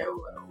right there.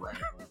 What?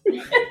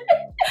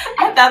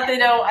 I thought they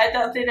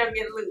don't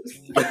get loose.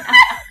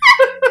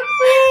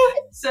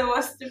 So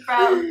what's the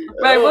problem?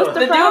 Right, what's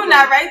the problem? Dude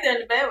not right there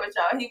in the bed with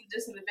y'all. He was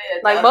just in the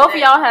bed. Like both of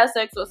y'all had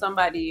sex with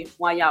somebody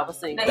while y'all was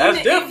single.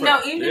 That's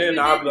different. Even if you didn't.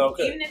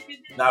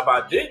 Now if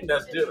I didn't,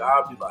 that's different.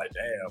 I'll be like,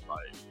 damn,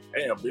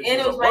 bitch.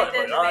 And it was right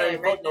there. I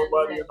ain't fuck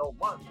nobody in no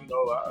month, you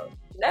know.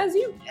 That's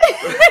you.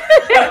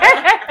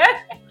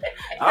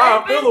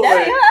 I'll feel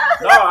away.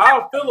 No,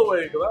 I'll feel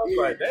away because I was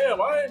like,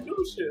 damn, I ain't do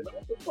shit.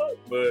 What the fuck?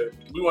 But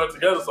we went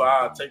together, so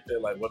I'll take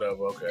that like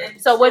whatever. Okay.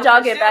 So would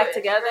y'all get back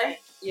together? Right?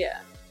 Yeah.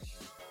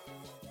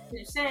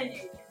 You're saying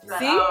you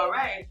See,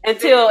 right.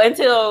 Until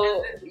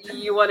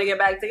you want to get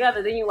back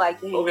together, then you like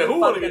to Okay, who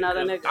want to get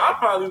another nigga. I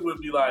probably would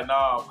be like,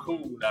 nah, I'm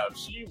cool. Now if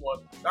she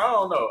want, I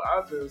don't know.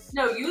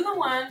 No, you the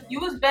one. You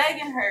was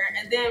begging her,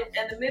 and then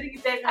in the middle you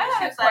begging her, I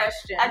she was like,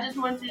 I just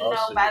wanted you to know.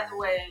 Shit. By the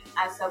way,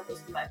 I slept with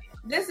somebody.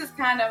 This is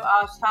kind of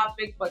off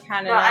topic, but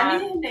kind of. I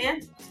need him to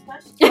answer this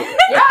question.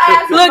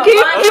 Look, he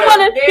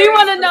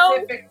want to know.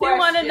 specific He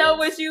want to know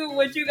questions.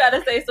 what you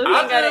gotta say, so he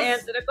ain't gotta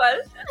answer the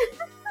question.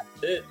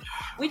 It,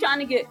 We trying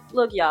to get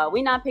y'all.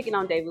 We not picking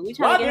on David. We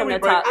trying Why to get did him we to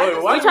break- talk.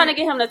 wait, why We did trying we- to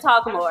get him to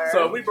talk more.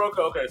 so we broke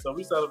up. Okay, so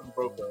we settled and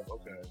broke up.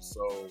 Okay,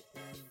 so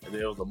and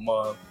then it was a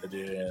month, and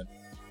then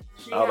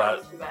She I was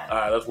knows like, about it. all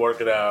right, let's work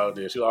it out.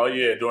 Then she was like, oh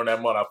yeah, during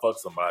that month I fucked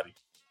somebody.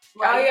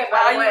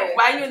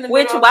 Why you in the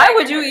Which middle of why begging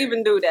would you her?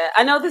 even do that?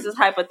 I know this is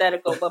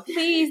hypothetical, but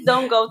please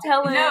don't go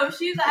telling. No,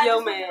 she's like, Yo, I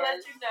just want to man. let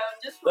you know.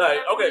 Just for Like,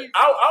 whatever okay, reason.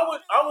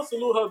 I would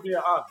salute her being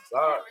honest.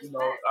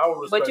 I would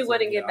respect But you her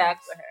wouldn't being get back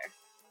honest. with her.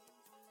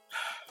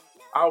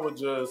 I would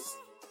just,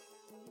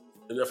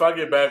 if I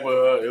get back with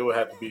her, it would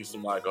have to be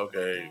some like,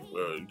 okay,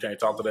 well, you can't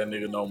talk to that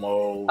nigga no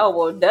more. Oh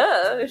well,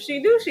 duh. If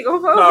she do, she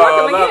gonna fuck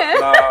No, him again.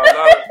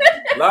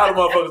 a lot of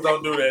motherfuckers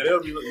don't do that.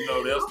 They'll be,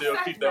 they'll still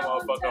keep that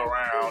motherfucker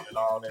around and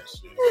all that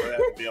shit. So they have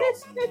to be on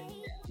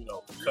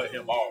some, cut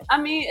him off.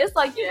 I mean, it's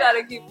like you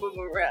gotta keep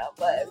moving around,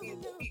 but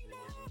you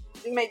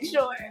make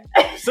sure.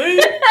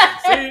 See,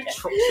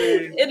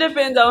 It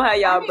depends on how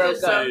y'all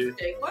broke up.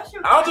 What's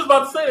your I was just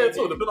about to say that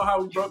too. Depending on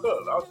how we broke up.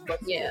 I was just about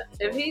to say Yeah,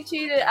 that. if he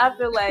cheated, I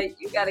feel like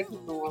you gotta keep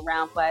him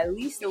around for at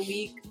least a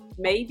week,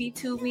 maybe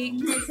 2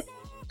 weeks.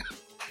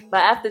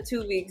 But after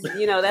 2 weeks,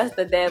 that's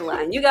the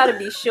deadline. You gotta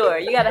be sure.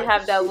 You gotta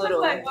have that little.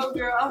 like, oh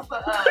girl, off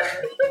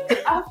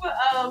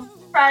of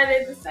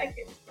Friday the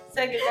second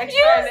next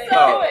You Friday. so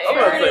I'm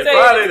about to say irritating.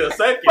 Friday the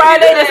 2nd.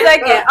 Friday the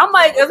 2nd. I'm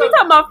like, is we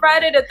talking about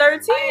Friday the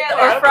 13th yeah,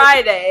 or like-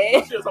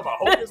 Friday? She was talking about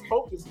hocus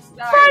pocus.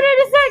 Friday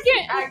the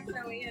 2nd. I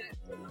accidentally hit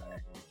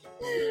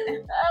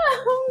it.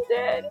 Oh, I'm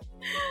dead.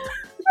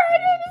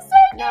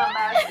 No,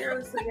 I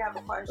seriously have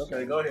a question.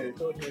 Okay, go ahead.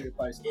 Bring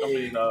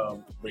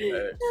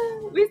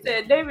that. We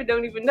said David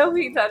don't even know who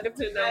he talking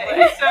to no way.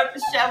 He's so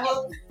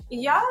disheveled.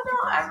 Y'all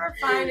don't ever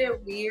find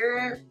it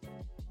weird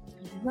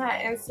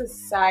that in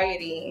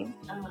society,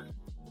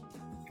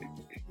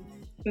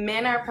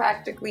 men are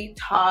practically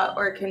taught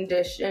or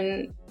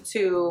conditioned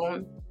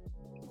to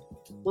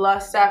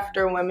lust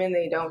after women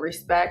they don't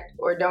respect,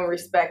 or don't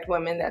respect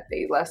women that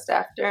they lust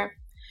after.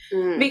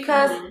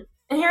 Because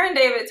hearing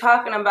David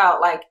talking about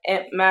like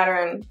it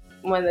mattering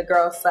when the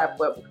girl slept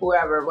with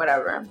whoever,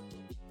 whatever,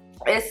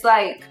 it's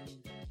like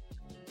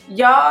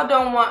y'all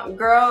don't want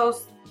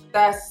girls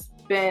that's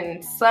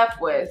been slept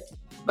with,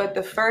 but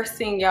the first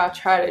thing y'all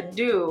try to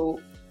do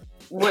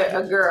with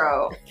a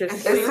girl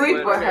is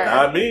sleep with her.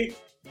 Not me.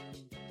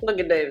 Look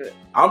at David.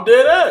 I'm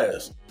dead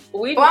ass.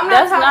 We, Well, I'm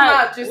not talking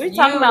about just we're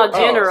talking you. about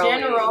general.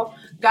 General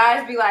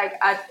guys be like,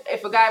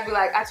 if a guy be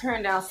like, I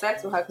turned down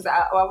sex with her because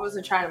I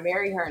wasn't trying to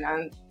marry her,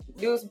 and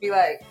dudes be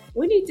like,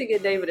 We need to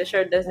get David a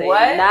shirt that says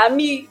What? not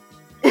me.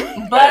 but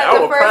I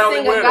the would first proudly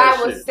thing wear a guy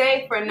that would shit.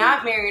 say for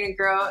not marrying a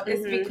girl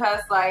is Mhm.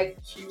 because like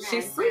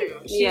She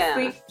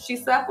Yeah. she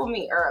slept with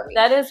me early.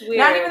 That is weird.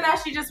 Not even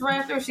that she just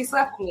ran through, she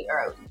slept with me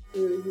early.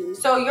 Mhm.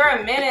 So you're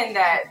admitting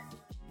that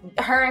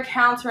her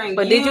encountering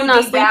But you did you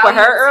not sleep with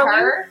her devalues early?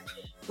 her,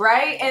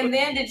 right? And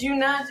then did you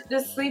not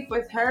just sleep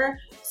with her?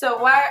 So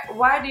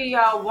why do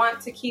y'all want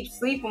to keep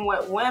sleeping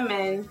with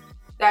women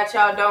that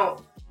y'all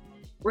don't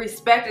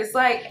respect? It's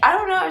like, I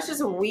don't know, it's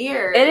just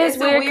weird. It is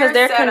It's a weird because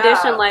they're setup.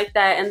 conditioned like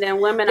that, and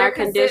then women They're are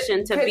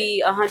conditioned to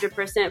be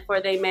 100%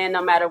 for their man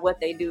no matter what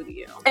they do to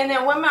you. And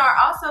then women are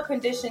also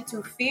conditioned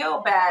to feel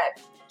bad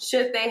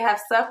should they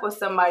have slept with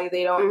somebody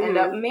they don't end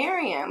up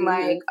marrying.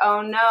 Like,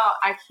 oh no,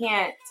 I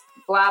can't,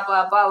 blah,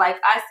 blah, blah. Like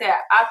I said,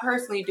 I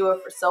personally do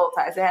it for soul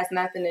ties. It has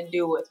nothing to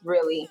do with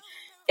really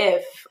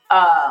if,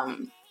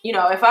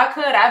 if I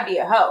could, I'd be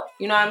a hoe.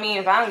 You know what I mean?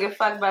 If I don't give a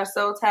fuck about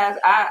soul ties,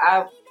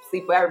 I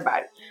sleep with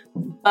everybody.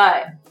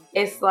 But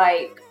it's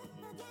like,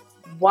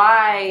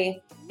 why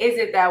is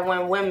it that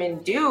when women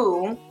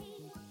do,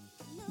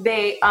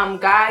 they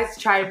guys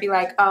try to be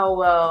like, oh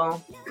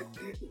well,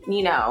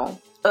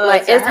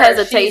 Like, to it's her,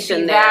 hesitation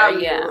she's there,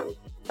 devalued. yeah.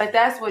 But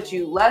that's what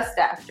you lust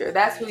after.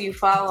 That's who you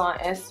follow on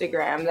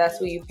Instagram. That's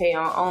who you pay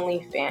on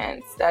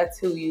OnlyFans. That's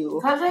who you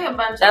Cause they a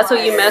bunch That's of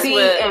who you liars. mess see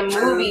with.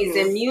 in movies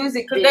and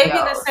music Could videos. they be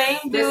the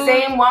same dude? The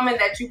same woman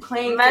that you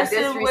claim to messing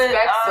disrespect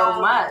with,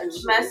 so much.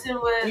 messing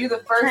with You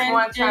the first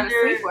one trying to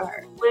transgender sleep with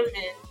her.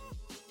 women,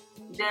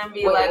 then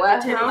be Wait, like what?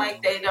 pretend Huh?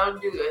 like they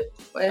don't do it.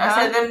 Wait, I huh?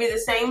 said them be the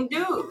same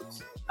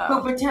dudes Oh.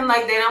 who pretend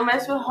like they don't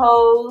mess with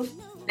hoes.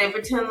 They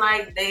pretend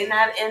like they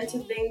not into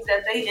things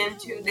that they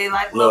into. They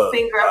like little Look,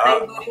 finger up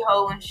their booty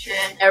hole and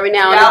shit. Every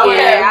now Y'all and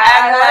again.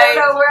 I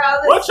don't know where all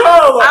this. What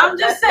y'all like? I'm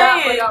just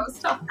saying.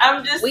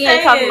 I'm just We saying.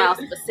 ain't talking about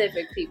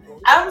specific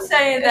people. I'm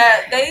saying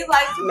that they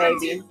like to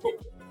Maybe.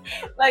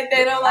 pretend like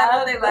they don't like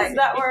what they like. That's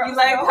not where If you I'm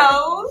like going.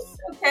 hoes,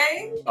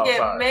 okay? Oh, Get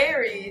sorry.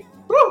 married.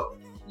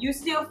 You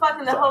still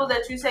fucking the hoes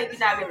that you say you're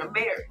not gonna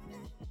marry.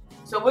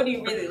 So what do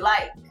you really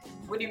like?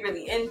 What are you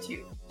really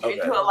into?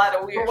 into a lot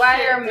of weird But why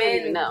shit. are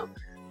men? No.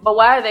 But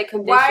why are they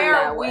conditioned Why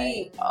that are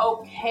way? we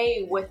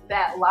okay with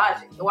that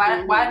logic?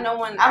 Why no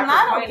one? I'm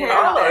not ever okay pointed with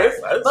out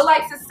that. that? But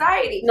like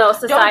society, No,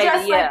 society,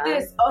 don't dress yeah. like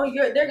this. Oh,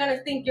 they're gonna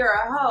think you're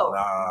a hoe.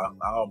 Nah,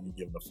 I don't be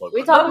giving a fuck.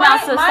 We about talking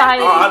that. about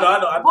society. Oh, I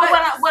know.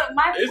 What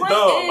my It's point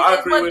dumb. I is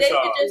agree what with David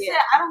y'all. just Yeah.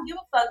 said. I don't give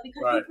a fuck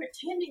because Right. you're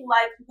pretending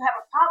like you have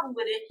a problem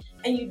with it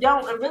and you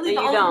don't. And really, And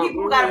the you only don't.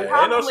 people who got Mhm. a Ain't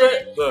problem no with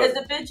shame. it Look, is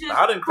the bitches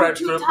I done who cracked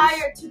too strippers.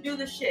 tired to do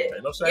the shit.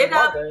 Ain't no shame Get in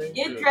my up, game.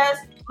 get Yeah.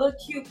 dressed, look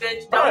cute,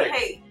 bitch. Don't Right.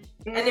 hate.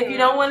 And if you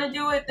don't want to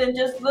do it, then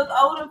just look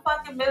old and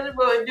fucking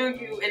miserable and do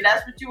you. And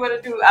that's what you want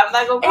to do. I'm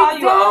not gonna call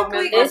you an old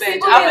miserable It's- bitch.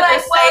 People I'm be gonna like,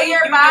 just well, say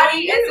your you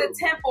body do is you. a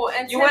temple,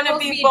 and You wanna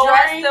temples be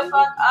dressed boring? the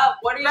fuck up.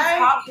 What are you Right.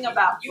 talking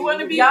about? You want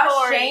to be Y'all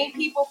boring. shame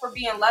people for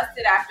being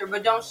lusted after,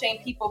 but don't shame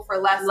people for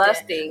lusting.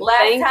 Lusting. Last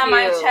Thank time you.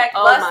 I checked,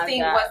 Oh my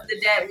lusting God. was the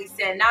deadly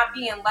sin, not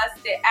being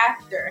lusted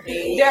after.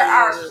 Thank There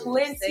are you. Say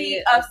plenty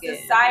it of again.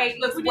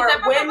 societies Look, we did where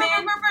that.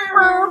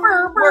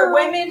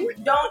 women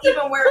don't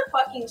even wear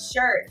fucking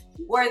shirts,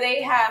 where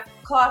they have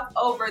cloth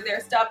over their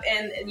stuff,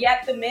 and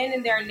yet the men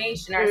in their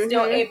nation are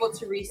still Mhm. able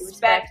to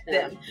respect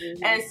them. Mhm.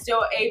 And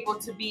still able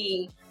to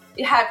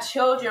have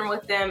children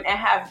with them and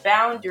have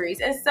boundaries.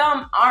 And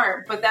some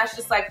aren't, but that's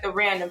just like the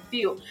random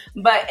few.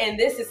 But in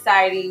this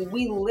society,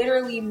 we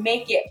literally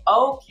make it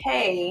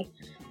okay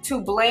to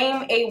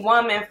blame a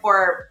woman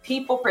for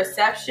people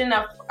perception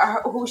of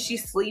who she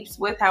sleeps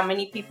with, how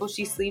many people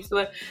she sleeps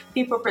with,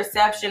 people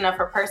perception of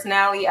her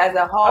personality as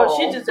a whole. Oh,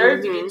 she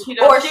deserves to get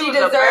cheated on. Or she was a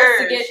deserves bird.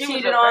 to get She was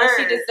cheated a on. bird.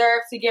 She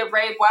deserves to get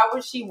raped. Why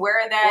would she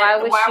wear that?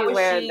 Why would she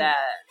wear that?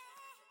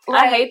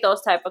 Like, I hate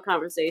those type of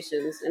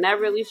conversations, and that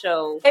really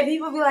shows. and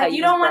people be how like, you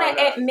you don't was want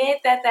brought to up. admit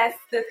that that's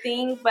the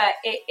thing, but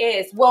it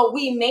is. Well,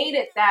 we made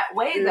it that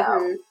way, though.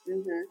 Mhm,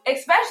 mhm.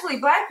 Especially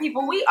black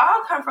people. We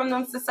all come from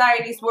them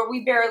societies where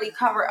we barely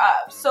cover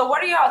up. So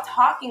what are y'all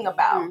talking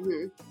about?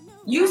 Mhm.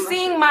 You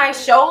seeing my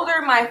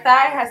shoulder, my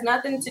thigh has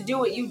nothing to do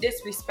with you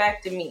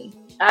disrespecting me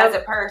as a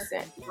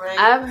person. Right.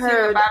 I've See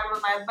heard- the bottom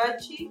of my butt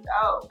cheek.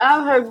 Oh,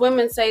 I've heard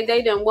women say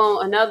they didn't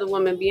want another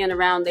woman being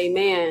around their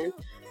man,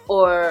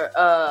 or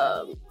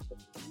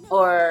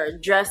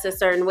dress a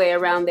certain way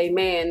around their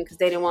man because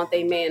they didn't want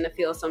their man to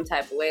feel some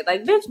type of way.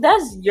 Like, bitch,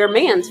 that's your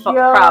man's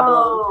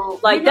problem.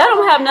 Like, that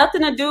don't have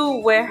nothing to do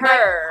with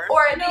her.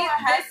 Or You know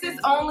what this is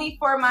only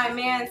for my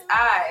man's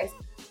eyes.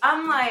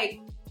 I'm like,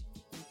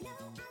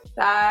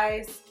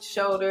 thighs,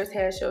 shoulders,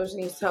 head, shoulders,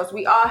 knees, toes.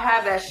 We all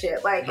have that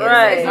shit. Like,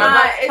 Right. it's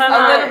not. It's Come a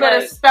on. not little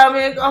bit of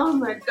stomach. Oh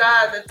my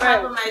god, the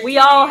top of my. We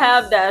all titties.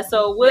 have that.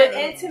 So what? The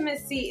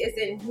intimacy is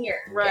in here.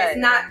 Right. It's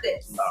not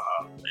this.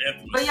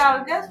 Anthony. But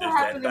y'all, guess what It's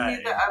happened to that me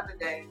thing. the other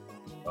day?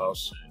 Oh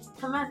shit.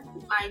 I'm at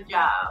my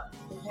job,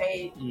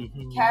 okay,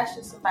 Mm-hmm.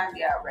 cashing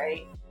somebody out,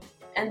 right?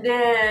 And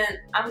then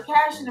I'm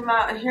cashing them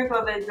out, and here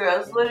go that girl.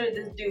 It's literally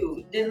this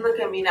dude. Didn't look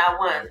at me not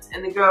once.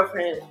 And the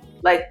girlfriend,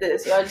 like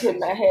this, y'all tip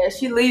my head.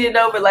 She leaning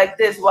over like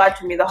this,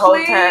 watching me the whole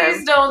Please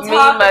time. don't Me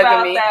talk mugging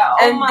about me. that. Oh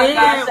And my then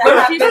gosh, that when she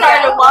happened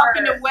started at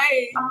walking work.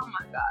 away, Oh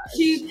my gosh.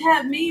 she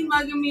kept me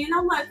mugging me, and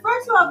I'm like,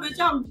 first of all, bitch,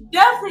 I'm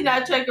definitely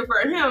not checking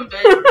for him,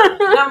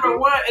 bitch. Number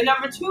one, and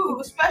number two,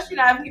 especially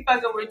not if he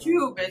fucking with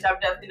you, bitch. I'm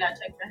definitely not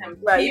checking for him.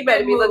 Right, you Keep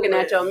better it be looking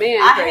moving. at your man.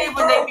 I crazy. hate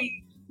when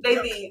they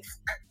be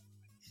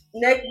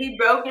neck be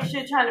broken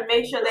shit, trying to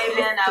make sure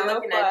they man not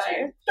looking at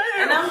you.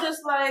 And I'm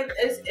just like,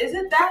 is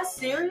it that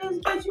serious,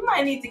 bitch? You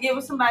might need to get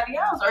with somebody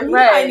else, or he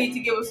Right. might need to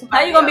get with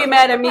somebody How you gonna else. be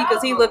mad at me because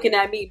What's the he problem? looking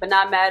at me, but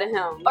not mad at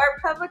him? Or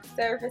public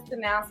service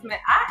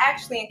announcement. I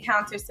actually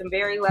encountered some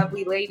very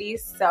lovely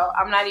ladies, so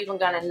I'm not even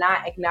gonna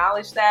not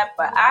acknowledge that.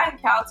 But I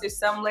encountered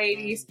some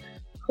ladies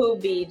who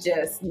be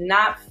just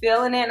not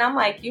feeling it, and I'm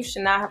like, you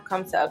should not have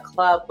come to a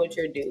club with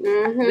your dude.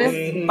 Mm-hmm. This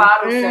is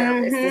bottle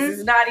service. This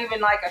is not even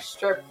like a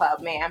strip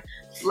club, ma'am.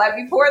 Let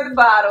me pour the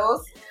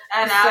bottles.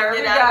 And I'll Serve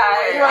get the out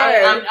guy. of the way.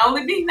 Right. I'm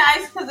only being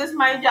nice because it's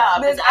my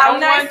job. Bitch, I I'm don't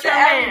nice want to your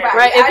man. everybody.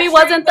 Right? If he I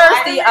wasn't treat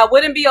thirsty, them- I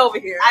wouldn't be over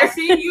here. I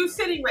see you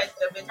sitting right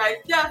there, bitch. I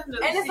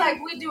definitely. And it's see like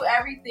you. we do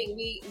everything.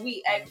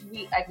 We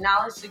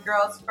acknowledge the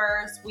girls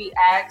first. We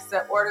ask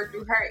to order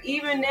through her,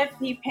 even if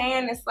he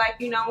paying. It's like,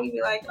 you know, we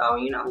be like, oh,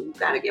 you know, you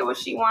gotta get what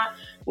she want.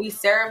 We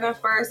serve them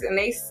first, and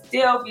they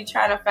still be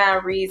trying to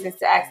find reasons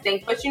to ask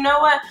things. But you know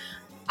what?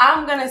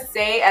 I'm gonna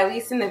say, at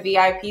least in the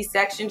VIP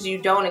sections, you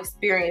don't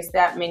experience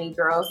that many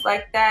girls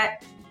like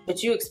that,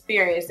 but you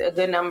experience a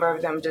good number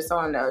of them just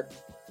on the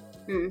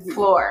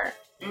floor.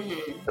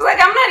 It's like,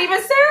 I'm not even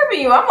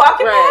serving you. I'm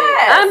walking Right.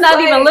 past. I'm not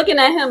Like, even looking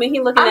at him, and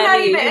he looking I'm at not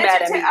me. even And he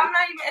mad at me. I'm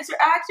not even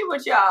interacting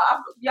with y'all.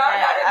 Y'all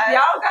Yeah,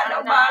 got no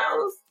I'm not-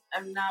 bottles.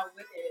 I'm not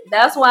with it.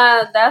 That's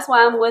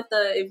why I'm with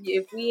the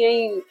if we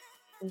ain't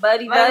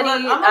buddy, Like,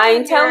 look, I'm I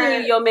ain't over telling here-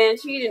 you your man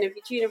cheating if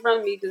you cheating in front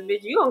of me, because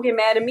bitch, you gonna get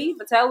mad at me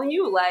for telling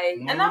you. Like,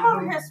 And I'm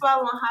over here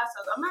swallowing hot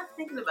sauce. I'm not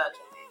thinking about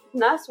you.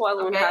 not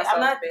swallowing Okay, hot I'm sauce,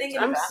 not bitch. thinking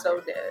I'm about so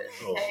it. dead.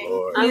 Oh Okay?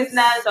 Lord. I'm He's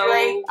not so-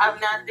 Drake. I'm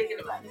not thinking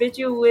about it. Bitch,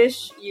 you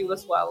wish you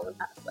was swallowing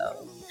hot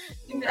sauce.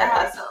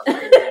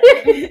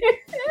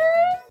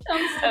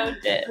 I'm so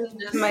dead.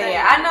 But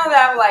yeah, I know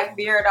that like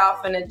veered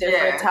off in a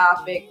different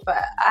topic,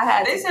 but I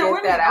had to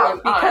get that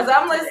out because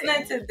I'm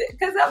listening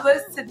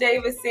to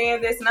David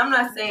saying this, and I'm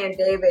not saying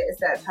David is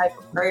that type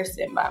of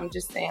person, but I'm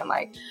just saying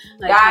like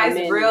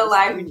guys, real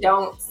life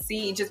don't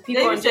see, just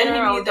people in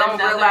general don't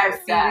realize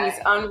these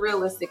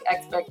unrealistic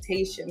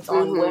expectations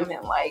on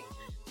women. Like,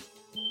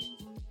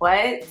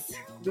 what?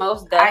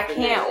 Most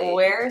definitely. I can't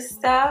wear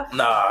stuff.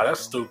 Nah, that's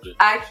stupid.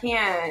 I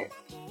can't.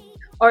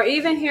 Or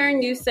even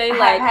hearing you say, I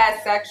like, have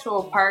had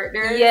sexual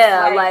partners.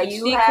 Yeah, like she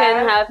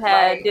couldn't have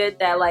had, like, did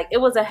that. Like, it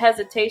was a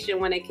hesitation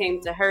when it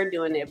came to her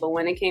doing it. But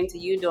when it came to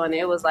you doing it,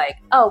 it was like,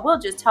 oh, we'll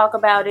just talk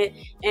about it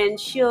and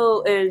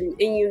she'll, and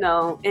you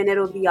know, and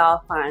it'll be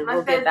all fine.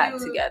 We'll get back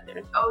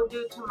together. Oh,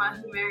 dude, to my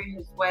who married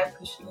his wife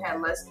because she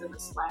had less than a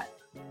slap.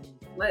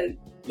 Like,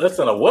 less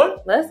than a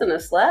what? Less than a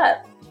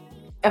slap.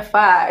 A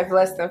 5,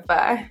 less than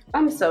 5.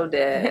 I'm so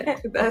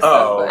dead. That's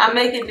so funny. I'm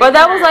making. But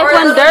that was like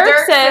when Dirk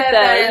said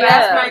that.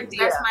 Yeah.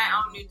 That's my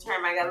own new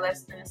term. I got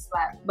less than a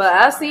slap. But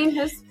I've seen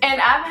his.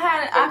 And I've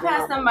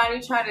had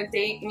somebody try to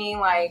date me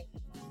like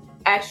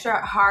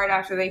extra hard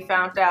after they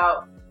found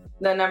out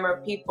the number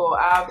of people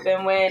I've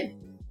been with.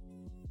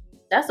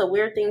 That's a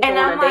weird thing to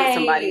want to date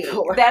somebody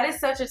for. That is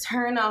such a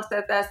turn off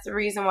that's the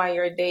reason why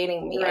you're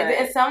dating me. Right.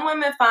 And some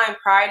women find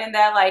pride in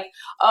that, like,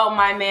 oh,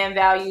 my man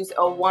values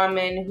a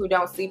woman who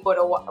don't sleep with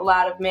a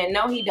lot of men.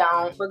 No, he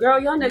don't. But girl,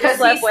 your nigga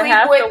slept with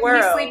half the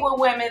world. He sleep with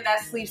women that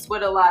sleeps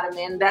with a lot of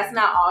men. That's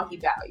not all he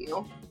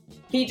value.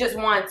 He just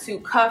wants to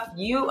cuff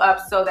you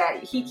up so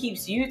that he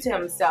keeps you to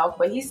himself,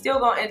 but he's still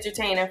gonna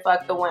entertain and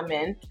fuck the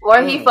women.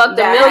 Or he fucked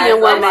a million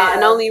women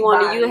and only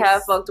one of you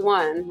have fucked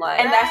one.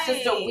 Like, and that's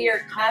just a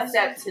weird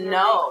concept to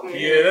know.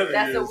 Yeah,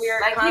 that's a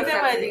weird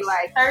concept to be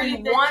like, he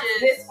wants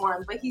this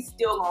one, but he's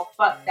still gonna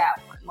fuck that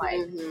one.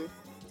 Like,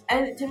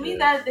 and to me,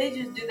 that they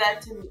just do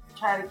that to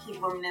try to keep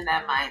women in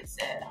that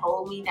mindset.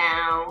 Hold me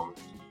down.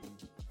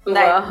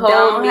 Like,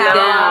 hold me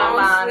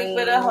down. Sleep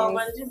with a whole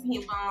bunch of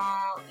people.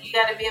 You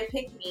gotta be a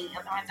pick me,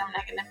 otherwise I'm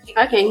not gonna pick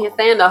I can't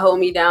stand a hold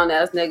me down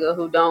ass nigga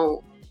who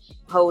don't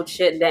hold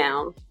shit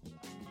down.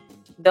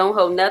 Don't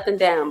hold nothing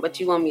down, but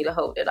you want me to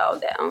hold it all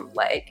down.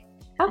 Like,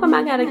 how come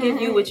I gotta give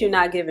you what you're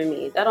not giving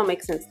me? That don't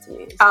make sense to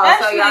me. Oh,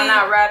 so y'all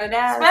not ride or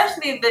die?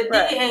 Especially if the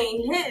dick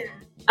ain't hitting.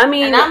 I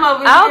mean, and I'm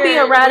over I'll be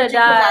a ride or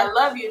die. I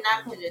love you,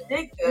 not because your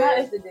dick good. Not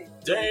if the dick.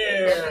 Damn.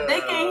 If the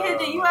dick ain't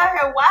hitting, you out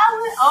here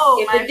wilding. Oh,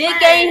 if the dick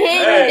ain't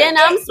hitting, then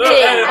I'm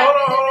spitting. Hey,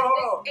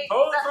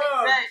 hold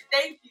on.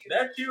 Thank you.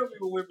 That kills me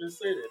when women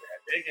say that.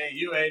 Dick ain't,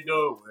 you ain't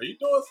doing well. You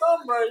doing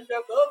something right. You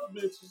got the other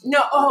bitches. No,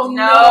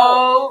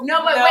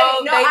 but I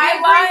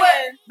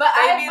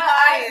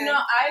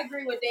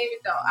agree with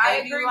David though. I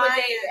agree with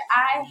David.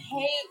 I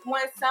hate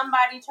when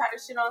somebody try to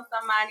shit on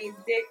somebody's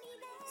dick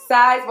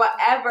size,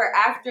 whatever,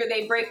 after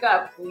they break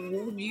up.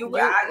 You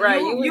was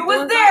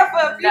there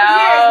for a few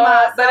years,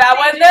 Ma. But I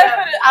wasn't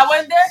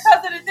there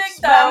because of the dick,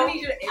 though.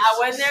 I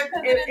wasn't there because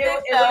of the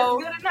dick,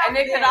 though. And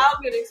it could all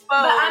get exposed.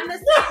 But I'm the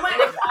same way.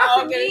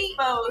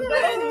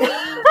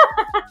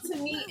 To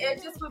me,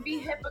 it just would be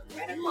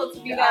hypocritical to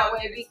be that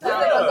way,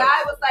 because if a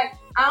guy was like,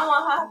 I don't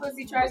want her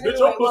pussy trash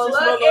anyway. Well,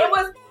 look, it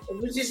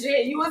was just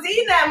shit. You was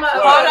eating that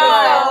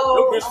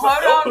motherfucker.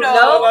 Hold on.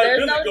 No,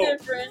 there's no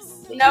difference.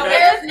 No,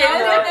 there's no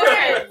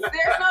difference.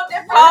 There's no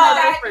difference.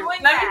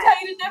 Let me tell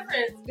you the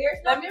difference.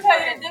 Let me tell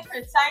you the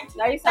difference.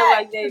 Now you sound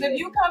like David. Because if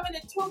you come in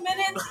 2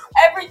 minutes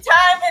every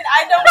time and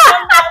I don't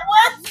come out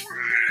once,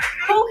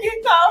 who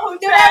can call who trash?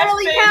 Do that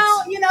really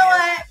count? You know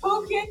what?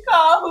 Who can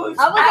call who?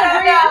 I was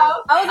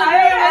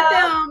agreeing with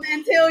them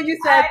until you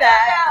said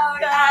that.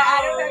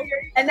 I don't know.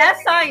 And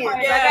that's science.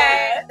 Yeah,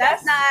 okay?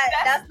 That's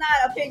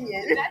not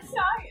opinion. That's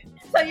science.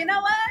 So you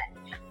know what?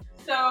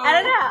 So I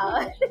don't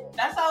know.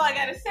 That's all I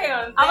gotta say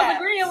on that. I was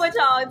agreeing with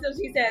y'all until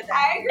she said that.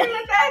 I agree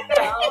with that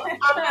though.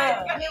 I'm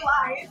not gonna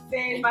lie and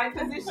say my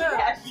position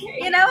has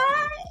changed. You know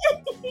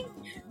what?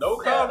 No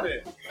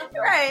comment.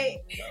 Right.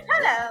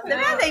 Hello. The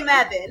math ain't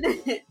mathing.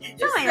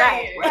 Just ain't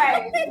right.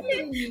 Right.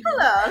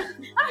 Hello.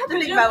 I have to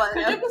think about what.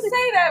 You can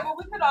say that, but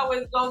we could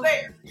always go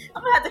there.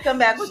 I'm gonna have to come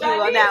back with you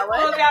on that one.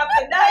 Pulled out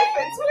the knife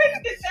and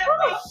twisted that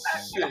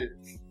Shit.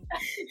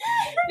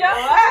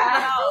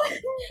 Wow.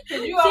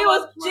 She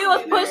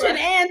was pushing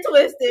and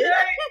twisted.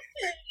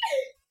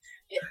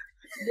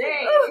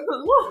 Dang.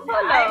 Hold I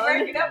ain't on.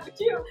 breaking up with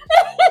you.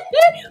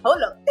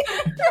 Hold up.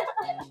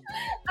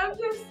 I'm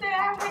just saying,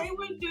 I hate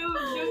when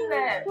dudes do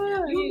that.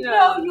 You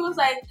know, you was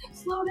like,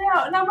 slow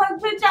down. And I'm like,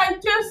 bitch, I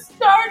just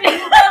started.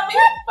 Let me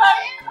fuck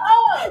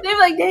up. They be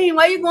like, dang,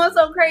 why you going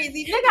so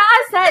crazy? Nigga,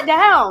 I sat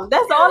down.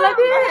 That's all I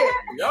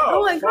did.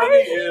 Y'all I'm funny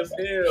as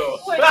hell.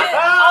 All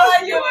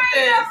I do with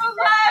this. I was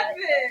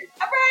laughing.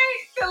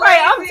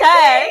 Right, I'm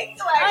tired.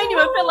 I didn't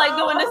even feel like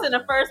doing this in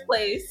the first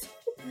place.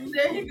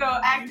 There you go,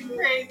 acting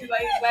crazy,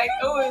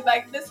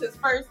 like this is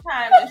first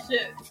time and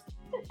shit.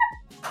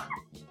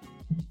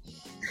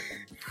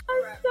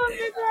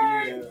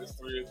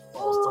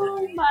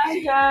 Oh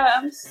my god,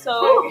 I'm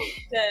so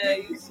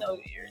dead. You're so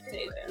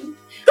irritating.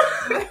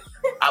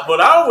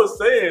 But I was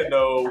saying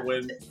though,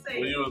 when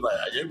you was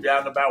like, you be out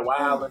and about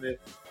wilding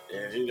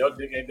and your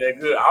dick ain't that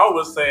good. I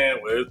was saying,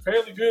 well, it's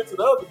apparently good to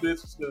the other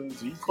bitches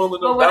because you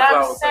pulling up. But what that's I'm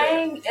what I was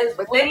saying is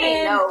But they ain't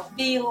women know.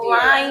 be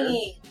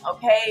lying,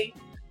 okay?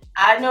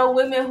 I know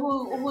women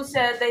who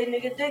said they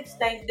nigga dick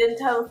stank, didn't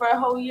tell them for a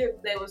whole year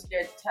because they was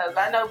scared to tell them.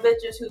 I know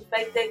bitches who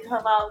fake they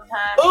come all the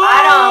time.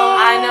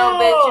 I know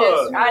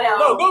bitches. I don't.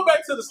 No, go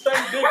back to the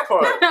stank dick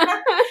part. That's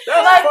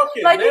like,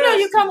 fucking like nasty. you know,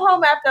 you come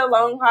home after a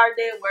long, hard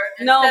day at work.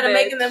 No, Instead of bitch.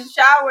 making them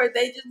shower,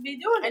 they just be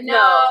doing it.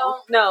 No,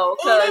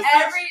 because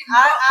Every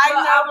I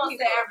know won't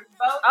say people. every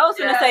both. I was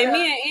gonna say Yeah.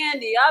 me and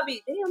Andy. I'll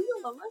be damn. You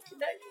look musty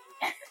today.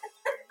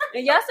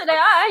 And yesterday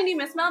I ain't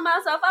even smell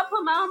myself. I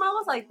put my arm. I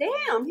was like,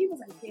 damn. He was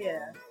like,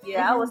 yeah.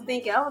 I was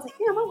thinking. I was like,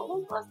 damn. I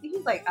was musty.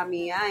 He's like, I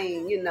mean, I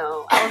ain't. You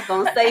know, I was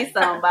gonna say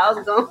something, but I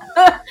was gonna.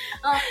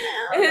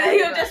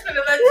 He was just gonna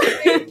let you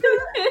think.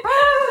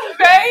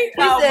 Right?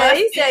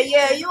 He said,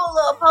 yeah, you a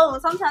little pole.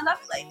 And sometimes I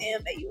be like,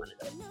 damn, babe, you wanna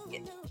go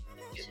get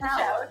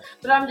Shower.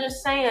 But I'm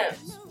just saying,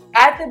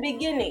 at the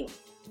beginning,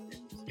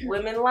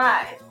 women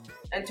lie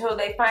until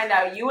they find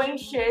out you ain't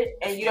shit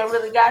and you don't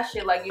really got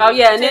shit like you. Oh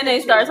yeah, and then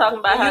they pretended start to. talking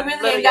about And how you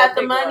really little ain't got your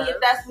the dick money was.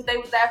 if that's what they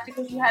was after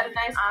because you had a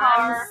nice I'm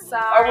car.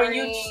 sorry. Or when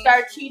you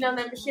start cheating on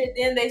them and shit,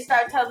 then they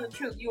start telling the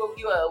truth. You a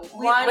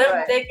One limp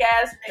word. dick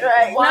ass.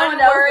 Right. One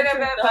knows word the of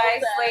truth the whole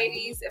advice, time.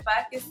 ladies. If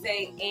I could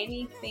say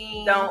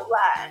anything, Don't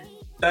lie.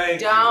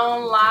 Thank you.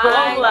 don't lie.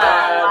 Don't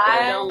lie.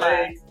 Don't Don't lie.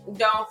 lie.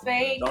 Don't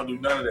fake. Don't do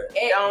none of that.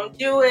 Don't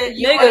do it.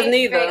 You Niggas ain't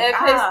neither. fake.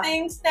 If his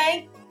thing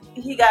stank,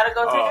 he gotta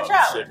go take a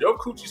shower. Shit, your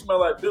coochie smell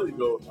like Billy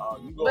Goat.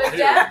 You But gonna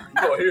hear it.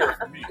 You gonna hear it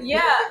from me.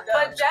 Yeah,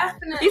 but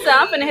definitely. He said,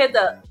 I'm finna hit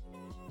the.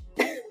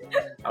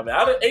 I mean,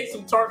 I done ate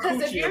some tart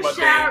Because if coochie you in my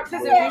shower, day.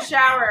 because if you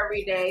shower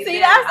every day, See,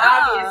 then that's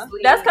obviously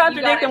that's you gotta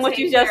contradicting what take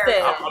you just care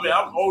said. of it. I mean,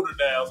 I'm older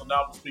now, so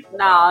now I'm speaking.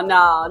 No. When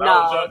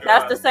I was younger,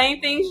 That's I- the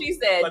same thing she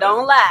said. Like,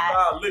 Don't lie.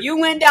 nah, look- You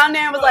went down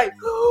there and was like,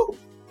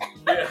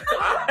 Yeah.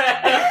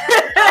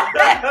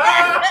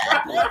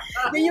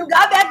 then you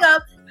got back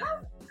up.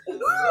 Yeah.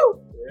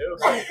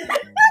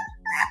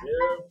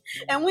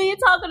 And we ain't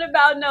talking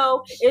about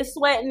no, it's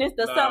sweating, it's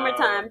the Nah.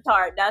 summertime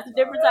tart. That's a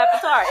different type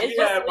of tart. It's She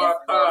just had it's my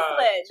full car.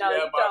 sweat. She No, had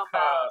you my talking about.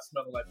 car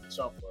smelling like the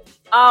chumper.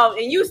 Oh,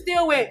 and you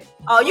still went.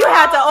 Oh, you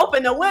had to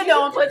open the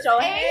window and put your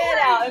head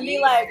out and be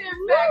like,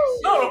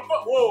 No, the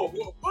fuck. Whoa,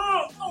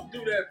 don't do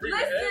that. Bring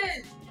that.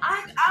 Listen,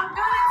 I'm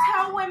gonna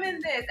tell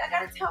women this. I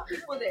gotta tell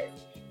people this.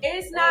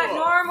 It's not Oh,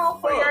 normal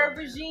for fuck. your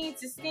vagine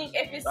to stink.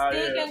 If it's Oh,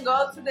 yeah. stinking,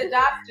 go to the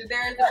doctor.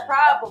 There is a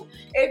problem.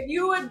 If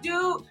you would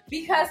do,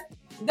 because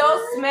those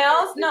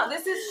smells, no,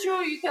 this is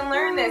true. You can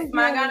learn this.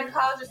 My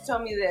gynecologist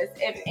told me this.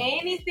 If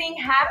anything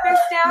happens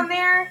down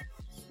there,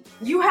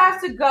 you have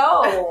to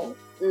go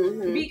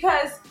mm-hmm.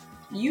 because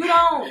you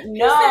don't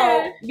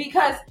know.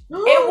 Because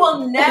it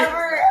will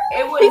never,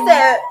 He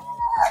said,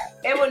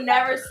 it will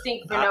never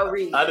stink for no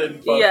reason. I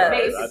didn't fuck Yeah. her. I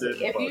Basically,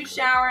 didn't if fuck you her.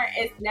 shower,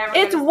 it's never.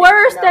 it's gonna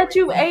worse stink for no that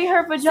you reason. ate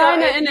her So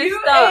vagina if and it you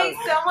stunk. ate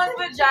someone's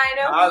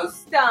vagina I- who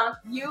stunk,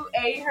 you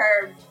ate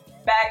her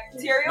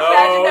bacterial No,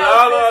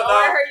 vaginosis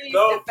or her yeast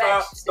no,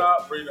 infection.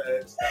 stop, bring the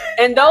X.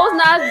 And those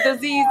not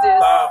diseases.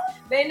 Stop.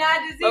 They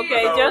not disease.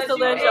 Okay, No, just to but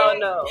let you y'all ate-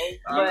 know. You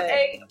But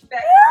ate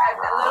that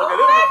Okay,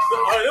 little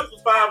this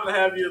was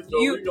 5.5 years ago.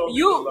 We gonna leave it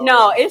you alone.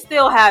 no, it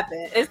still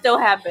happened. It still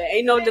happened.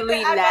 Ain't no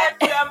deleting I that.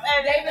 got you,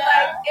 and they be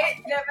like, it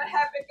never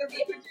happened because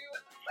look at you.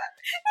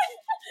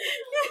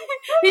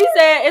 He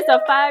said it's a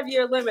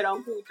 5-year limit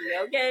on coochie.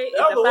 Okay,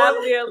 That it's a was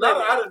 5-year I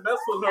limit. didn't mess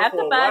with her After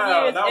for a 5 while.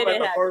 years, That was it like the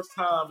happened. first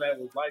time that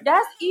was like.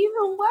 That's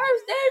even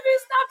worse, David.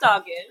 Stop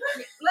talking.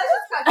 Let's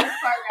just cut this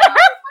part out.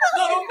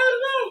 No, don't cut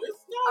it out. It's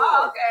no.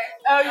 Oh, okay.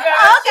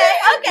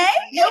 Okay.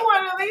 You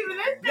want to leave it in?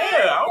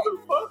 Yeah, I don't give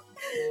a fuck.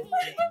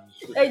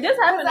 Hey, this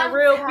happened to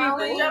real people.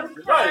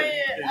 Right.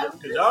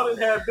 Because y'all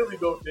didn't have Billy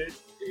Goat dick.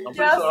 I'm pretty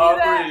Y'all sure all see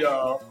that? three of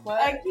y'all, I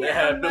they can't,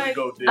 had I'm Billy like-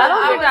 Goat dick. I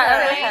don't think I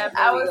ever saying, had I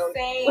Billy was Goat.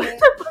 saying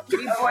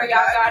before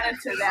y'all got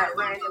into that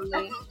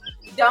randomly,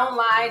 don't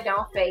lie,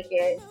 don't fake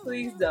it.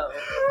 Please don't.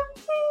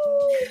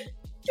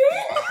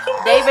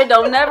 David,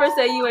 don't never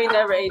say you ain't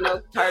never ate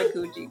no tart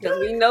coochie because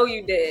we know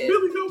you did.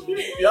 Billy Goat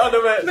dick. Y'all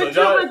never had. So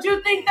y'all, But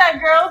you think that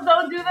girls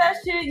don't do that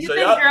shit? You So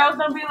think y'all- girls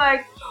don't be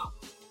like,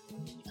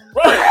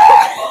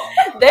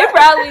 right. They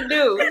probably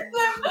do.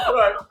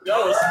 Right.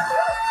 Y'all was.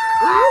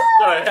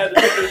 Right. Had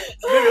the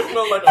nigga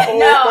smell like a whole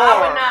No, I farm.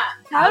 would not.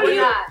 How do would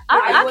you? not.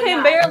 I would can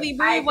not. barely I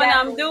breathe when I'm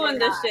definitely doing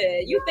would this not.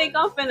 shit. You think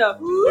I'm finna?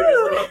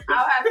 Nigga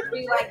I'll have to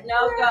be like,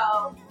 no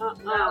go, no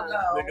Uh-uh.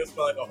 go. Nigga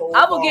smell like a whole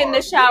I will get in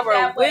the farm. shower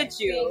That with was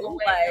you. being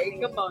away Like, from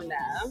me. come on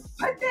now.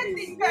 Put that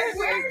thing back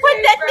where it Put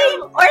came that from.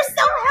 thing, or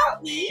so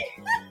help me.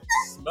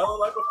 Smelling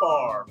like a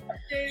farm.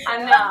 I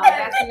know,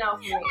 that's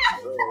enough for me.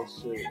 Oh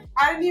shit.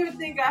 I didn't even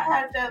think I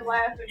had that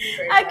laugh in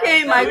me. I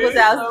can't, Mike That is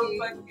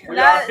Wazowski. We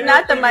Not- are here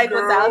not the for you, Mike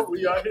girl. Wazowski.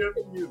 We are here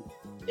for you.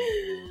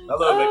 I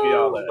love making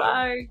y'all laugh. Oh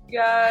my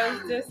gosh,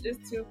 this is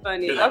too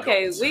funny.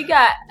 Okay, we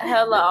got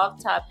hella off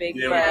topic,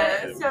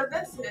 but so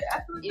that's it.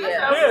 I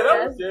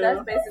feel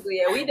that's basically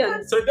it. We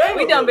done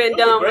been a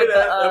done great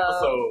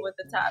with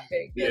the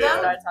topic. Yeah. We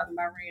started talking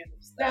about random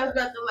stuff. that was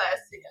about the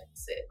last thing I could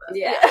say about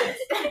Yeah.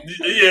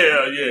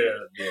 Yeah.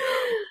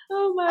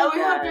 Oh my god. We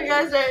hope you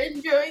guys are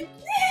enjoying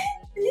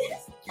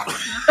this.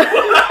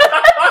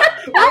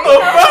 What the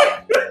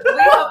fuck?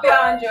 We hope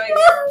y'all enjoy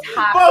this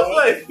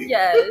topic.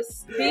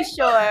 Yes. Be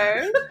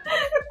sure.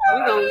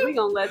 We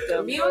gonna let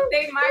them Mute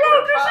their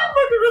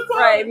microphone.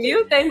 Right,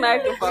 mute their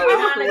microphone.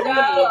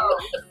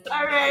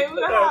 All right,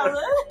 we'll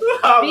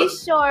holla. Be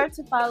sure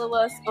to follow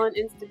us on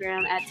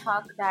Instagram at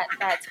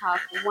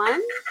TalkThatTalk1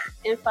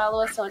 and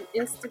follow us on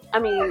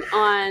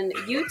on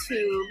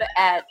YouTube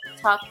at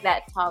Talk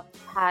That Talk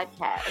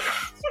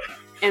Podcast.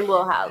 And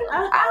we'll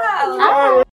holla.